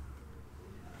space.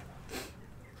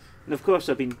 And of course,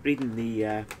 I've been reading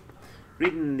the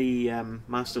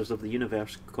Masters of the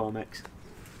Universe comics.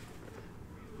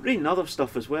 Reading other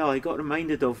stuff as well. I got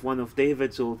reminded of one of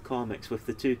David's old comics with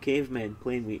the 2 cavemen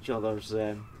playing with each other's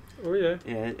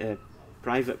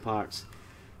private parts.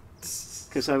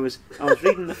 Because I was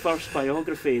reading the first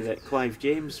biography that Clive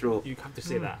James wrote. You have to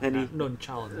say that. And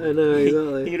nonchalant. I know,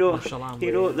 exactly.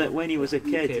 He wrote that when he was a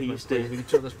kid, he used to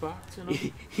each other's parts, you know?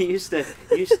 he used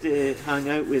to hang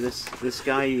out with this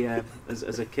guy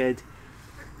as a kid,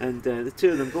 and the two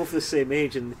of them both the same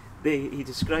age, and he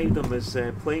described them as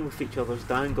playing with each other's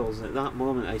dangles. And at that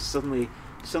moment, I suddenly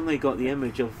got the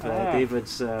image of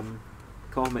David's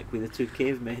comic with the 2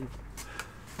 cavemen.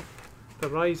 The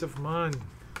Rise of Man.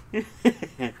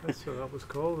 That's what that was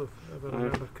called, if I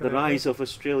remember correctly. The Rise of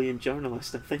Australian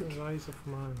Journalist, I think. The Rise of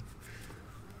Man.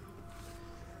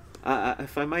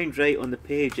 If I mind right on the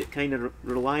page, it kind of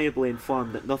reliably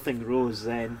informed that nothing rose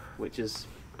then, which is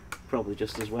probably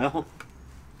just as well.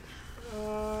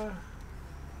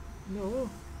 No.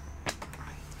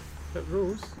 It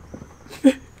rose.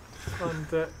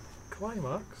 And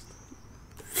climaxed.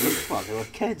 Well, they were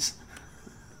kids.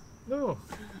 No,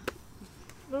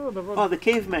 they were... Oh, the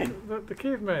cavemen. The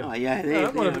cavemen. Oh, yeah,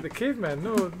 that one about the cavemen.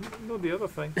 No, the other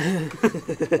thing.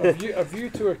 A view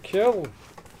to a kill.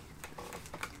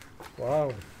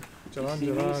 Wow.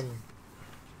 Duran.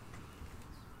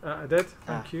 I did,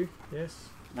 thank you. Yes.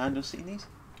 Nando seen these?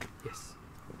 Yes.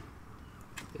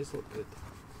 These look good.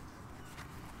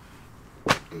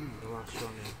 The last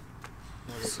one,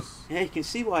 yeah, you can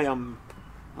see why I'm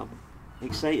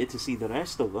excited to see the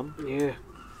rest of them. Yeah.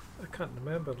 I can't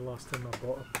remember the last time I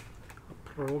bought a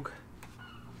prog.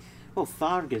 Well,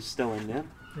 Tharg is still in there.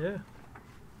 Yeah.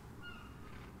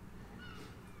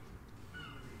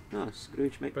 No,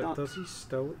 Scrooge But McDuck. does he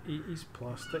still eat his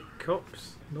plastic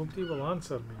cups? Nobody will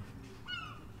answer me.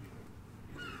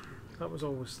 That was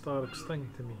always Stark's thing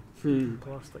to me. Eating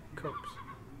plastic cups.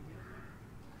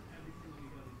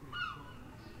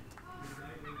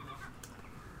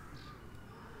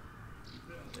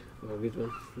 Oh, good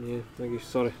one. Yeah, thank you.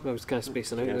 Sorry, I was kind of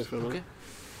spacing out there for a minute.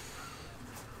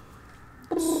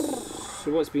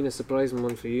 So what's been a surprising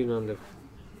one for you, Nando?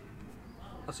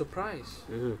 A surprise?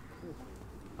 Mm-hmm.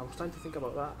 I was trying to think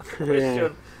about that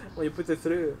question when you put it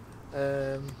through.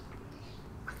 I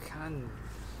can't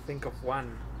think of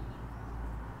one.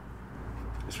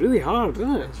 It's really hard,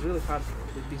 isn't it? It's really hard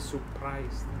to be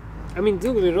surprised. I mean,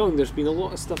 don't get me wrong, there's been a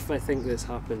lot of stuff I think that's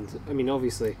happened. I mean,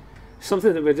 obviously,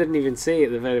 something that we didn't even say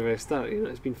at the very, very start. You know,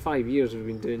 it's been 5 years we've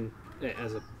been doing it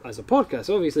as a podcast.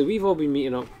 Obviously, we've all been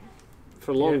meeting up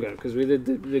for longer, because we did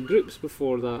the groups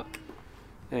before that,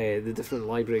 the different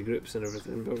library groups and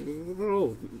everything. But we were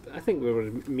all, I think we were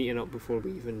meeting up before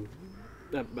we even,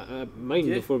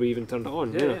 before we even turned it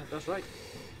on. Yeah, that's right.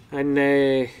 And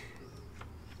it's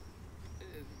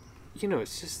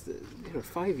just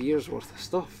 5 years worth of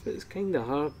stuff. It's kind of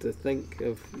hard to think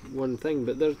of one thing,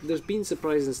 but there's been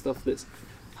surprising stuff that's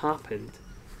happened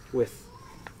with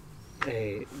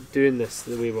doing this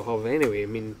the way we have anyway. I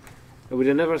mean, I would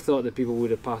have never thought that people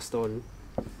would have passed on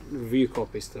review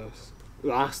copies to us,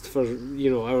 asked for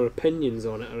our opinions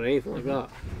on it or anything like that.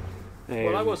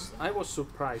 Well, I was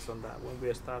surprised on that when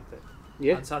we started.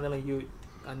 Yeah. And suddenly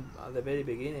and at the very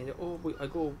beginning, we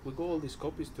go all these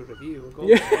copies to review. We go all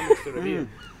these comics to review.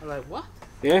 I'm like, what?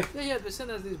 Yeah. Yeah. They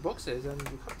send us these boxes, and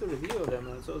we have to review them.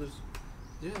 And so there's,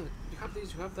 you have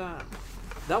this, you have that.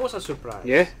 That was a surprise.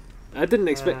 Yeah. I didn't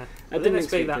expect. I didn't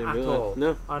expect that at all.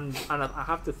 No. And I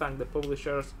have to thank the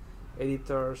publishers,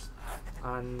 editors,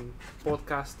 and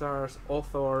podcasters,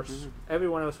 authors,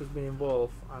 everyone else who's been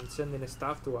involved and sending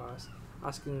stuff to us,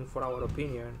 asking for our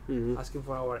opinion, asking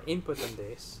for our input on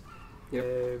this. Yep.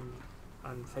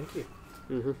 And thank you.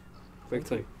 Big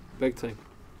time.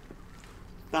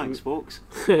 Thanks, folks.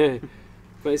 But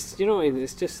it's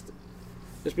it's just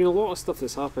there's been a lot of stuff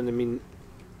that's happened. I mean,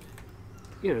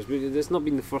 it's not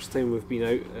been the first time we've been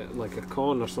out at like a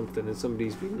con or something and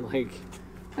somebody's been like,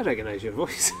 I recognise your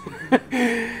voice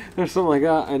or something like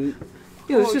that, and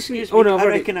it's just I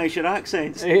recognise your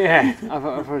accents. Yeah, I've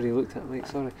already looked at it, mate.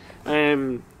 Sorry. Yeah,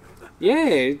 do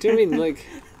you know what I mean? Like,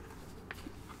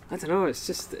 I don't know.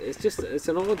 It's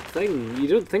an odd thing. You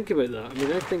don't think about that. I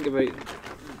mean, I think about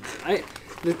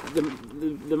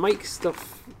the mic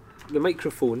stuff, the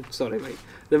microphone. Sorry, Mike.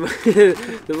 The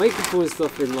microphone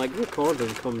stuff in like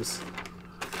recording comes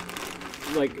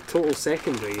like total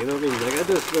secondary. You know what I mean? Like, I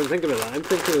just don't think about that. I'm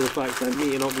thinking of the fact that I'm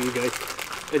meeting up with you guys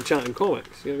and chatting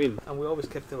comics. You know what I mean? And we always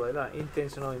kept it like that,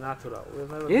 intentionally natural. We've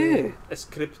never been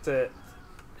scripted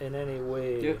in any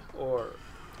way or.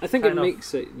 I think it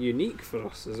makes it unique for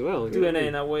us as well. Doing it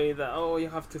in a way that you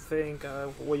have to think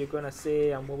what you're gonna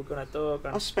say and what we're gonna talk.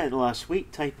 And I spent the last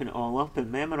week typing it all up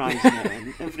and memorising it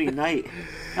and every night.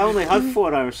 I only had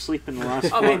 4 hours sleep in the last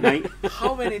fortnight.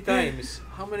 How many times,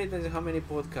 how many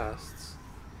podcasts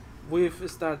we've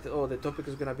started? The topic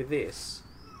is gonna be this,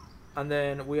 and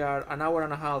then we are an hour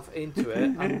and a half into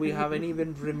it, and we haven't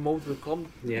even remotely come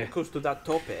close to that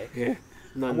topic. Yeah.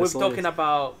 And we're talking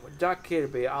about Jack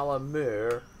Kirby, Alan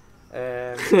Moore,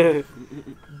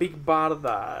 Big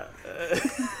Barda.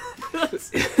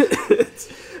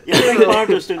 Big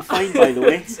Barda's doing fine, by the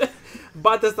way.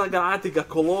 Battlestar Galactica,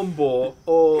 Colombo,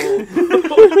 or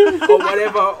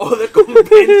whatever other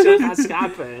convention has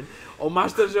happened, or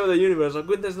Masters of the Universe, or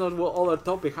goodness knows what other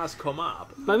topic has come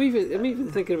up. But I'm even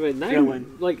thinking about now,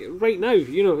 like right now.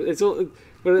 It's all.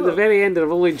 But at the very end,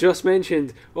 I've only just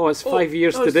mentioned, it's 5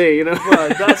 years today, Well,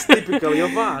 that's typical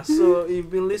of us. So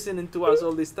you've been listening to us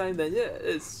all this time, then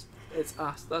it's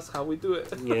us. That's how we do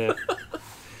it.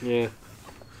 Yeah.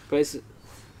 But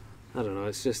I don't know.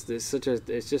 It's just such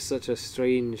a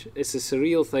strange. It's a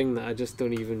surreal thing that I just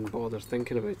don't even bother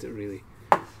thinking about it really.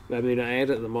 I mean, I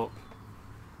edit them up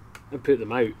and put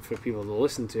them out for people to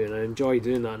listen to, and I enjoy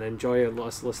doing that, and I enjoy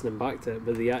us listening back to it.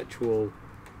 But the actual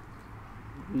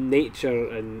nature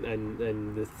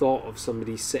and the thought of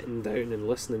somebody sitting down and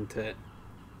listening to it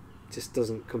just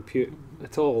doesn't compute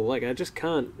at all. Like, I just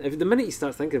can't. If the minute you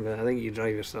start thinking about it, I think you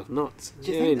drive yourself nuts.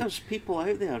 Do you think there's people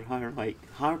out there who are like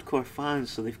hardcore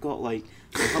fans, so they've got like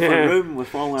a room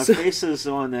with all our faces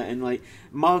on it, and like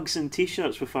mugs and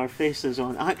t-shirts with our faces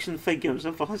on, action figures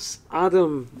of us?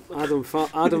 Adam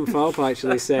Falp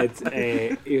actually said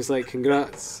he was like,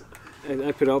 congrats. And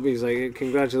I put up, he was like,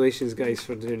 congratulations guys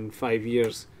for doing 5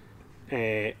 years.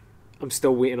 I'm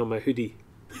still waiting on my hoodie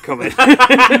coming.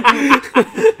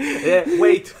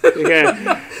 Wait.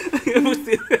 Yeah.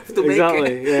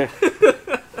 Exactly, yeah.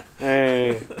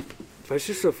 But it's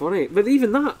just so funny. But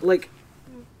even that, like,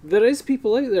 there is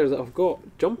people out there that have got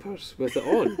jumpers with it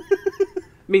on. I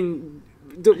mean,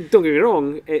 don't get me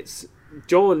wrong, it's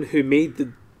John who made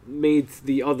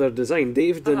the other design.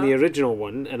 Dave did the original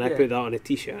one, and I put that on a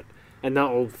t-shirt. And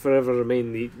that will forever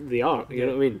remain the art, you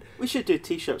know what I mean? We should do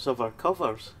t-shirts of our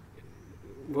covers.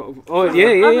 Yeah.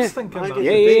 I was thinking that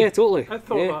today. Yeah, totally. I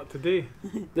thought that today.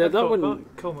 That one,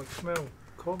 that Comic Smell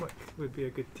comic would be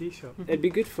a good t-shirt. It'd be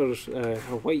good for a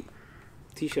white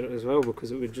t-shirt as well,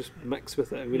 because it would just mix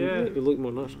with it. I mean, it would look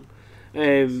more natural.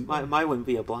 Mine wouldn't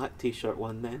be a black t-shirt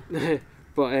one then.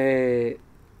 But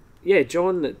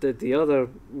John that did the other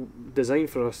design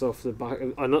for us off the back.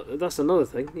 That's another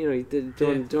thing, he did.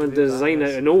 John designed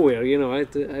out of nowhere.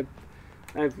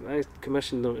 I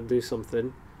commissioned him to do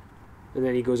something, and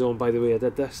then he goes on. By the way, I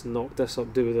did this, knocked this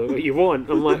up, do with it what you want.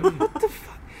 I'm like, what the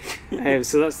fuck?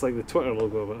 So that's like the Twitter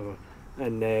logo or whatever.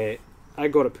 And I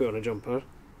got it put on a jumper,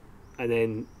 and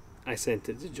then I sent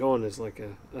it to John as like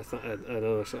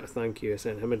another sort of thank you. I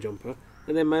sent him a jumper,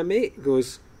 and then my mate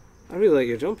goes, I really like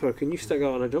your jumper, can you stick it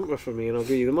on a jumper for me and I'll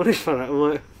give you the money for it? I'm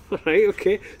like, alright,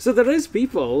 okay. So there is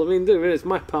people, I mean it's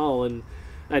my pal and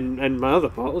my other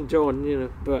pal, John, you know,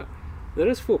 but there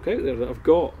is folk out there that have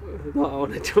got that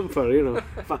on a jumper, you know.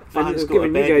 Fans go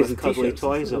to bed with cuddly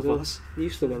toys of us. You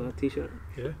still got that t-shirt.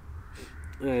 Yeah.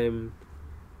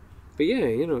 But yeah,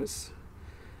 you know,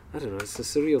 I don't know, it's a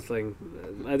surreal thing.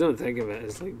 I don't think of it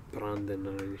as like branding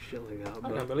or any shit like that.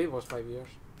 I can't believe it was 5 years.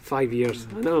 5 years,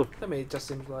 I know. I mean, it just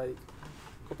seems like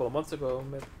a couple of months ago.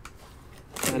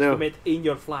 I know. Met in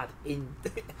your flat in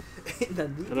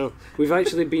Dundee. I know. We've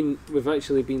actually been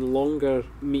longer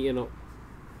meeting up.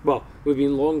 Well, we've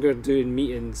been longer doing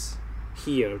meetings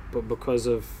here, but because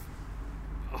of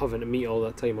having to meet all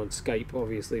that time on Skype,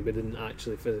 obviously we didn't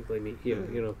actually physically meet here.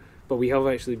 You know, but we have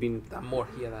actually been done more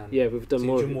here than we've done since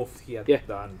more. You moved here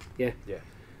than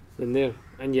than there,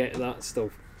 and yet that still.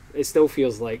 It still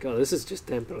feels like, oh, this is just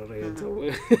temporary until...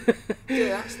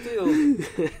 Yeah, still,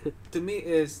 to me,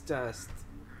 it's just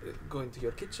going to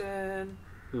your kitchen,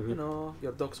 you know,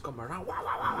 your dogs come around, wow,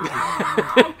 wow,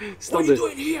 wow, wow. What are you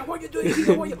doing here? What are you doing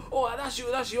here? Oh, that's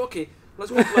you, okay,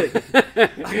 let's go play.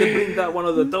 And they bring that one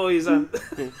of the toys and...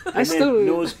 I still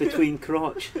nose between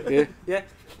crotch. Yeah.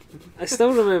 I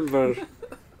still remember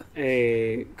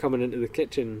coming into the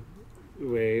kitchen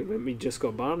when we just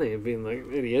got Barney and being like,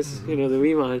 there he is, you know, the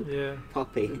wee man. Yeah.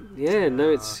 Puppy. Yeah, now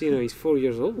it's, you know, he's 4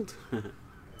 years old.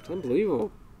 It's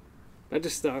unbelievable. I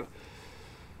just I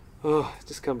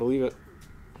just can't believe it.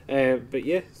 But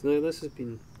yeah, so this has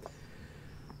been,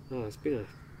 it's been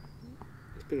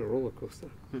a roller coaster.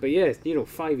 But yeah, you know,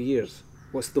 5 years.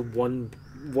 What's the one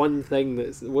thing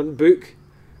that's, one book,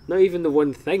 not even the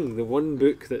one thing, the one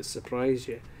book that surprised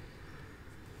you?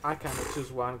 I cannot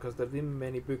choose one because there have been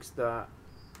many books that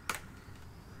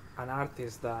an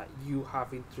artist that you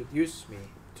have introduced me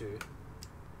to.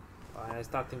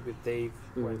 Starting with Dave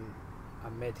when I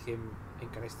met him in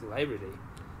Carnoustie Library,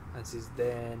 and since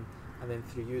then, and then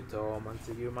through you, Tom, and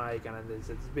through you, Mike, and it's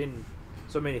been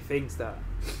so many things that,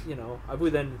 you know, I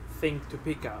wouldn't think to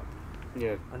pick up.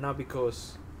 Yeah. And now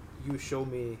because you show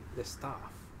me the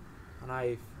stuff, and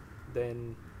I've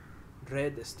then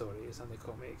read the stories and the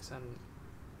comics, and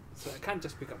so I can't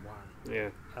just pick up one. Yeah.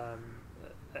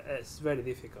 It's very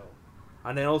difficult.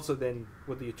 And then also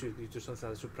what do you choose? Do you choose something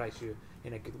that surprise you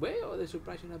in a good way, or they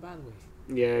surprise you in a bad way?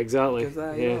 Yeah, exactly.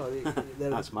 Because yeah. you know,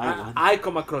 that's my one. I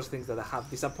come across things that have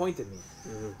disappointed me,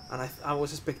 and I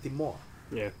was expecting more.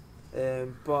 Yeah.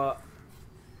 But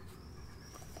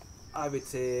I would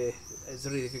say it's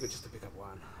really difficult just to pick up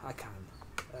one. I can't.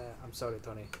 I'm sorry,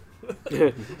 Tony.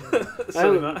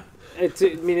 Sorry, Matt.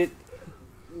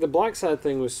 The Black Sad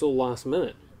thing was so last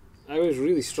minute. I was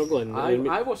really struggling.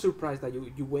 I was surprised that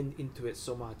you went into it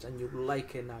so much and you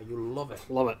like it now. You love it.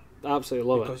 Love it. Absolutely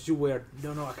love because you were,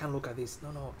 no, I can't look at this.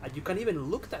 No. And you can't even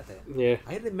look at it. Yeah.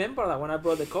 I remember that when I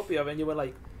brought the copy of it and you were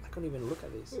like, I can't even look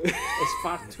at this. It's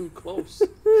far too close.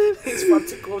 It's far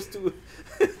too close to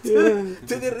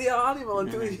the real animal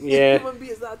and to the human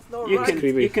beings. That's not right.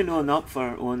 You can own up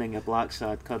for owning a Black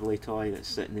Sad cuddly toy that's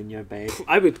sitting in your bed.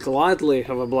 I would gladly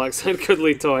have a Black Sad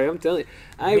cuddly toy. I'm telling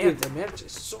you, the merch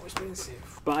is so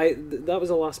expensive. But that was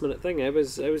a last minute thing. I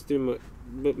was doing what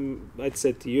I'd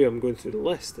said to you. I'm going through the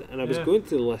list, and I was going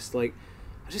through the list like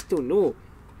I just don't know.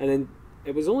 And then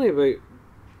it was only about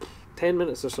 10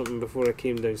 minutes or something before I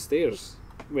came downstairs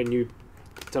when you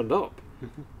turned up.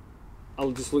 I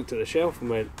just looked at the shelf and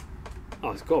went,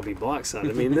 oh, it's got to be Black Sad.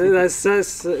 I mean,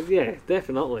 that's yeah,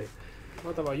 definitely.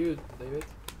 What about you, David?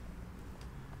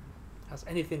 Has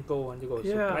anything go and you go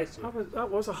surprise you?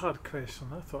 That was a hard question.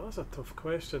 I thought that's a tough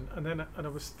question, and then I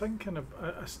was thinking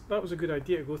that was a good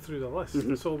idea to go through the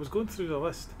list. So I was going through the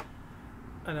list,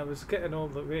 and I was getting all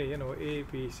the way, you know, A,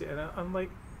 B, C, and I'm like,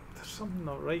 there's something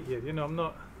not right here, you know. I'm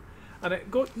not. And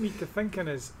it got me to thinking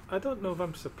I don't know if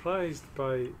I'm surprised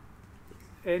by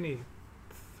anything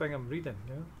I'm reading,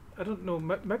 you know. I don't know,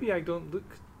 maybe I don't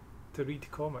look to read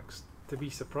comics to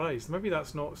be surprised. Maybe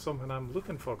that's not something I'm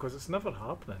looking for because it's never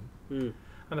happening. And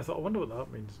I thought, I wonder what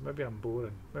that means. Maybe I'm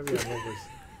boring. Maybe I'm always...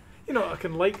 You know, I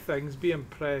can like things, be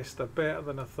impressed, they're better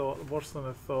than I thought, worse than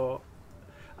I thought.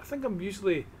 I think I'm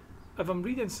usually... If I'm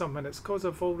reading something, it's because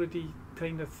I've already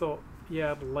kind of thought,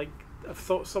 I've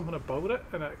thought something about it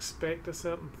and I expect a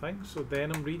certain thing, so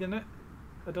then I'm reading it.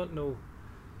 I don't know.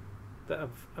 that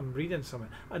I'm reading something.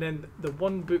 And then the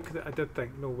one book that I did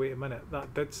think, no, wait a minute,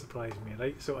 that did surprise me,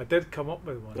 right? So I did come up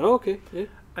with one. Oh, okay, yeah.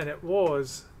 And it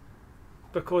was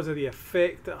because of the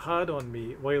effect it had on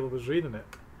me while I was reading it.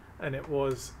 And it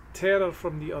was Terror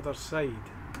from the Other Side,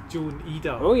 Joan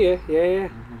Edam. Oh, yeah.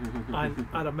 And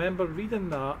I remember reading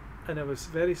that, and I was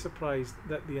very surprised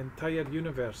that the entire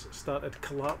universe started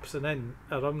collapsing in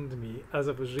around me as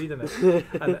I was reading it.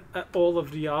 And all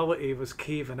of reality was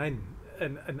caving in,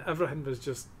 and everything was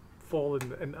just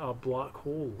falling into a black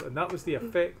hole. And that was the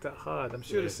effect it had. I'm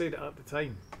sure I said it at the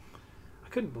time. I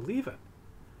couldn't believe it.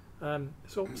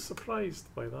 So I'm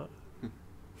surprised by that.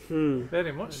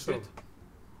 Very much so. Good.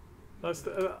 That's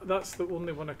the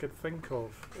only one I could think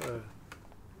of.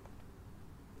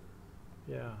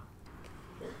 Yeah.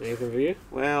 Anything for you?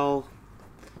 Well,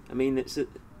 I mean,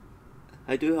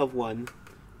 I do have one,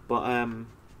 but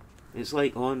it's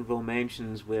like honourable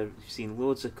mentions where you've seen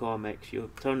loads of comics,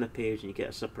 you turn the page and you get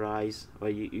a surprise, or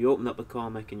you open up a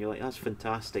comic and you're like, that's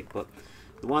fantastic. But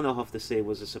the one I'll have to say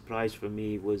was a surprise for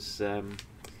me was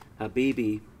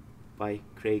Habibi by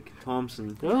Craig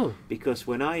Thompson. Oh. Because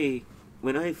when I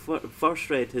first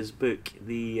read his book,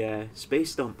 The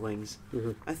Space Dumplings,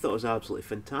 I thought it was absolutely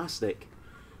fantastic.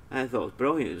 I thought it was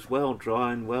brilliant. It was well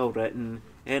drawn, well written,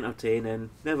 entertaining,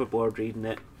 never bored reading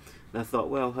it. And I thought,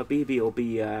 well, Habibi will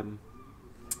be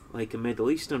like a Middle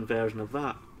Eastern version of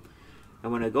that.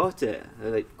 And when I got it, I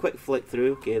like quick flick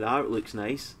through, okay, the art looks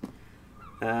nice.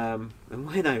 And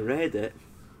when I read it,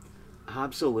 I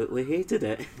absolutely hated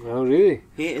it. Oh, really?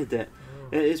 Hated it.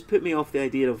 It's put me off the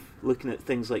idea of looking at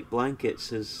things like Blankets,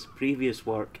 his previous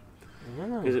work,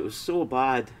 because it was so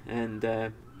bad.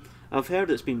 And I've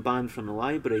heard it's been banned from the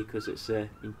library because it's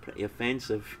been pretty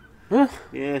offensive. Huh?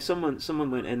 Yeah,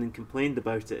 someone went in and complained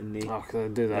about it, and they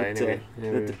do that anyway.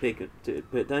 had to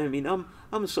put it down. I mean, I'm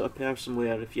the sort of person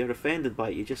where if you're offended by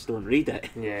it, you just don't read it.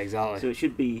 Yeah, exactly. So it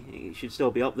should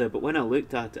still be up there. But when I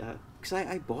looked at it, because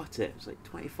I bought it, it was like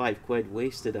 25 quid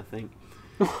wasted, I think.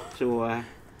 So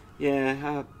yeah,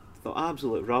 I thought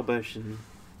absolute rubbish, and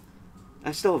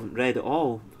I still haven't read it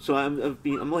all. So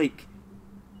I'm like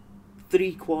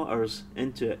 3/4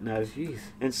 into it now. Jeez.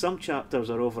 And some chapters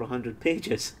are over 100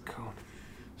 pages. God.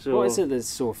 So What is it that's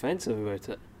so offensive about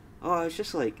it? Oh, it's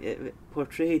just like it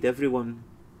portrayed everyone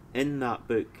in that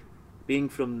book being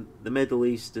from the Middle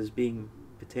East as being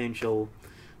potential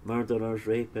murderers,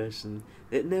 rapists, and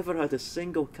it never had a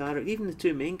single character. Even the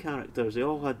two main characters, they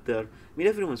all had their. I mean,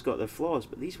 everyone's got their flaws,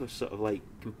 but these were sort of like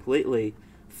completely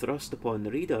thrust upon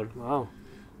the reader. Wow.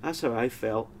 That's how I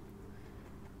felt.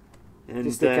 And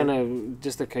Just a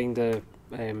kind of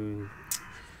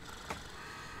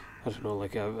I don't know,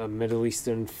 like a Middle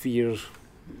Eastern fear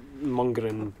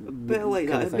mongering. A bit like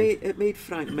that. It made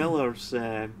Frank Miller's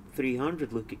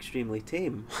 300 look extremely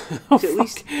tame. So at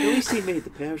least he made the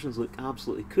Persians look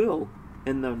absolutely cool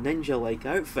in their ninja-like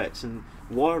outfits and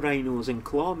war rhinos and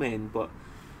clawmen.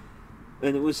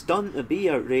 And it was done to be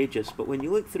outrageous. But when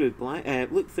you look through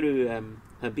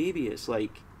Habibi, it's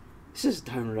like this is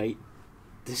downright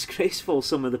disgraceful.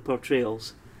 Some of the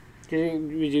portrayals.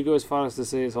 Would you go as far as to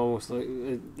say it's almost like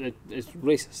it's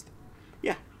racist?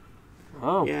 Yeah.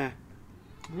 Oh. Yeah.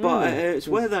 But it's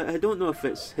whether I don't know if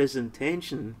it's his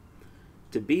intention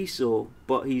to be so,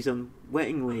 but he's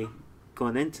unwittingly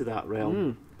gone into that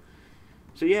realm.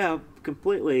 So yeah, I'm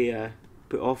completely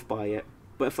put off by it.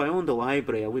 But if I owned a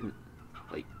library, I wouldn't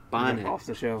like ban it off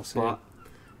the shelves. But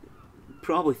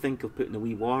probably think of putting a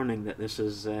wee warning that this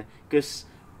is because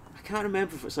I can't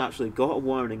remember if it's actually got a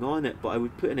warning on it, but I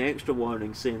would put an extra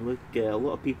warning saying, look, a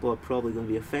lot of people are probably going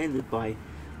to be offended by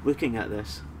looking at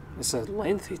this. It's a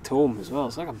lengthy tome as well.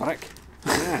 It's like a brick.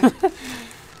 Yeah.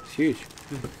 It's huge.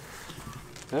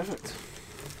 Perfect.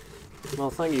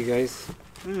 Well, thank you guys.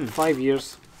 5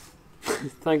 years.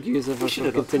 Thank you as ever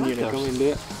for continuing to come and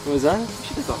do it. What was that? We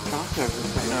should have got crackers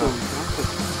instead of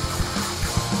crackers.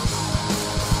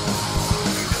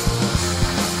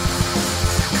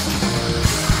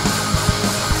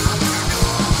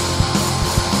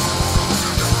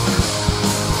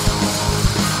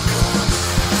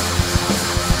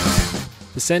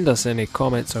 To send us any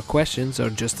comments or questions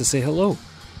or just to say hello,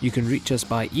 you can reach us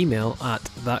by email at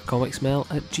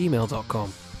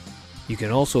thatcomicsmell@gmail.com. You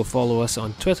can also follow us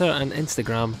on Twitter and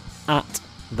Instagram at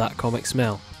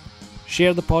thatcomicsmell.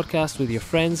 Share the podcast with your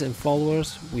friends and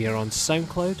followers. We are on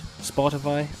SoundCloud,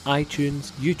 Spotify,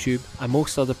 iTunes, YouTube, and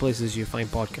most other places you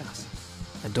find podcasts.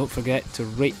 And don't forget to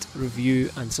rate, review,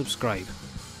 and subscribe.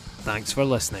 Thanks for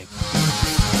listening.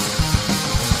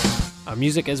 Our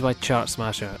music is by Chart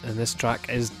Smasher, and this track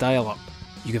is Dial Up.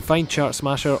 You can find Chart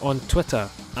Smasher on Twitter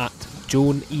at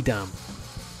Joan Edam.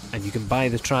 and you can buy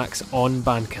the tracks on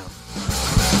Bandcamp.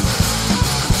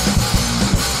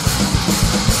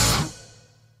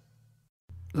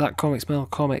 That Comic Smell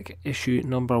comic issue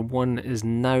number 1 is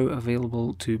now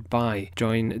available to buy.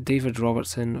 Join David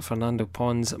Robertson, Fernando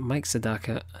Pons, Mike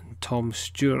Sadaka and Tom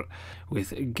Stewart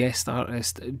with guest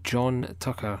artist John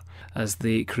Tucker as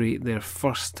they create their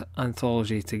first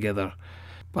anthology together.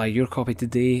 Buy your copy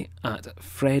today at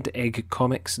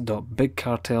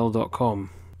fredeggcomics.bigcartel.com.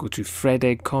 Go to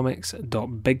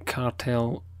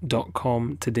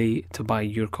fredeggcomics.bigcartel.com today to buy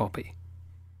your copy.